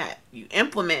something that you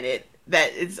implemented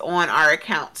that is on our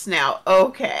accounts now.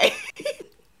 Okay.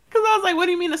 Because I was like, what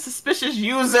do you mean a suspicious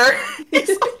user is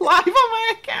live on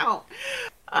my account?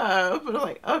 But I'm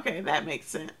like, okay, that makes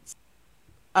sense.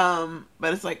 But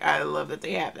it's like I love that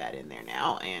they have that in there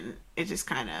now, and it just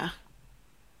kind of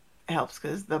helps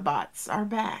because the bots are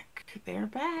back. They're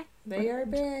back. They are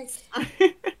back.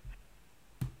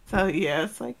 So yeah,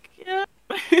 it's like yeah.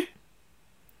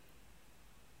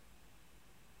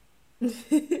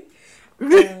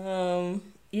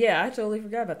 Yeah, I totally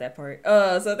forgot about that part.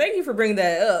 So thank you for bringing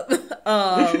that up.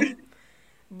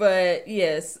 But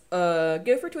yes,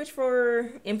 good for Twitch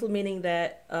for implementing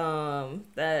that.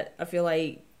 That I feel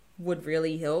like would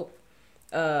really help.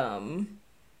 Um,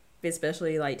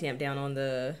 especially like tamp down on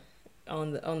the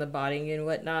botting and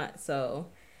whatnot. So,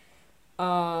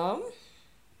 um,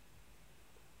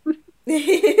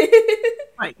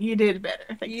 Like you did better.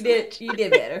 Thank you you so did much. you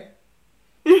did better.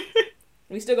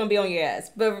 We still gonna be on your ass,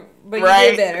 but you did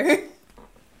Right. better.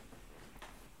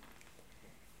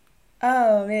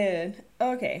 Oh man.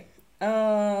 Okay.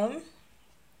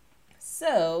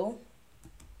 So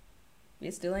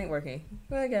it still ain't working.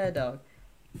 Well, I got a dog.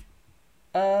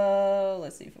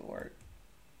 Let's see if it worked.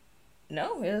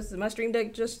 No, my stream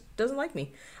deck just doesn't like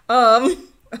me.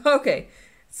 Okay.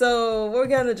 So we're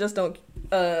gonna just don't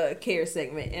care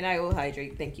segment, and I will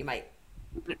hydrate. Thank you, Mike.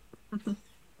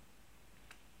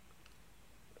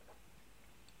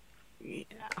 Yeah.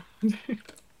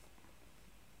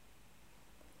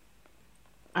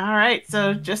 All right.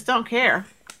 So just don't care.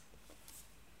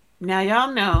 Now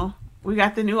y'all know we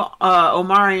got the new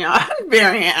Omarion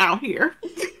variant out here.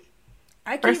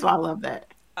 I First keep of all, I love that.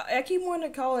 I keep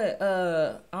wanting to call it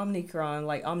Omnicron,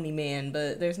 like Omni Man,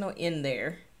 but there's no N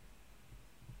there.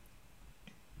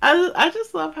 I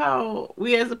just love how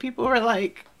we as a people were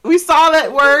like, we saw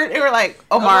that word and we're like,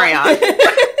 Oh my. Omarion.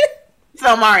 It's the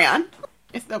Omarion.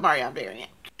 It's the Omarion variant.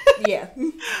 Yeah.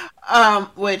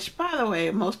 Which by the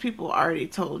way, most people already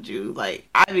told you, like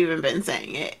I've even been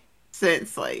saying it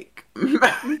since like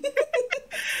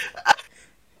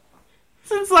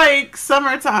since like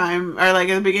summertime or like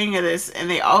at the beginning of this, and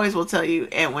they always will tell you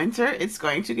in winter it's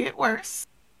going to get worse.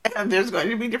 And there's going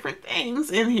to be different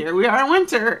things, and here we are in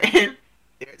winter and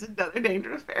there's another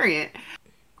dangerous variant.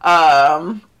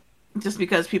 Um just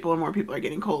because more people are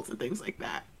getting colds and things like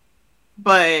that.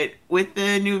 But with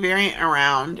the new variant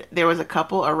around, there was a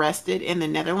couple arrested in the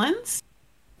Netherlands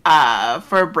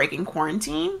for breaking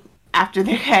quarantine after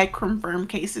they had confirmed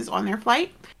cases on their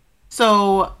flight.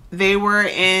 So they were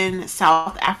in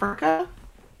South Africa,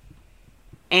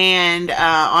 and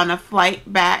on a flight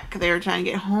back, they were trying to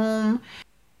get home.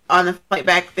 On the flight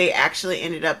back, they actually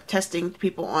ended up testing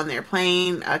people on their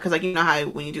plane because, like, you know how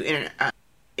when you do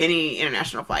any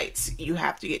international flights, you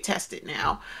have to get tested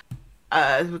now.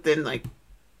 Within like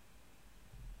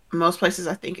most places,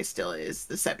 I think it still is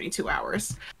the 72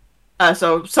 hours.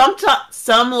 So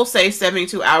some will say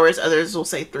 72 hours, others will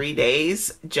say 3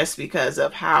 days, just because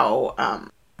of how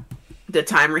the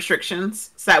time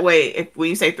restrictions. So that way, if when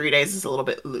you say 3 days, it's a little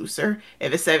bit looser.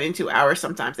 If it's 72 hours,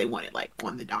 sometimes they want it like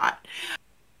on the dot.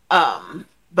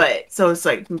 But so it's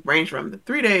like range from the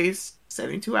 3 days,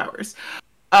 72 hours.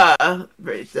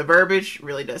 The verbiage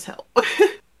really does help.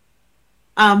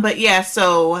 But yeah,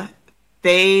 so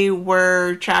they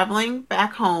were traveling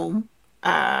back home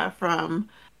from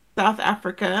South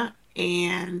Africa,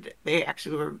 and they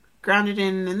actually were grounded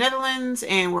in the Netherlands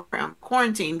and were around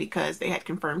quarantine because they had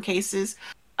confirmed cases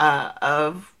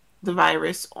of the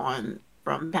virus on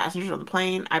from passengers on the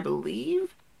plane. I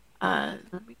believe.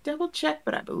 Let me double check,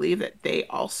 but I believe that they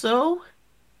also.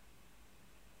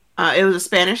 It was a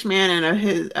Spanish man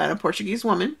and a Portuguese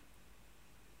woman.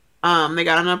 They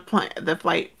got on the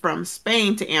flight from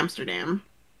Spain to Amsterdam,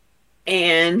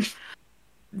 and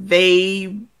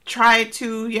they tried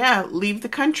to, leave the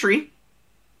country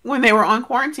when they were on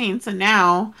quarantine. So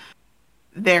now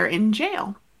they're in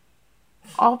jail,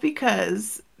 all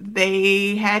because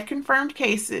they had confirmed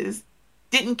cases,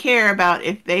 didn't care about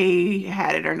if they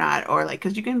had it or not, or like,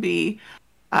 because you can be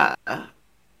uh,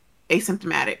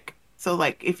 asymptomatic. So,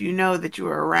 like, if you know that you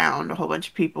were around a whole bunch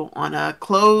of people on a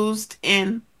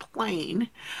closed-in plane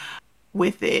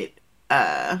with it,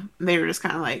 they were just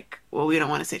kind of like, well, we don't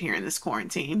want to sit here in this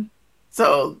quarantine.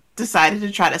 So, decided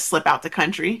to try to slip out the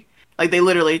country. Like, they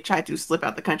literally tried to slip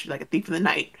out the country like a thief in the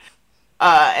night.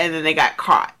 And then they got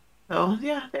caught. So,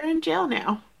 yeah, they're in jail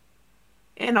now.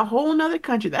 In a whole nother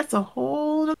country. That's a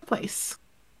whole nother place.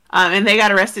 And they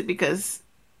got arrested because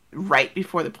right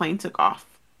before the plane took off,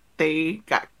 they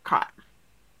got caught.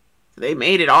 So they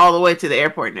made it all the way to the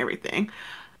airport and everything.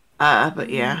 But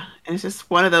yeah, and it's just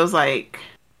one of those like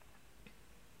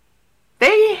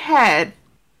they had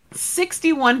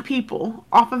 61 people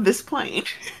off of this plane.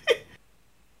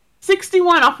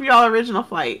 61 off of y'all original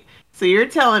flight. So you're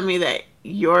telling me that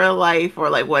your life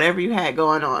or like whatever you had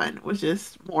going on was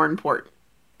just more important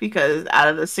because out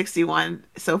of the 61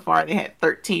 so far, they had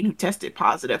 13 who tested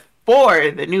positive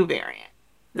for the new variant.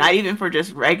 Not even for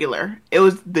just regular. It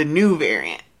was the new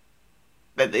variant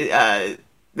that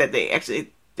they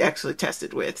actually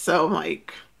tested with. So I'm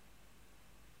like,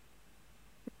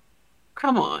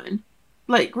 come on.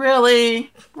 Like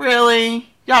really? Really?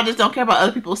 Y'all just don't care about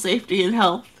other people's safety and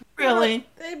health. Girl, Really?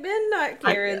 they've been not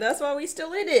Like caring. That's why we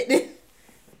still in it.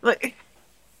 like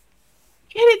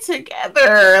get it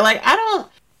together. Like I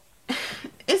don't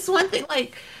it's one thing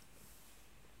like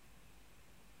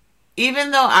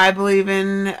even though I believe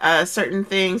in certain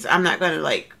things, I'm not going to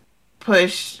like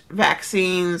push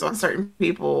vaccines on certain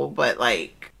people, but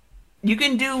like you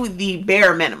can do the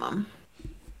bare minimum.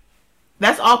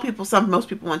 That's all most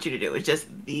people want you to do is just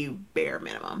the bare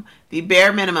minimum. The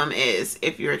bare minimum is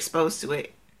if you're exposed to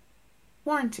it,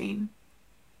 quarantine,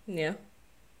 Yeah.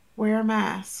 wear a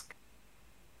mask.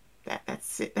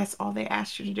 That's it. That's all they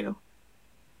asked you to do.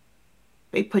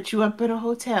 They put you up in a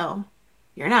hotel.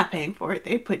 You're not paying for it.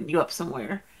 They're putting you up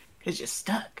somewhere because you're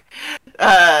stuck.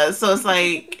 So it's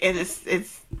like, and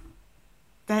it's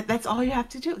that's all you have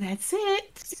to do. That's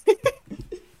it.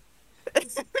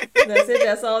 That's it,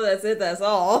 that's all, that's it, that's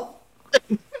all.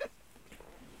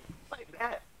 Like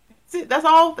that. That's it. That's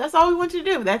all we want you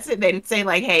to do. That's it. They didn't say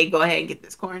like, hey, go ahead and get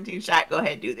this quarantine shot. Go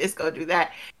ahead and do this. Go do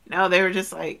that. No, they were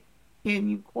just like, can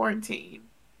you quarantine?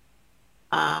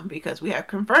 Because we have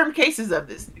confirmed cases of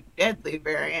this new deadly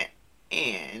variant.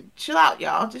 and chill out,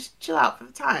 y'all. Just chill out for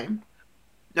the time.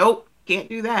 Nope, can't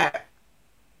do that.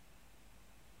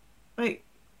 Like,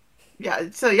 yeah,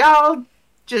 so y'all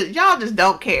just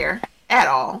don't care at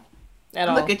all. At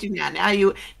Look all. at you now. Now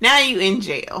you in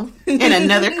jail in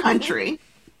another country.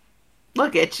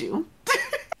 Look at you.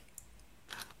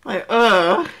 Like,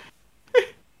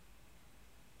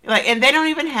 like, and they don't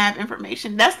even have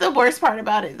information. That's the worst part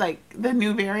about it. Like, the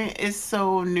new variant is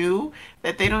so new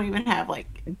that they don't even have like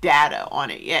data on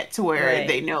it yet to where Right.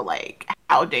 they know like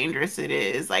how dangerous it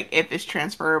is, like if it's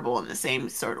transferable in the same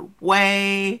sort of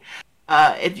way,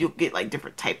 if you get like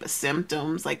different type of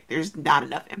symptoms. Like, there's not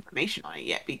enough information on it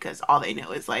yet because all they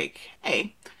know is like,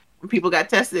 hey, when people got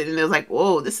tested and it was like,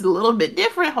 whoa, this is a little bit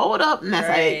different. Hold up, and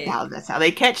Right. that's how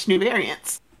they catch new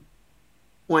variants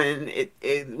when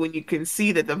when you can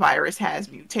see that the virus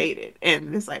has mutated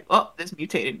and it's like, oh, this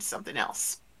mutated to something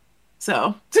else.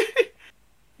 So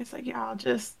it's like, y'all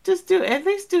just do, at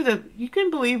least do the, you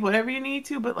can believe whatever you need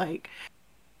to, but like,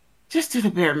 just do the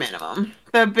bare minimum,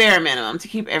 to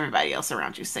keep everybody else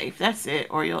around you safe. That's it,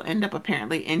 or you'll end up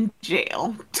apparently in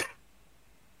jail.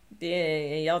 Yeah,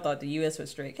 and y'all thought the U.S.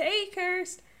 was strict. Hey,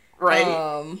 cursed. Right.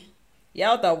 Um,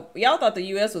 y'all thought the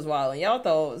U.S. was wilding. Y'all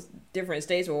thought different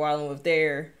states were wilding with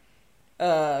their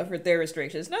for their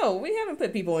restrictions. No, we haven't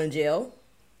put people in jail.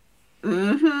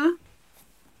 Mm-hmm.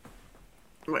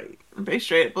 Like, they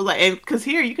straight up was like, and because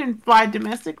here you can fly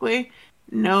domestically,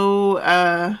 no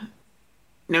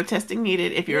no testing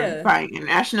needed. If you're Yeah, flying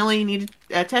internationally, you need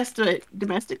a test it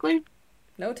domestically.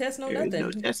 no test, no There is no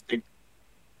nothing. testing.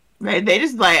 They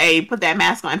just like, hey, put that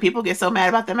mask on. People get so mad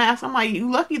about the mask. I'm like,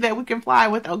 you lucky that we can fly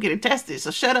without getting tested.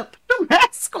 So shut up, put the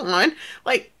mask on.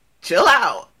 Like, chill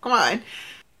out. Come on.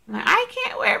 I'm like, I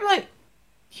can't wear. I'm like,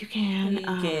 you can. You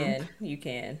can, you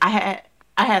can. I had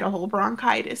I had a whole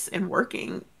bronchitis and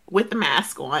working with the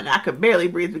mask on. I could barely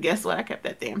breathe, but guess what? I kept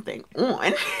that damn thing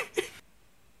on.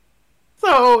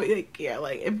 So like, yeah,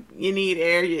 like if you need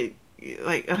air,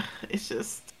 like it's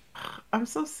just, I'm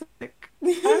so sick.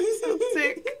 I'm so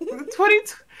sick.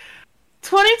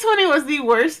 2020 was the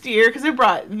worst year because it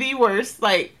brought the worst.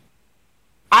 Like,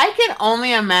 I can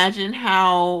only imagine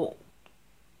how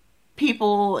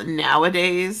people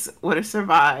nowadays would have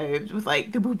survived with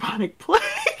like the bubonic plague,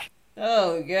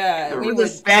 Oh God, the we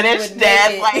Spanish would make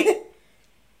death. Like, it.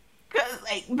 cause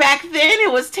like back then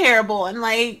it was terrible, and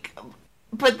like,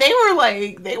 but they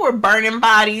were burning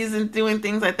bodies and doing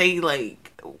things that they like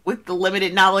with the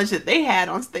limited knowledge that they had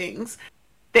on things.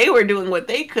 They were doing what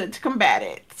they could to combat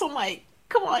it. So I'm like,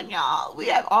 come on, y'all. We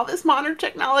have all this modern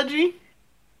technology,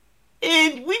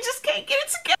 and we just can't get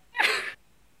it together.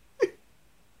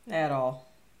 At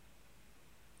all.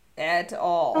 At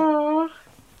all. Oh,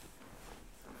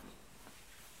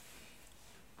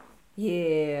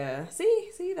 Yeah.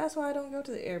 See, that's why I don't go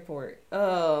to the airport.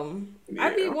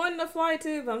 I'd be yeah. wanting to fly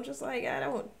too, but I'm just like, I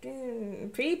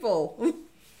don't people.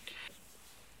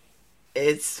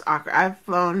 It's awkward. I've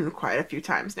flown quite a few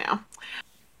times now.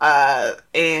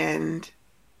 And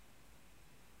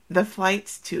the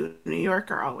flights to New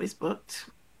York are always booked.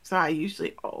 So I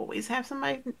usually always have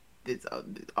somebody. It's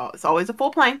always a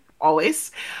full plane,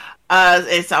 always.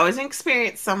 It's always an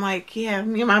experience. So I'm like, yeah,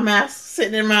 me and my mask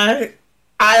sitting in my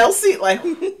aisle seat, like,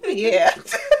 yeah,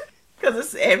 because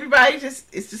it's everybody.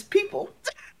 It's just people.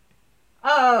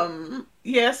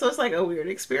 Yeah, so it's like a weird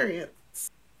experience.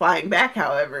 Flying back,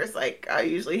 however, it's like I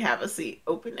usually have a seat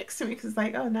open next to me because it's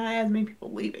like, oh, not as many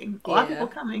people leaving, a lot of Yeah. people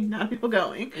coming, not people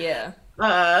going. Yeah.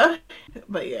 Uh,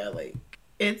 but yeah, like,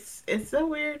 it's a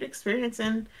weird experience,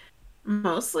 and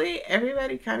mostly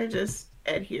everybody kind of just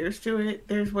adheres to it.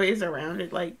 There's ways around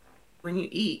it, like when you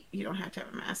eat, you don't have to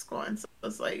have a mask on, so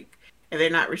it's like, and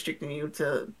they're not restricting you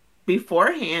to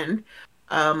beforehand.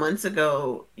 Months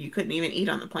ago, you couldn't even eat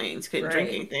on the planes, couldn't drink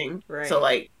Right. anything, so Right.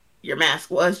 like your mask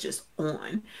was just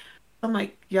on. I'm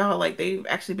like, y'all, like they've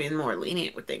actually been more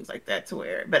lenient with things like that to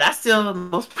where, but I still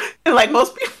most like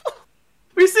most people,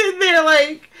 we sitting there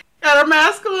like got our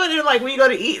mask on and like when you go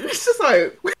to eat, it's just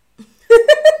like,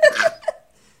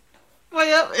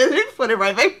 way up and then put it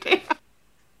right back down.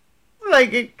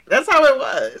 Like that's how it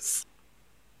was.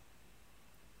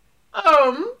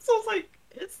 So it's like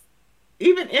it's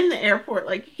even in the airport,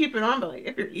 like you keep it on, but like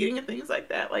if you're eating and things like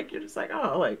that, like you're just like,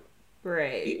 oh, like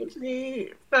Right. eat what you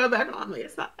need, throw it back on. Like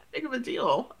it's not that big of a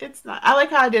deal. It's not. I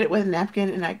like how I did it with a napkin,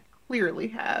 and I clearly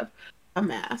have a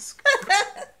mask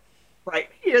right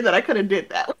here that I could have did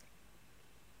that with.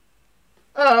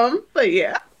 But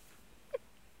yeah,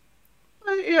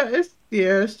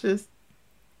 it's just,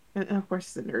 and of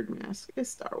course it's a nerd mask. It's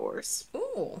Star Wars.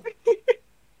 Ooh.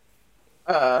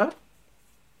 Uh,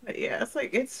 but yeah, it's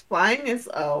like it's flying is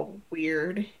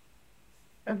weird.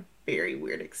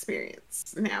 weird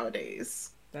experience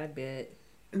nowadays. I bet.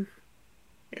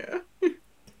 Yeah.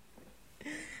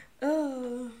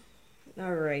 Oh,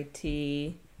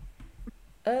 alrighty.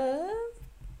 Uh,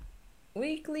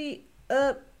 weekly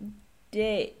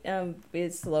update.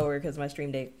 It's slower because my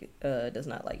stream deck does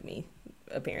not like me.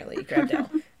 Apparently, crapped out.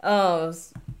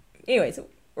 Anyways,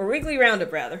 or weekly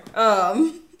roundup rather.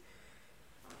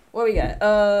 What we got?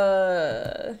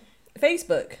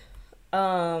 Facebook.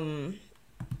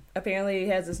 Apparently it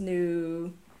has this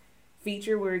new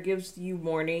feature where it gives you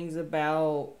warnings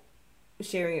about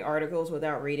sharing articles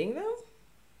without reading them,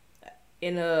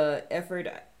 in a effort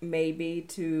maybe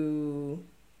to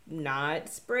not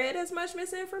spread as much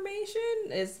misinformation,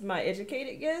 is my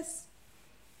educated guess.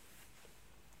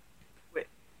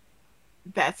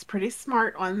 That's pretty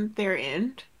smart on their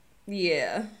end.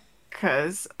 Yeah.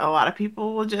 Because a lot of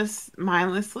people will just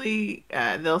mindlessly,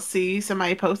 they'll see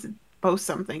somebody post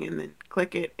something and then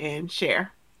click it and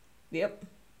share. Yep.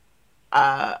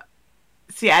 Uh,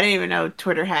 See, I didn't even know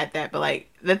Twitter had that, but like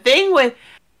the thing with,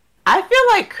 I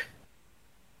feel like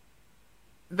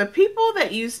the people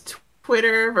that use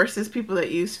Twitter versus people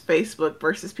that use Facebook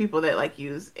versus people that like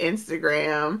use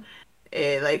Instagram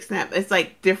and like Snap, it's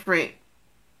like different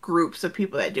groups of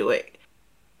people that do it.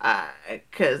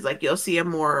 Because like you'll see a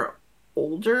more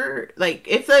older, like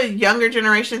it's a younger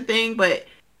generation thing, but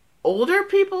older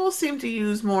people seem to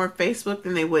use more Facebook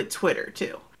than they would Twitter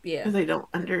too, Yeah. because they don't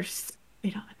understand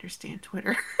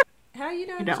Twitter. How you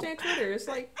don't You don't. understand Twitter? It's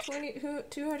like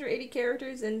 280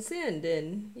 characters and send,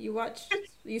 and you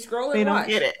scroll They and don't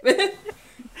get watch. it.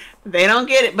 They don't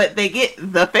get it, but they get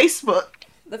the Facebook.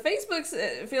 The Facebook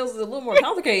feels a little more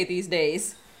complicated these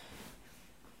days.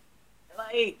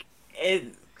 Like,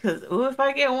 because if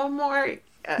I get one more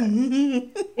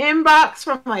inbox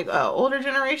from like older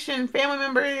generation family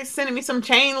members sending me some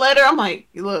chain letter, I'm like,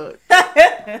 look,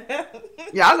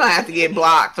 y'all gonna have to get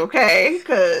blocked, okay?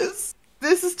 Because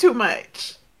this is too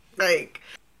much. Like,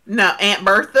 no, Aunt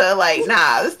Bertha, like,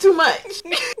 nah, this is too much.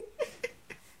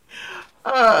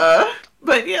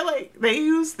 But yeah, like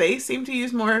they seem to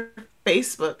use more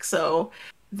Facebook, so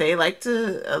they like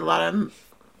to, a lot of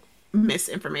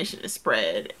misinformation is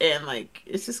spread, and like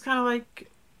it's just kind of like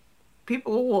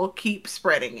people will keep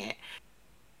spreading it.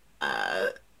 Uh,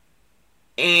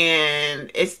 and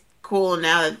it's cool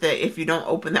now that if you don't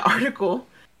open the article,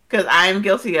 because I'm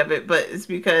guilty of it, but it's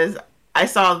because I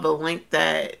saw the link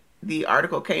that the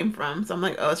article came from, so I'm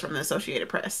like, oh, it's from the Associated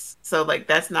Press, so like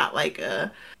that's not like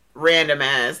a random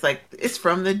ass, like it's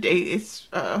from the day, it's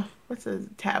what's a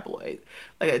tabloid,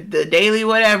 like the Daily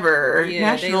whatever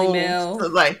Yeah, Daily national, Mail. so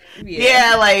like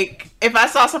Yeah. yeah, like if I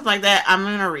saw something like that, I'm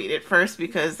gonna read it first,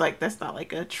 because like that's not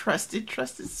like a trusted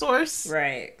source.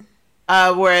 Right.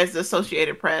 Whereas the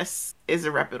Associated Press is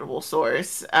a reputable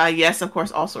source. Yes, of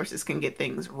course, all sources can get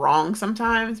things wrong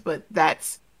sometimes, but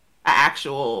that's an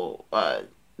actual,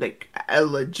 like a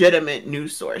legitimate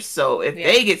news source. So if Yeah.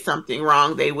 they get something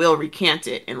wrong, they will recant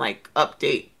it and like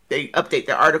update. They update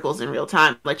their articles in real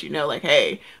time, let you know, like,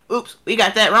 hey, oops, we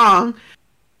got that wrong.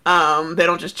 They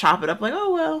don't just chop it up like,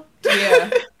 oh well. Yeah.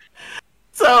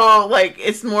 So like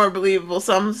it's more believable.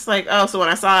 So I'm just like, oh, so when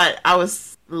I saw it, I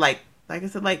was like I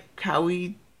said, like how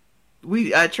we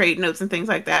trade notes and things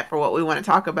like that for what we want to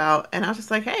talk about. And I was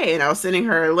just like, hey, and I was sending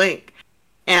her a link,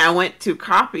 and I went to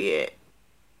copy it,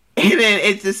 and then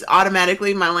it just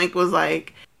automatically, my link was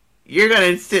like, you're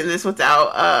gonna send this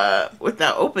without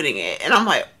opening it, and I'm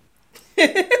like,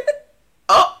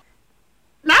 oh,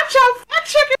 not y'all fact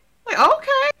checking. Like,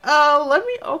 okay, let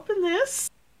me open this.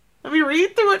 Let me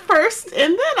read through it first,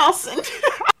 and then I'll send it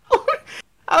out.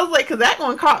 I was like, because that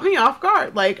one caught me off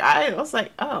guard. Like, I was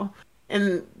like, oh.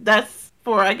 And that's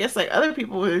for, I guess, like, other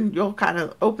people, and you'll kind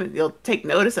of you'll take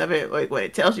notice of it, like, when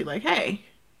it tells you, like, hey,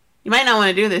 you might not want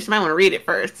to do this. You might want to read it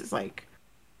first. It's like,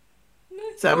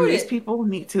 some of these people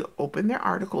need to open their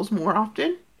articles more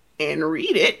often and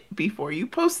read it before you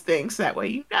post things. That way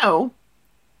you know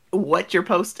what you're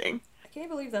posting. I can't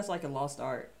believe that's like a lost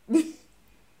art.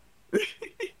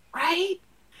 Right?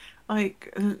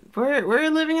 Like, we're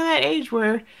living in that age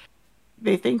where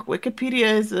they think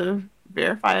Wikipedia is a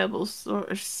verifiable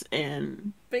source,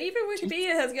 and But even Wikipedia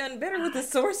has gotten better with the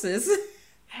sources.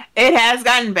 it has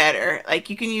gotten better. Like,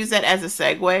 you can use that as a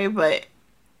segue, but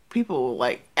people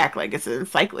like act like it's an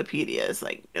encyclopedia. It's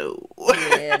like, no.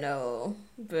 Yeah, no.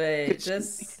 But it's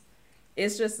just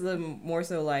the more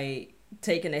so like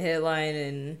taking a headline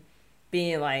and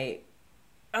being like,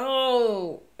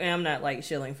 oh, and I'm not like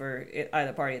shilling for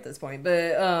either party at this point,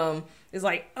 but it's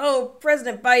like, oh,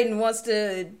 President Biden wants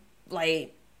to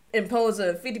like impose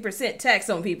a 50% tax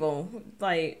on people.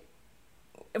 Like,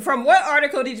 From what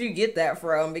article did you get that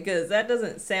from? Because that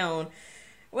doesn't sound.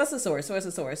 What's the source? What's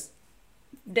the source?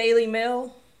 Daily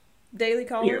Mail, Daily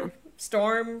Yeah. Caller,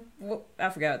 Storm. I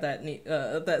forgot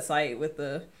that site with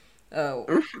the uh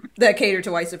that cater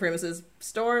to white supremacists.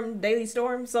 Storm, Daily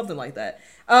Storm, something like that.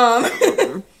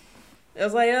 Mhm. I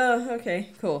was like, okay,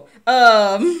 cool.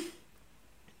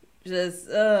 Just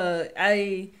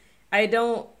I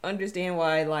don't understand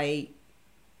why like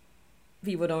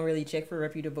people don't really check for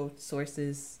reputable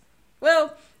sources.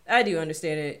 Well, I do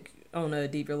understand it on a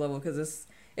deeper level because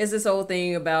it's this whole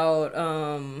thing about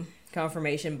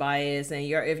confirmation bias, and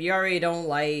if you already don't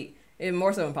like, and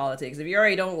more so in politics, if you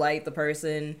already don't like the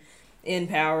person in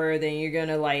power, then you're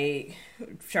gonna like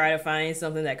try to find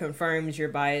something that confirms your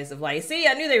bias of like, see,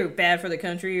 I knew they were bad for the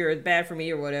country or bad for me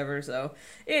or whatever. So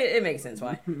it makes sense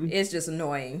why. It's just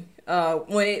annoying.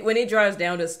 When it drives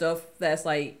down to stuff that's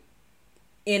like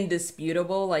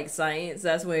indisputable, like science,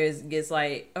 that's where it gets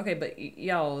like, okay, but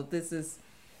y'all, this is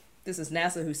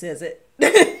NASA who says it.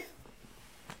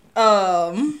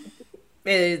 um,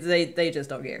 they just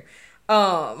don't care.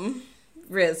 Um,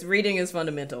 reading is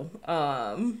fundamental.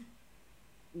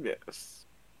 Yes.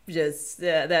 Just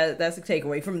that's a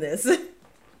takeaway from this.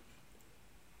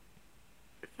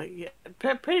 Like, yeah,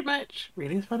 pretty much.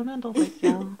 Reading is fundamental. Like,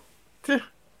 y'all.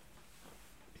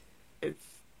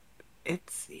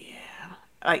 It's yeah.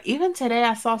 Like even today,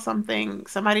 I saw something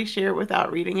somebody shared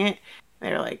without reading it.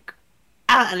 They're like,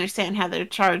 I don't understand how they're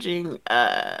charging.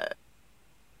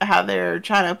 How they're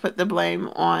trying to put the blame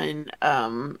on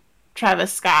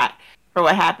Travis Scott for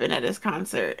what happened at his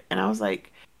concert, and I was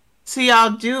like, so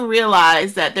y'all do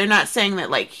realize that they're not saying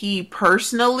that like he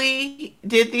personally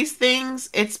did these things.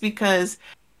 It's because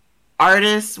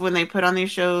artists when they put on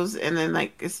these shows and then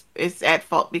like it's at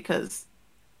fault because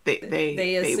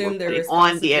They they were assume their putting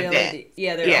on the event. responsibility.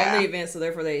 Yeah, they're on the Yeah. event, so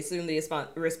therefore they assume the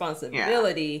Yeah.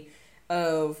 responsibility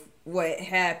of what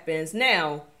happens.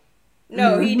 Now,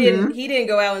 no, he didn't. Mhm. He didn't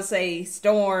go out and say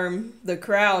storm the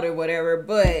crowd or whatever,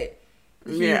 but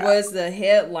he Yeah. was the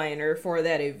headliner for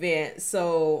that event.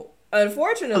 So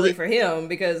unfortunately for him,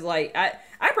 because like I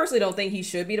personally don't think he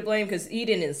should be to blame because he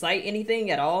didn't incite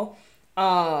anything at all.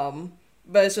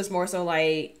 But it's just more so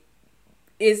like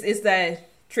it's that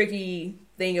tricky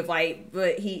thing of like,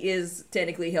 but he is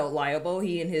technically held liable.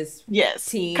 He and his Yes,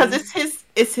 because team.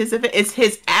 it's his event. It's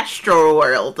his Astro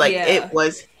World. Like it Yeah,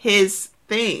 was his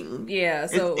thing. yeah.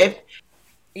 It's So if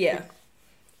yeah,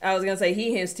 I was gonna say he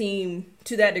and his team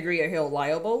to that degree are held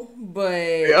liable,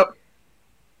 but yep.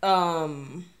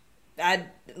 um, I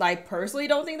like personally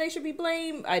don't think they should be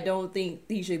blamed. I don't think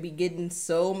he should be getting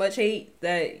so much hate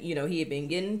that he had been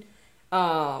getting.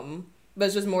 But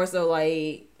it's just more so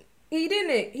like he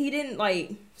didn't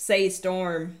like say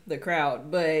storm the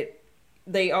crowd, but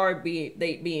they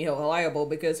being held liable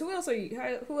because who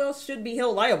else should be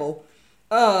held liable?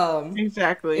 If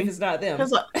Exactly. it's not them.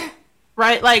 Because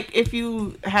right, like if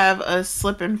you have a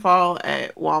slip and fall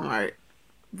at Walmart,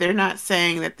 they're not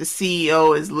saying that the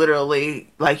CEO is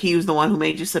literally like he was the one who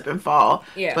made you slip and fall,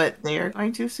 Yeah, but they are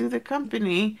going to sue the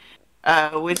company,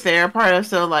 which they're a part of.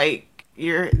 So like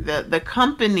you're the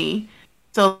company.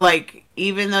 So like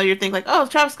even though you're thinking like, oh,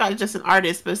 Travis Scott is just an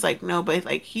artist, but it's like no, but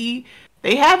like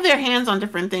they have their hands on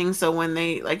different things. So when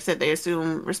they like I said they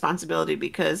assume responsibility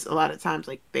because a lot of times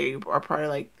like they are part of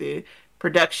like the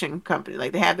production company,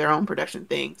 like they have their own production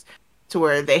things to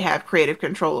where they have creative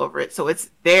control over it. So it's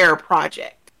their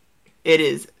project. It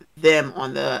is them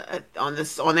on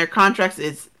on their contracts.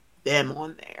 It's them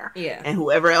on there, yeah, and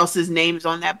whoever else's names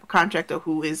on that contract or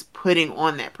who is putting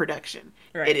on that production,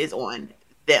 it right. is on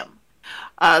them.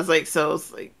 I was like, so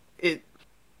it's like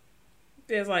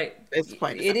It's like it's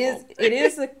plain and simple.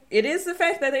 it is the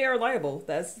fact that they are liable.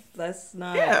 That's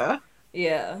not Yeah,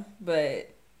 yeah, but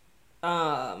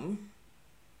um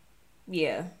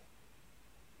yeah.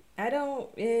 I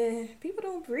don't people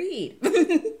don't read.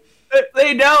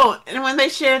 they don't. And when they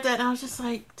shared that, I was just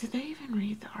like, did they even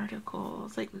read the article? I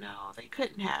was like, no, they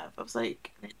couldn't have. I was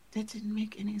like, that didn't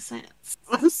make any sense.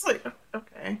 I was like,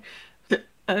 okay,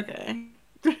 okay.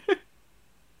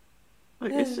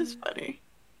 Like it's just funny.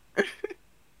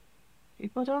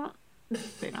 People don't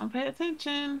they don't pay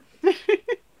attention.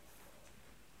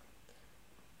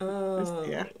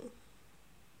 um Yeah,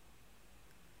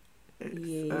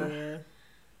 it's yeah.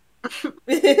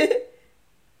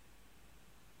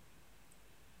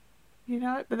 you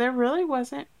know what? But there really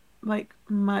wasn't like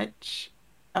much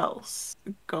else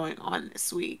going on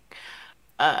this week.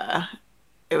 Uh,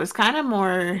 it was kind of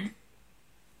more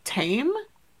tame.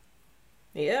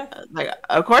 Yeah. Like,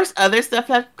 of course, other stuff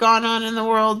has gone on in the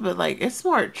world, but like, it's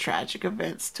more tragic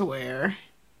events to where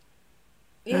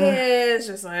Yeah, it's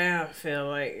just like I don't feel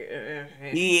like Yeah.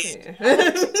 yeah.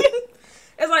 It's like,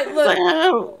 It's like, look,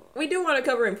 oh, we do want to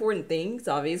cover important things,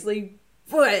 obviously,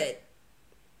 but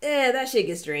that shit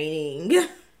gets draining.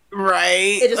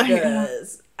 right. It just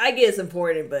does. I get it's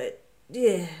important, but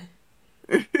yeah.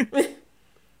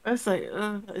 It's like,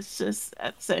 it's just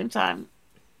at the same time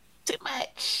too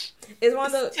much. It's one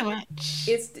of It's the too much.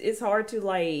 it's hard to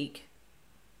like,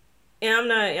 and I'm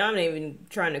not even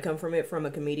trying to come from it from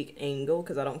a comedic angle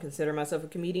because I don't consider myself a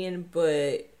comedian,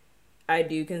 but I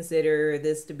do consider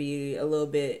this to be a little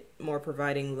bit more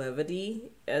providing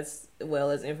levity as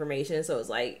well as information. So it's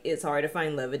like it's hard to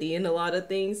find levity in a lot of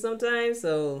things sometimes.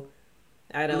 So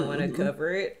I don't want to Mm-hmm.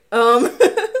 cover it.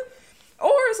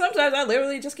 Or sometimes I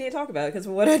literally just can't talk about it because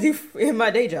of what I do in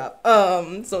my day job.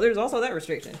 So there's also that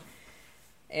restriction.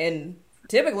 And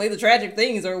typically the tragic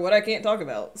things are what I can't talk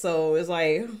about. So it's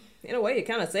like, in a way, it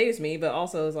kind of saves me, but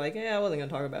also it's like, yeah, I wasn't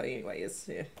gonna talk about it anyways.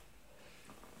 Yeah.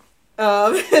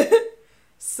 Um,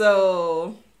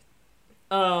 so,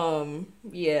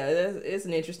 yeah, it's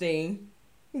an interesting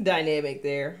dynamic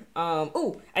there.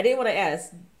 Oh, I did want to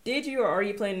ask, did you or are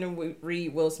you planning to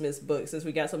read Will Smith's book since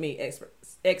we got so many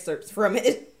excerpts from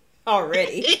it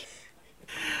already?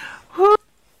 Whew,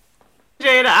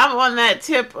 Jada, I'm on that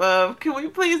tip of can we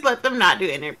please let them not do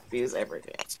interviews ever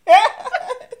again?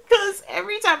 Because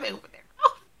every time they open their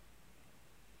mouth,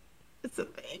 it's a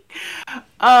thing.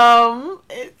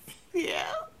 It's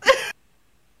yeah.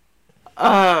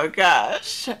 Oh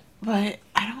gosh, but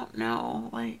I don't know.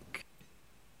 Like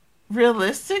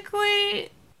realistically,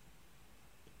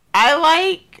 I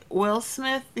like Will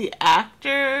Smith, the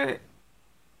actor.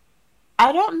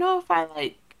 I don't know if I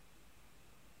like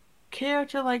care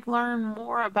to like learn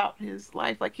more about his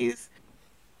life. Like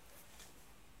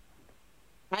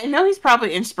I know he's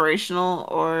probably inspirational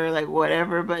or like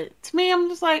whatever, but to me, I'm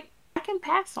just like, I can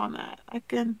pass on that. I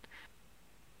can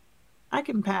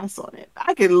pass on it.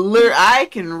 I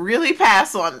can really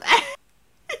pass on that.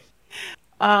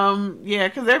 Yeah,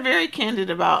 because they're very candid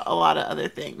about a lot of other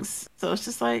things. So it's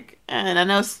just like, and I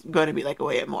know it's going to be like a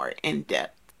way more in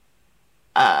depth.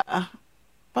 Uh,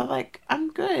 but like,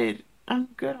 I'm good. I'm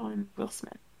good on Will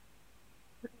Smith.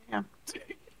 Yeah.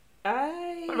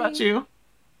 What about I you?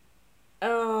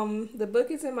 the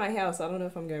book is in my house. I don't know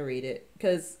if I'm gonna read it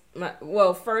because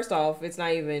well, first off, it's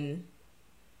not even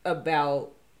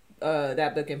about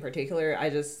that book in particular. I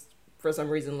just for some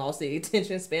reason lost the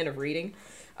attention span of reading.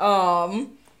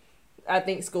 Um, I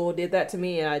think school did that to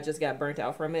me, and I just got burnt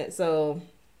out from it. So,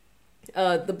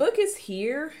 the book is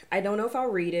here. I don't know if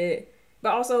I'll read it,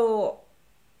 but also,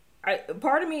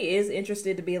 part of me is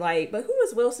interested to be like, but who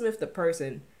is Will Smith the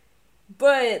person?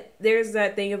 But there's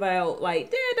that thing about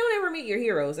like, Dad, don't ever meet your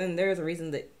heroes, and there's a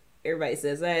reason that everybody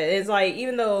says that. It's like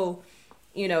even though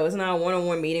it's not a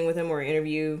one-on-one meeting with him or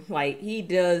interview, like he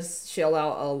does shell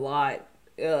out a lot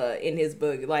in his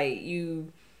book. Like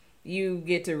you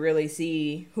get to really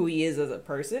see who he is as a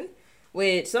person,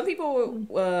 which some people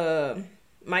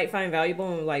might find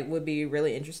valuable and like would be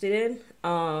really interested in.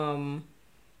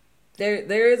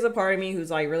 There is a part of me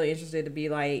who's like really interested to be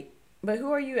like, but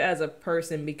who are you as a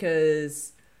person?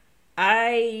 Because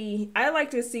I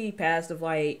like to see past of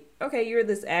like, okay, you're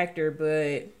this actor,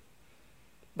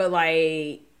 but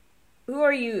like, who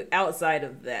are you outside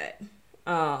of that?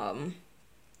 Um,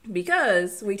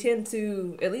 because we tend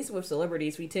to, at least with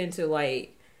celebrities, we tend to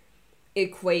like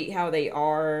equate how they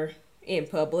are in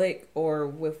public or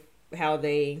with how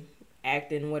they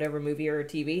act in whatever movie or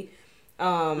TV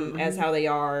as Hmm. how they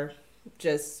are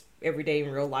just every day in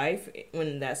real life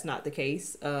when that's not the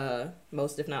case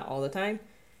most if not all the time.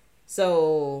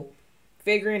 So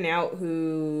figuring out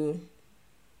who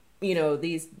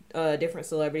these different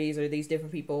celebrities or these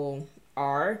different people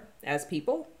are as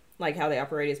people, like how they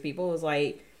operate as people, is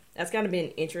like that's kind of been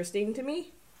interesting to me.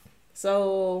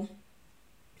 So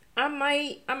I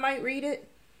might read it.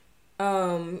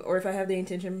 Or if I have the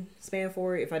intention span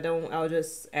for it. If I don't, I'll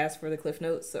just ask for the cliff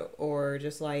notes or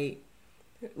just like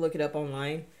look it up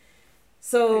online.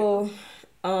 Yeah. So,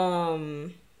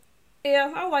 um,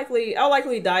 yeah, I'll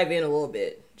likely dive in a little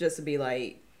bit just to be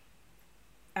like,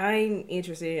 I'm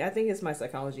interested. I think it's my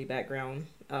psychology background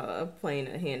playing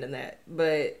a hand in that,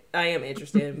 but I am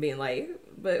interested in being like,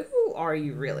 but who are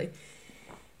you really?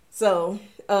 So,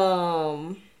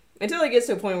 until it gets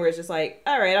to a point where it's just like,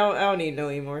 all right, I don't need to know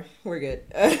anymore. We're good.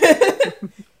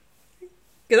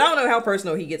 Because I don't know how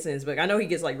personal he gets in his book. I know he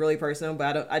gets like really personal,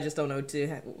 but I just don't know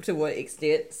to what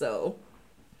extent. So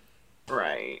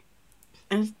Right.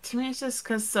 And to me, it's just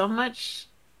because so much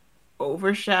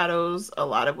overshadows a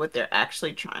lot of what they're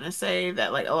actually trying to say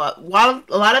that like a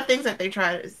lot of things that they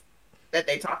try to that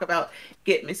they talk about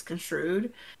get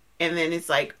misconstrued, and then it's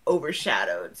like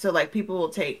overshadowed. So like people will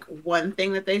take one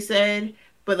thing that they said,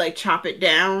 but like chop it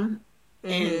down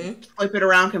and Mm-hmm. flip it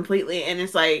around completely, and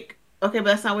it's like, okay, but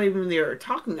that's not what even they were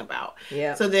talking about.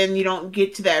 Yeah. So then you don't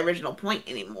get to that original point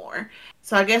anymore.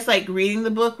 So I guess like reading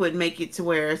the book would make it to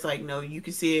where it's like, no, you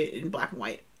can see it in black and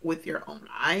white with your own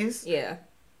eyes. Yeah.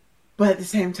 But at the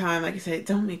same time, like I said,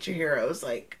 don't meet your heroes.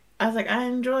 Like I was like, I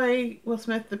enjoy Will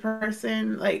Smith the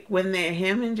person. Like when they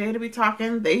him and Jada be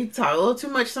talking, they talk a little too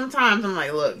much sometimes. I'm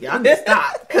like, look, y'all need to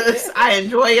stop because I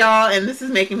enjoy y'all, and this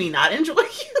is making me not enjoy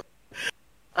you.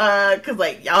 Cause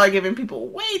like y'all are giving people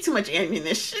way too much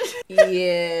ammunition.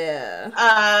 Yeah.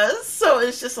 So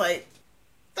it's just like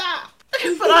stop.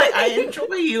 But I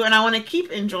enjoy you, and I want to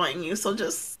keep enjoying you. So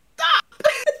just stop.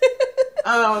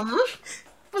 Um,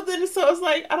 but then so it's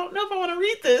like I don't know if I want to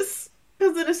read this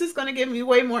because then it's just going to give me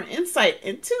way more insight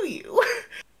into you.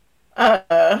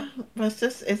 But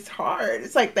it's hard.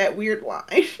 It's like that weird line.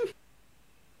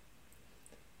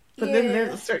 But then there's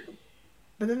Yeah. a certain,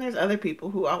 but then there's other people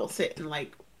who I will sit and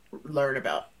like learn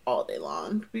about all day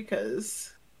long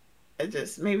because it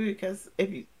just maybe because if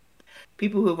you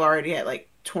people who've already had like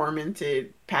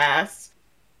tormented past,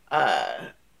 uh,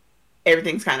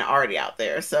 everything's kind of already out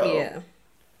there, so Yeah.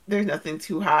 there's nothing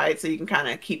too high, so you can kind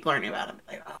of keep learning about them.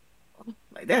 Like, oh,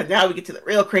 like that. Now we get to the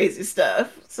real crazy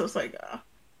stuff. So it's like,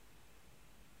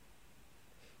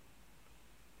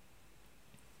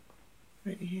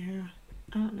 but yeah,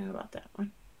 I don't know about that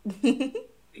one.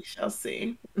 We shall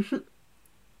see.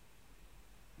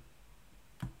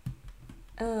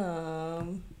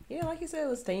 Yeah, like you said, it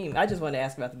was team. I just wanted to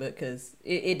ask about the book because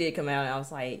it did come out, and I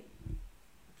was like,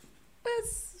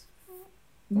 "What's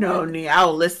No, what?" Nia, I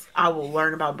will list. I will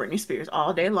learn about Britney Spears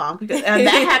all day long because that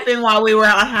happened while we were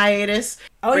on hiatus.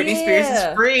 Oh Britney Spears is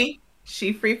yeah. free.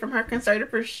 She free from her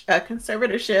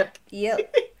conservatorship.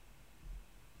 Yep.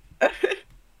 I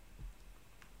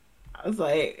was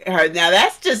like, her. Now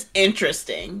that's just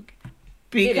interesting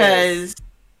It is. because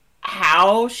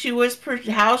how she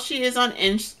is on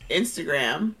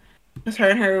Instagram, with her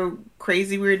and her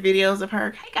crazy weird videos of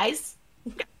her. Hey guys,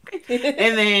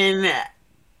 and then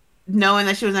knowing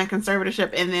that she was on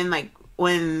conservatorship, and then like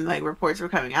when like reports were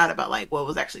coming out about like what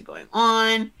was actually going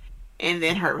on, and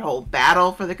then her whole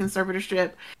battle for the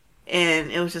conservatorship,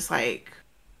 and it was just like,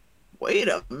 wait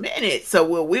a minute. So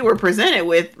what we were presented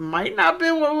with might not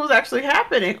be what was actually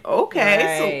happening.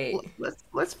 Okay, so Right.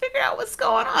 let's figure out what's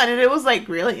going on. And it was like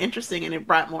really interesting, and it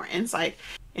brought more insight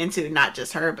into not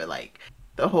just her, but like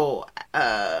the whole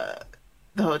uh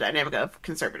the whole dynamic of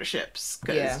conservatorships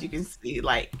Yeah. because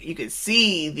you can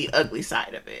see the ugly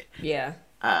side of it. Yeah.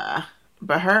 Uh,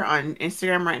 but her on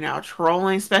Instagram right now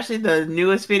trolling, especially the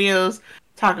newest videos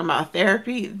talking about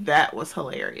therapy, that was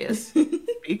hilarious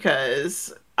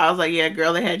because I was like, yeah,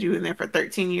 girl, they had you in there for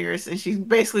 13 years, and she's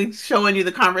basically showing you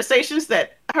the conversations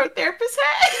that her therapist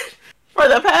had for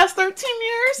the past 13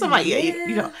 years. I'm like, yeah, you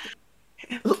Yeah.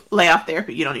 don't lay off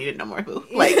therapy. You don't need it no more, boo.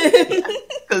 Like, yeah,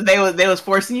 because they was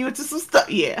forcing you into some stuff.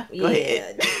 Yeah, go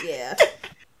ahead. Yeah. Yeah.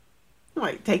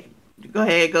 Like, go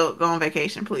ahead, go on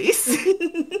vacation, please.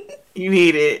 You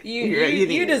need it. You You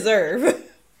need it, deserve.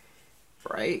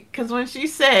 right? Because when she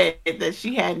said that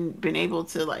she hadn't been able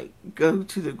to like go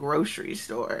to the grocery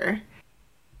store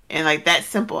and like that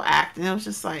simple act, and it was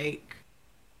just like,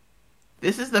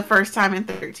 this is the first time in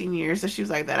 13 years that she was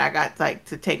like that I got like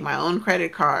to take my own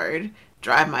credit card,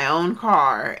 drive my own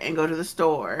car, and go to the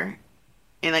store.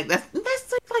 And like that's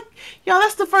like y'all,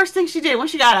 that's the first thing she did when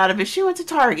she got out of it. She went to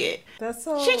Target. That's She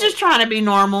so just trying to be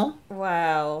normal.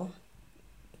 wow.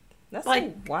 That's Like,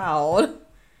 so wild.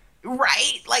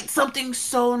 right? Like something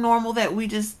so normal that we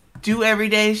just do every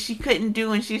day she couldn't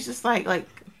do, and she's just like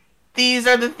these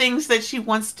are the things that she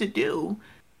wants to do.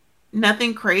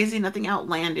 Nothing crazy, nothing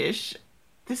outlandish.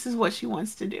 This is what she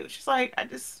wants to do. She's like, I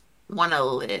just want to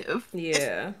live.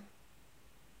 Yeah.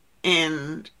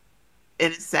 And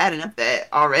it's sad enough that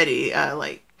already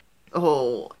like the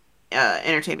whole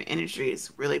entertainment industry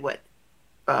is really what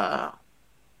uh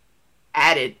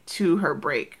added to her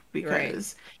break Right.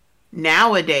 because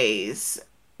nowadays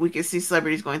we can see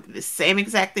celebrities going through the same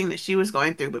exact thing that she was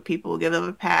going through, but people will give them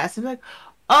a pass and be like,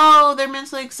 oh, they're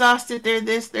mentally exhausted, they're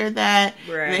this, they're that, and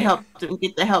they Right. help them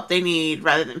get the help they need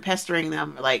rather than pestering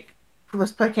them like,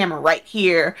 let's put a camera right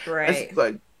here, let's Right.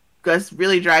 go, let's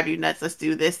really drive you nuts, let's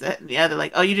do this, that, and the other.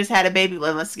 Like, oh, you just had a baby,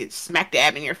 let's get smack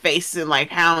dab in your face and like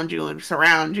hound you and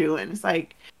surround you. And it's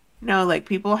like, no, like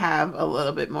people have a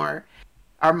little bit more,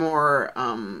 are more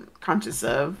conscious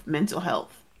of mental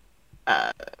health.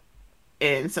 Uh,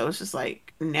 and so it's just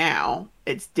like now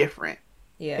it's different.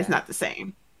 It's Yeah. not the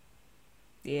same.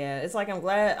 Yeah, it's like I'm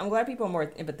glad people are more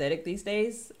empathetic these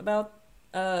days about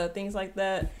things like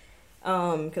that.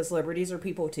 Because celebrities are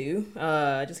people too.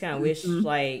 I just kind of wish Hmm.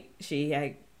 like she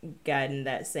had gotten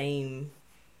that same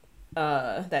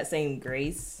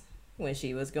grace when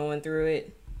she was going through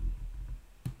it.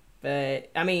 But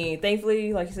I mean,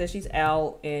 thankfully, like you said, she's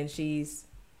out and she's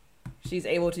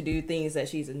able to do things that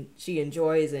she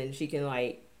enjoys, and she can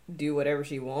like do whatever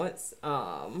she wants.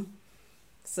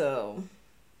 So,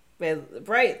 but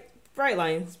bright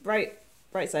lines, bright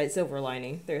side, silver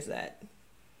lining. There's that.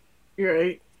 You're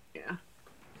right. Yeah.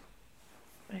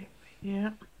 Like,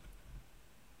 yeah.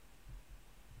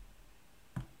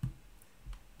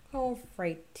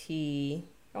 Alrighty.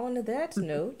 On to that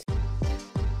note.